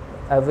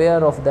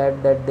aware of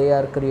that they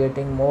are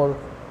creating more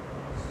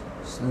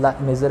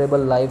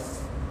miserable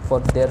life for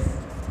their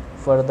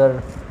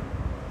further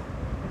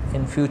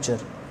in future.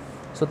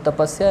 So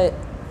tapasya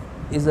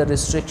is a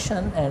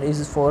restriction and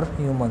is for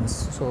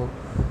humans. So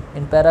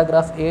in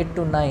paragraph 8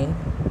 to 9,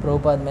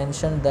 Prabhupada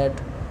mentioned that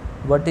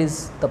what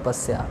is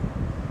tapasya.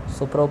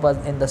 So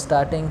Prabhupada in the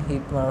starting he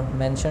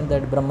mentioned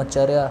that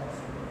brahmacharya,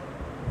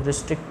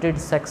 restricted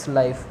sex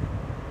life.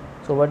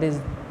 So what is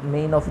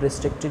mean of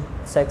restricted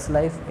sex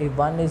life. If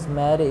one is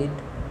married,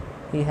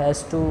 he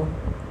has to,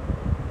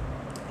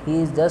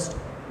 he is just,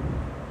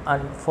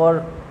 and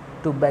for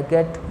to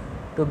beget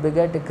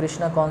a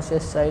Krishna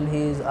conscious child,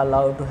 he is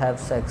allowed to have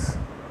sex.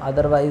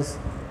 Otherwise,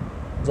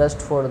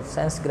 just for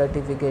sense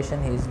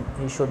gratification,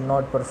 he should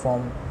not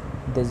perform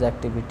this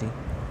activity.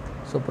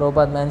 So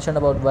Prabhupada mentioned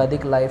about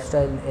Vedic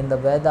lifestyle. In the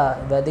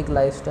Vedic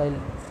lifestyle,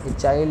 a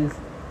child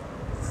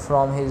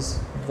from his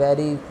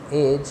very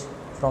age,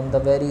 from the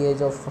very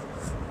age of,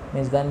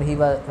 means when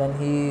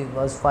he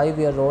was 5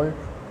 years old,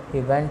 he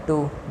went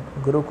to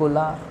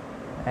Gurukula,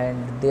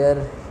 and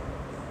there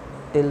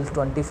till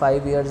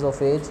 25 years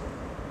of age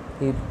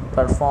he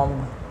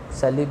performed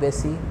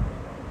celibacy,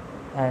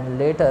 and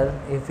later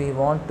if he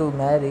want to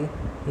marry,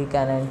 he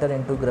can enter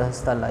into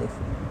Grahastha life.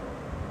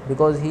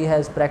 Because he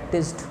has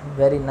practiced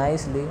very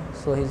nicely,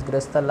 so his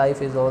Grahastha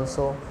life is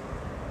also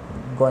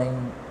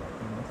going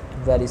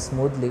very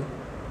smoothly,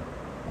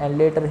 and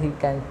later he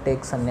can take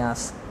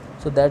sannyas.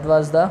 So that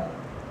was the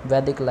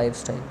Vedic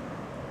lifestyle.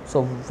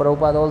 So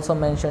Prabhupada also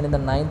mentioned in the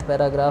 9th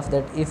paragraph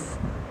that if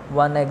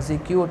one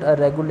execute a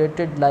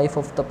regulated life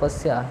of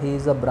tapasya, he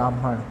is a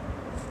Brahman.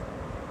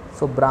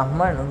 So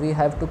Brahman, we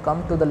have to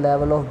come to the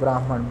level of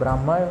Brahman.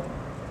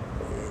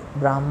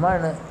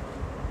 Brahman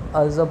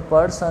is a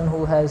person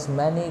who has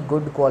many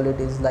good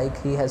qualities,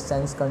 like he has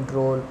sense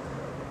control,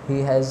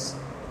 he has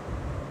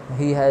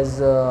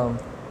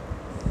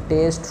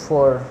taste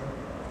for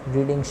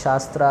reading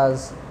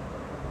shastras,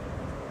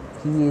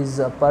 he is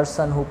a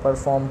person who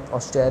performs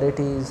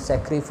austerities,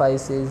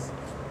 sacrifices,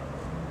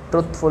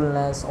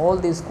 truthfulness. All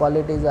these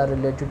qualities are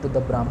related to the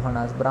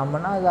Brahmanas.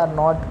 Brahmanas are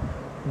not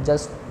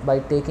just by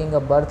taking a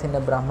birth in a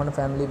Brahman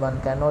family,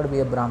 one cannot be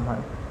a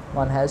Brahman.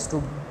 One has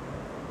to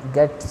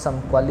get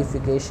some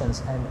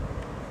qualifications, and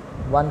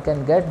one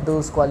can get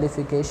those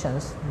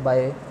qualifications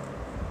by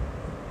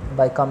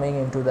coming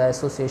into the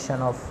association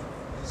of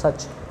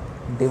such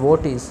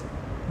devotees.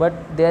 But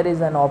there is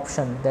an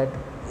option that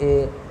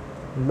a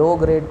low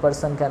grade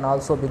person can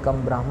also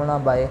become Brahmana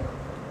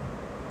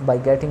by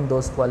getting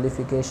those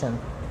qualifications,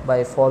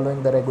 by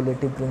following the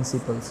regulative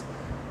principles.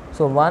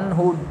 So one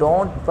who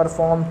don't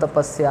perform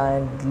tapasya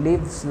and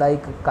lives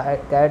like a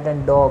cat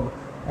and dog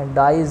and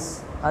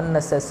dies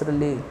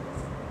unnecessarily,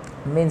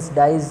 means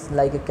dies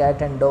like a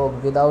cat and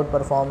dog without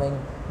performing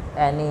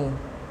any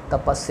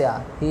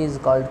tapasya, he is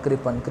called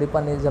Kripan.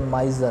 Kripan is a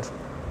miser.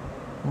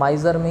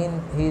 Miser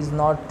means he is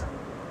not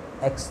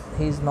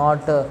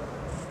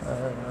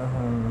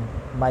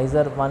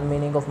miser. One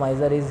meaning of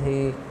miser is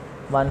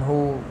one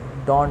who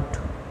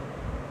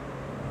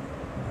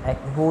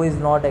is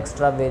not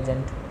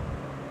extravagant.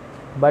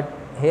 But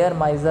here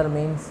miser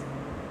means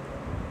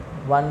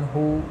one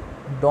who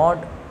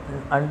don't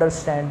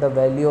understand the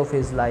value of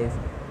his life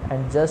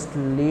and just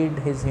lead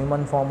his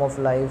human form of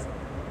life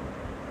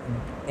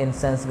in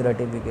sense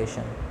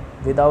gratification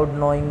without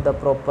knowing the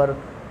proper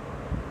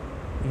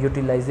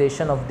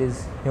utilization of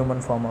this human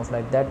form of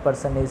life. That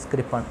person is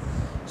Kripan.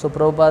 So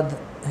Prabhupada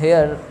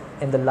here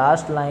in the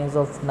last lines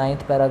of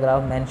 9th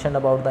paragraph mentioned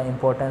about the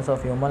importance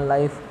of human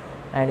life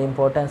and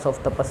importance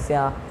of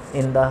tapasya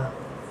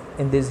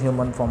in this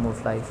human form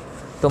of life.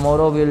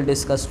 Tomorrow we will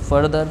discuss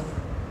further,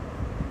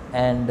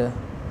 and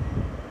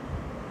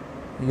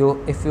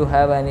if you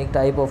have any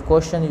type of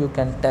question, you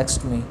can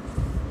text me.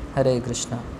 Hare Krishna.